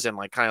rafters and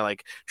like kind of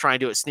like trying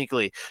to do it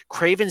sneakily.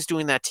 Kraven's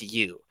doing that to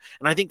you,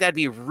 and I think that'd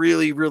be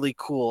really, really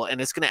cool,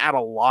 and it's going to add a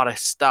lot of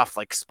stuff.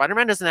 Like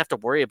Spider-Man doesn't have to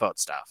worry about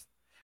stuff,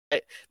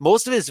 right?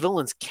 Most of his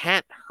villains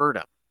can't hurt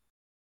him,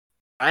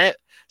 right?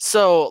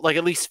 So like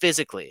at least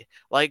physically,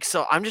 like,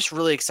 so I'm just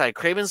really excited.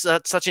 Kraven's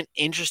such an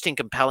interesting,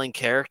 compelling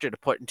character to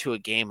put into a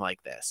game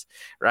like this,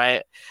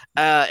 right?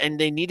 And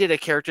they needed a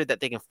character that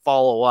they can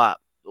follow up,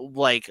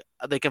 like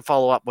they can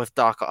follow up with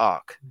Doc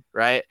Ock,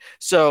 right?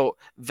 So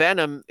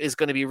Venom is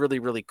going to be really,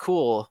 really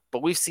cool,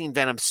 but we've seen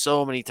Venom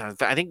so many times.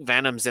 I think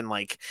Venom's in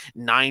like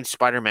 9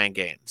 Spider-Man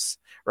games,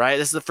 right?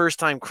 This is the first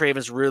time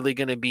Kraven's really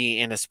going to be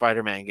in a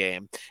Spider-Man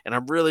game, and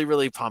I'm really,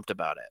 really pumped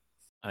about it.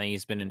 I think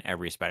he's been in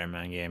every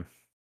Spider-Man game.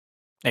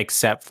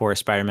 except for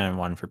Spider-Man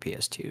 1 for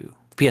PS2.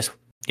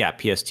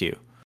 PS2.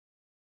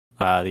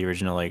 The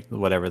original, like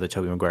whatever the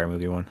Tobey Maguire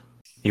movie one.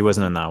 He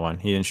wasn't in that one.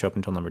 He didn't show up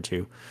until number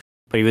 2.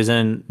 But he was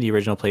in the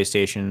original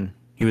PlayStation.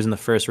 He was in the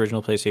first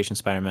original PlayStation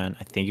Spider-Man.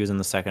 I think he was in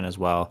the second as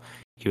well.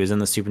 He was in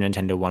the Super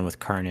Nintendo one with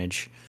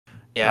Carnage.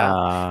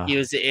 Yeah, he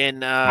was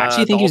in. I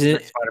actually think the he was in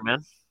Ultimate Spider-Man.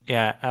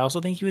 Yeah, I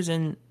also think he was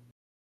in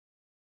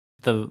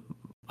the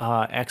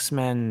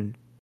X-Men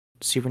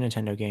Super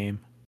Nintendo game.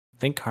 I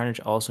think Carnage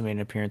also made an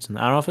appearance in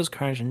that. I don't know if it was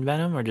Carnage and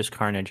Venom or just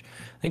Carnage.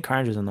 I think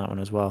Carnage was in that one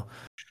as well.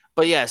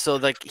 But yeah, so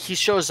like he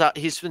shows up.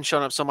 He's been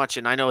showing up so much,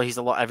 and I know he's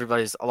a lot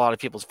of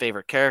people's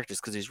favorite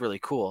characters because he's really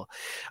cool.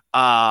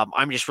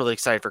 I'm just really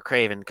excited for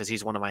Kraven because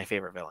he's one of my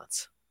favorite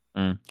villains.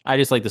 I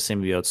just like the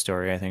symbiote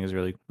story. I think is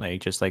really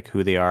like just like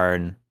who they are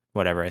and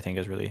whatever. I think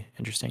is really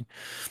interesting.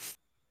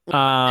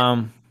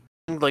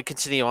 Like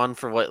continue on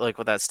for what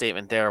with that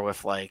statement there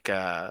with like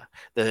the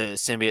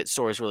symbiote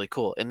story is really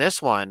cool. In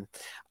this one,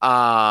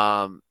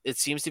 it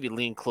seems to be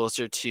leaning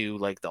closer to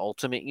like the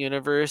Ultimate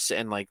Universe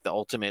and like the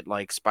Ultimate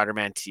like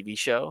Spider-Man TV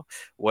show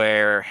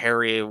where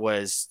Harry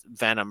was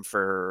Venom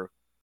for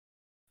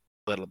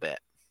a little bit.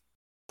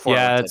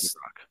 Yeah,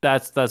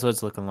 that's what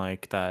it's looking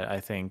like. That I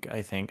think.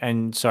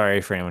 And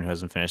sorry for anyone who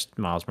hasn't finished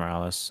Miles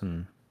Morales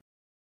and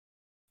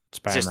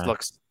Spider-Man.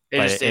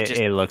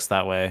 It looks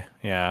that way.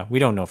 Yeah, we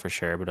don't know for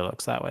sure, but it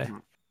looks that way.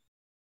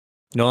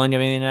 Nolan, you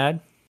have anything to add?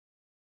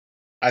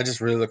 I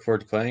just really look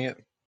forward to playing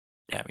it.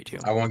 Yeah, me too.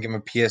 I want to get my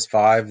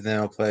PS5, then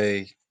I'll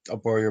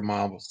borrow your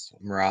Miles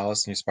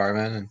Morales and your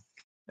Spider-Man. And...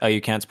 Oh, you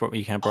can't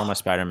borrow my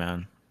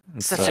Spider-Man.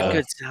 It's such a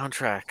good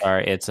soundtrack.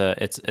 Sorry, it's a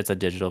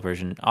digital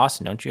version.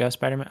 Austin, don't you have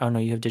Spider-Man? Oh no,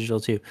 you have digital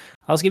too.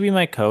 I'll just give you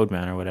my code,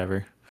 man, or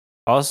whatever.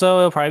 Also,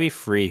 it'll probably be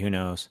free. Who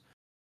knows?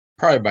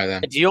 Probably by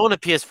then. Do you own a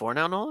PS4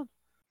 now, Nolan?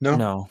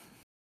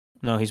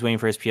 No, he's waiting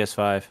for his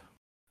PS5.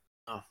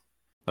 Oh,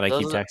 but I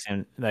keep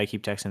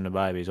texting him to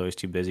buy, but he's always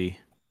too busy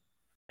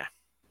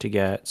to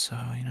get. So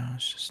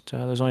it's just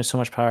there's only so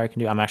much power I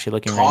can do. I'm actually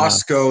looking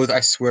Costco. Right now.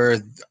 I swear,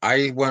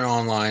 I went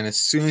online as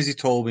soon as he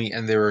told me,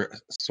 and they were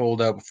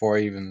sold out before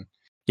I even.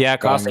 Yeah,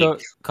 Costco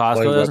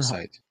doesn't.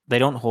 Website. They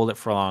don't hold it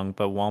for long,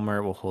 but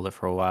Walmart will hold it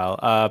for a while.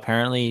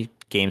 Apparently,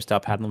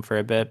 GameStop had them for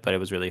a bit, but it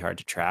was really hard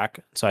to track.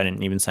 So I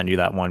didn't even send you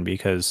that one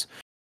because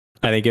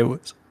I think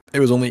it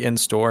was only in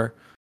store.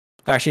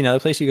 Actually, another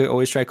place you could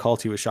always try call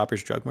to is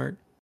Shoppers Drug Mart.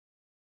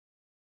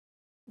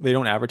 They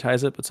don't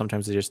advertise it, but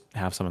sometimes they just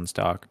have some in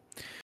stock.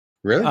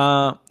 Really?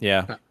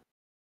 Yeah.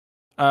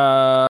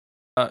 All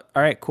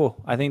right, cool.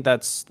 I think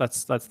that's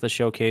the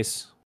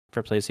showcase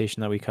for PlayStation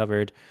that we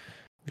covered.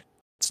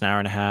 It's an hour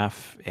and a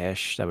half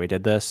ish that we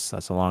did this.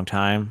 That's a long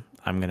time.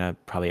 I'm gonna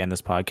probably end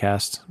this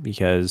podcast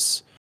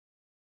because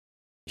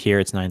here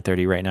it's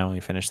 9:30 right now when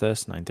we finish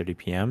this. 9:30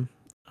 p.m.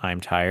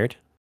 I'm tired.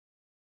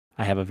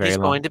 I have a very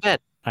long. Going to bed.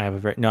 I'm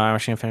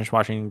actually gonna finish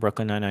watching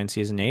Brooklyn Nine-Nine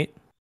season 8.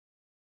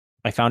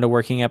 I found a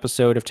working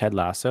episode of Ted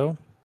Lasso.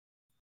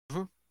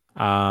 Mm-hmm.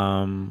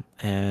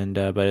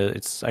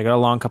 But I got a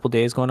long couple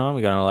days going on.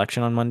 We got an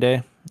election on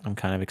Monday. I'm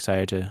kind of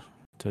excited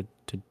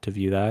to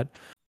view that.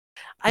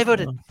 I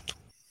voted.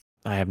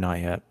 I have not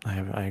yet.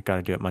 I got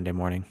to do it Monday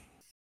morning.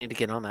 Need to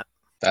get on that.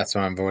 That's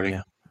when I'm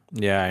voting.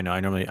 Yeah, I know.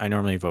 I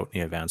normally vote in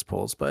the advance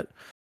polls, but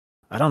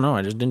I don't know.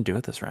 I just didn't do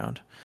it this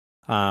round.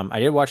 I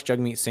did watch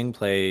Jagmeet Singh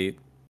play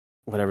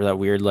whatever that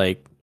weird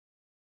like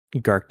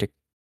Gartic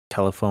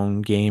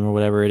telephone game or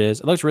whatever it is.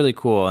 It looks really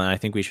cool, and I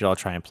think we should all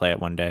try and play it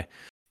one day.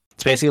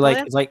 It's basically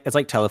it's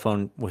like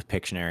telephone with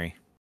Pictionary.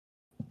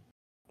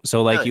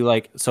 So like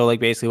really?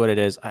 Basically what it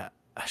is. I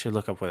should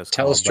look up what it's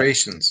called.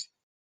 Telestrations.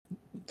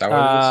 That what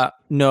it is?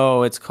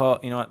 No, it's called.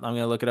 You know what? I'm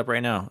gonna look it up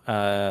right now.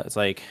 It's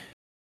like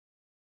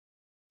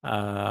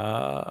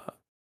let's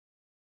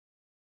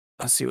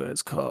see what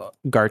it's called.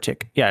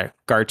 Gartic. Yeah,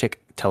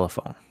 Gartic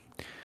telephone.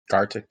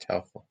 Gartic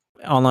telephone.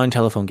 Online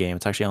telephone game.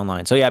 It's actually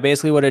online. So yeah,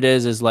 basically what it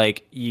is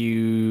like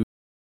you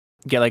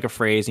get like a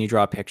phrase and you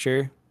draw a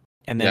picture,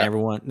 and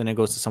then then it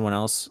goes to someone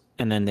else,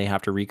 and then they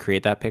have to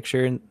recreate that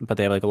picture. But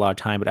they have like a lot of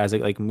time. But as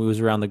it like moves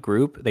around the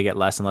group, they get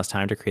less and less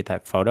time to create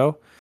that photo.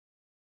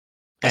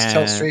 That's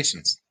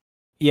Telestrations.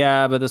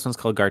 Yeah, but this one's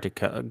called Gartic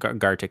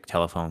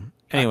telephone.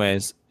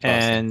 Anyways,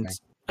 and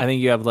I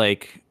think you have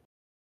like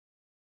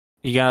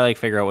you gotta like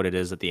figure out what it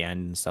is at the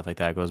end and stuff like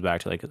that. It goes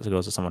back to like it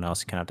goes to someone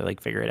else. You kind of have to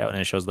like figure it out, and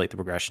it shows like the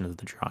progression of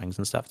the drawings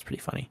and stuff. It's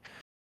pretty funny.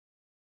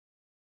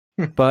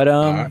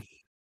 But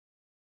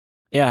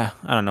yeah,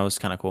 I don't know. It's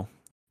kind of cool.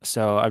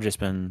 So I've just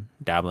been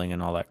dabbling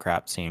in all that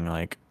crap, seeing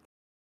like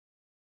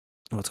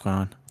what's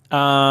going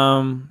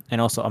on.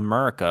 And also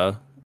America,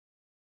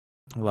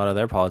 a lot of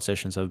their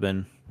politicians have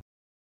been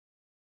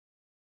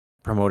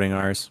promoting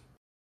ours.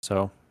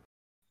 So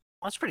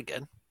that's pretty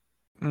good.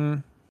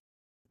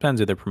 Depends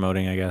who they're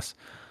promoting, I guess.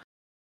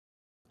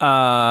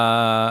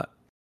 Yeah,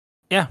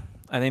 I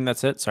think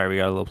that's it. Sorry, we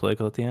got a little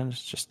political at the end.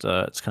 It's just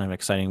it's kind of an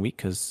exciting week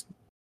because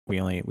we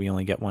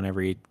only get one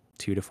every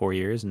 2 to 4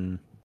 years, and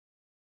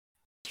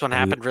this one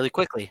happened really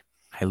quickly.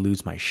 I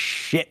lose my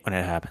shit when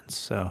it happens.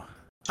 So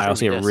I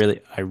also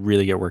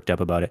really get worked up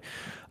about it.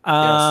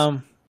 Yes.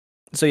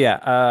 So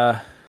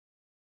yeah,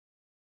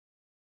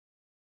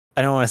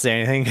 I don't want to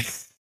say anything.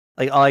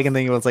 Like all I can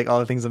think of was like all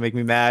the things that make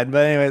me mad.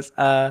 But anyways,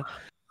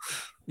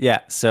 yeah.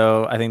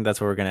 So I think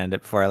that's where we're gonna end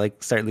it before I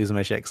like start losing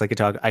my shit. Because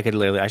I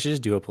should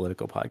just do a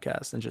political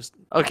podcast and just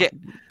Okay.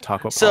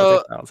 talk about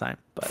So politics all the time.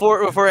 But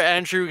before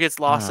Andrew gets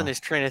lost in Oh. his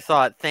train of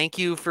thought, thank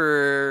you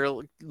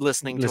for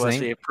listening to us.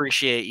 Listening. We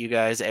appreciate you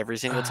guys every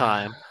single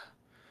time.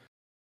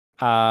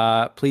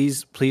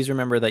 Please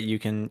remember that you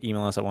can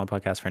email us at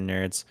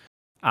onepodcastfornerds.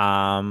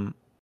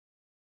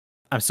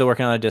 I'm still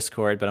working on a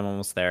Discord, but I'm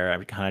almost there.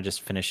 I'm kind of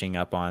just finishing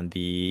up on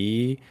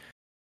the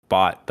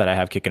bot that I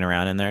have kicking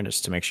around in there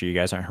just to make sure you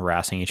guys aren't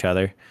harassing each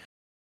other.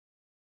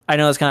 I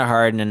know it's kind of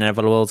hard and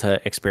inevitable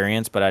to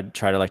experience, but I'd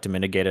try to like to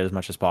mitigate it as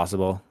much as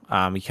possible,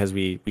 because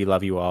we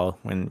love you all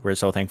and we're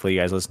so thankful you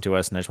guys listen to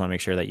us, and I just want to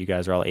make sure that you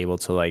guys are all able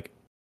to like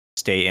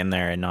stay in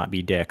there and not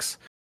be dicks.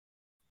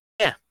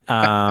 Yeah.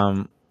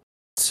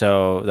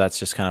 So that's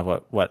just kind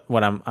of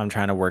what I'm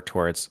trying to work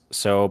towards.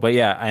 So, but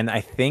yeah, and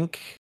I think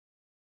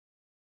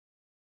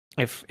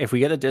if we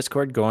get a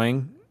Discord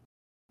going,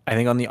 I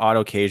think on the odd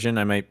occasion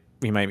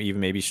we might even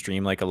maybe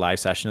stream like a live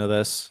session of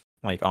this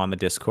like on the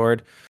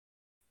Discord.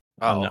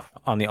 On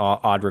the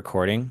odd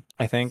recording,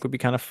 I think would be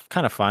kind of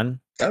fun.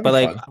 That'd But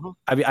be like, fun.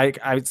 I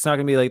it's not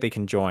gonna be like they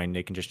can join;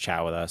 they can just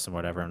chat with us and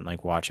whatever and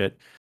like watch it.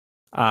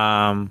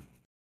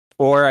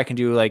 Or I can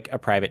do like a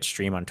private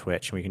stream on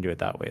Twitch, and we can do it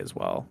that way as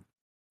well,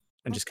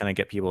 and just kind of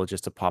get people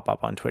just to pop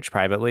up on Twitch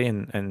privately,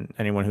 and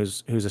anyone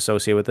who's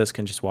associated with this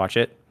can just watch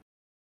it.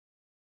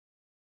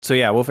 So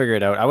yeah, we'll figure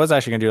it out. I was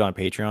actually gonna do it on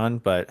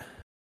Patreon, but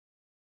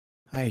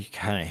I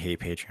kind of hate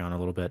Patreon a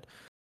little bit.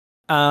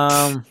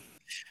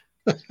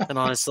 And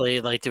honestly,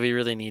 like, do we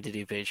really need to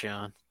do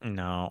Patreon?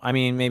 No, I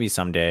mean maybe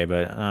someday,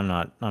 but I'm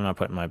not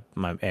putting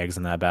my eggs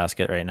in that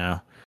basket right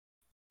now.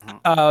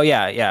 Oh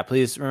yeah.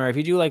 Please remember, if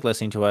you do like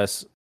listening to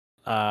us,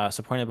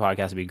 supporting the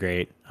podcast would be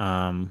great.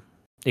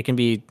 It can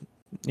be,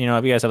 if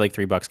you guys have like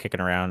 $3 kicking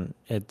around,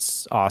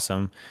 it's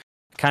awesome.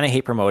 Kind of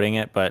hate promoting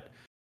it, but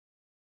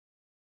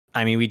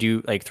I mean, we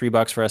do like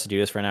 $3 for us to do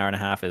this for an hour and a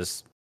half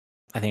is,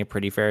 I think, a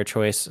pretty fair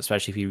choice,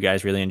 especially if you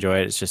guys really enjoy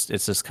it.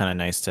 It's just kind of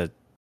nice to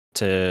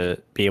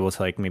be able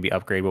to like maybe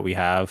upgrade what we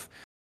have,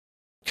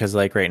 because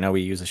like right now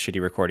we use a shitty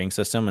recording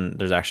system, and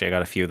there's actually I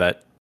got a few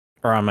that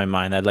are on my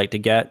mind that I'd like to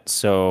get.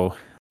 So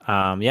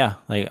yeah,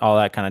 like all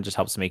that kind of just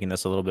helps making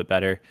this a little bit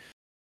better.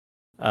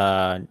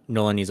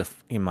 Nolan needs a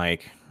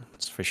mic,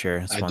 that's for sure.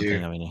 That's one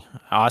thing. I mean,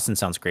 Austin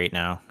sounds great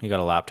now. He got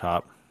a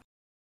laptop.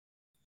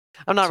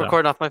 I'm not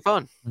recording off my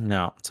phone.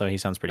 No, so he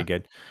sounds pretty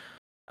good.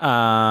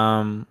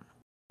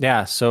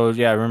 Yeah, so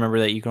yeah, remember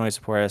that you can always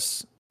support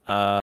us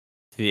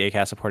through the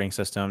Acast supporting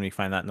system. You can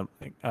find that in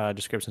the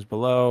descriptions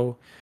below.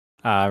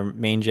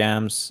 Main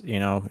Jams,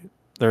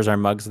 there's our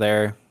mugs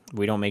there.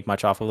 We don't make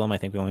much off of them. I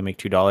think we only make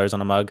 $2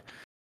 on a mug.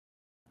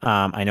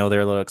 I know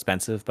they're a little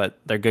expensive, but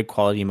they're good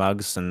quality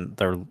mugs and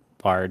they're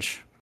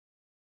large,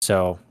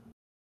 so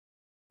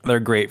they're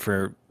great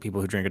for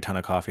people who drink a ton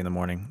of coffee in the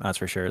morning. That's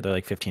for sure. They're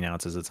like 15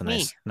 ounces. It's a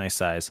nice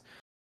size.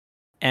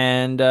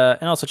 And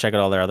also check out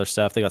all their other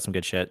stuff. They got some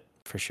good shit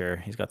for sure.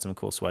 He's got some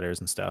cool sweaters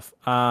and stuff.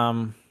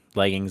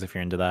 Leggings if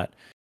you're into that.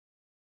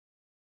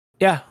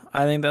 Yeah,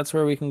 I think that's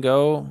where we can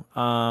go.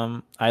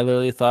 I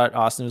literally thought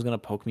Austin was gonna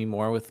poke me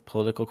more with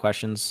political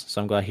questions,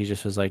 so I'm glad he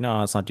just was like, no,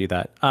 let's not do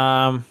that.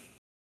 I'm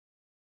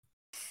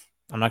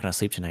not gonna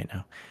sleep tonight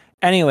now.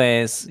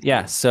 Anyways,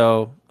 yeah.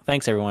 So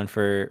thanks everyone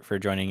for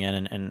joining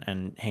in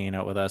and hanging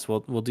out with us. We'll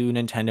do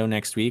Nintendo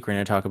next week. We're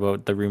gonna talk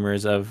about the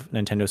rumors of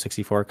Nintendo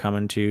 64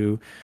 coming to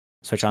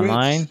Switch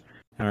Online.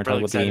 And we're talking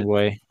about the Game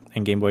Boy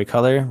and Game Boy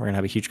Color. We're gonna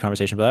have a huge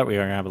conversation about that. We're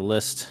gonna have a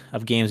list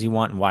of games you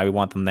want and why we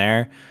want them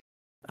there.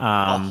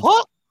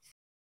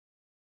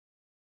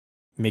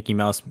 Mickey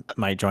Mouse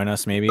might join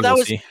us, maybe.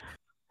 We'll see.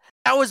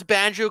 That was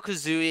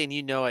Banjo-Kazooie, and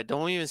you know it.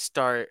 Don't even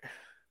start.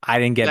 I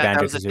didn't get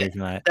Banjo-Kazooie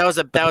from that. That was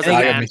a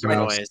Banjo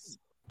noise.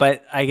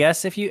 But I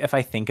guess if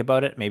I think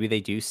about it, maybe they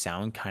do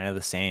sound kind of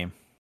the same.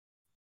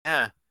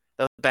 Yeah,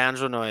 that was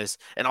banjo noise,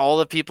 and all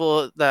the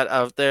people that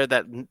out there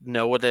that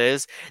know what it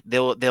is,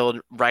 they'll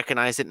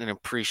recognize it and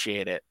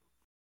appreciate it.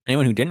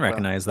 Anyone who didn't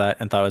recognize that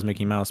and thought it was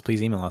Mickey Mouse,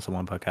 please email us at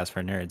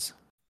onepodcastfornerds.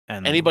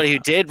 And anybody who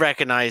did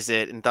recognize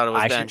it and thought it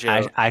was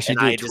Banjo, I should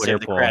do a Twitter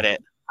poll.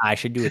 Credit. I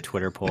should do a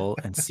Twitter poll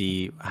and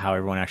see how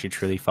everyone actually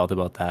truly felt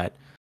about that.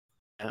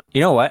 Yep.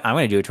 You know what? I'm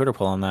going to do a Twitter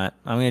poll on that.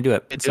 I'm going to do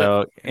it.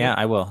 Yeah,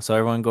 I will. So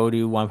everyone go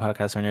to One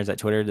Podcast for Nerds at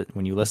Twitter.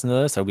 When you listen to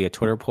this, there'll be a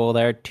Twitter poll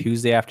there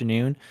Tuesday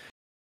afternoon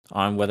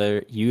on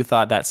whether you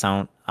thought that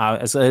sound.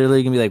 It's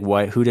literally going to be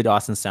like, who did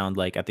Austin sound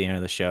like at the end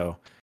of the show?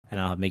 And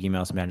I'll have Mickey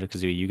Mouse and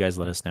Banjo-Kazooie. You guys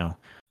let us know.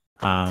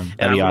 And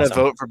I'm going to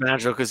vote for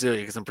Banjo-Kazooie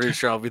because I'm pretty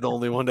sure I'll be the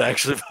only one to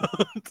actually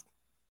vote.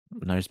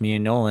 There's me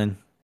and Nolan.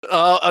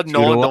 Nolan,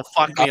 don't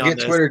fuck me on this. I'll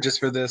get Twitter just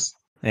for this.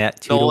 Yeah,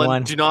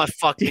 Nolan, 2-1. Do not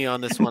fuck me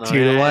on this one.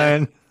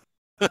 2-1.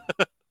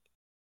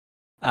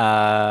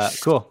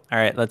 Cool. All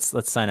right,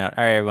 let's sign out.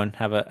 All right, everyone,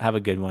 have a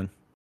good one.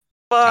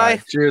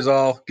 Bye. Cheers,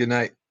 all. Good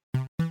night.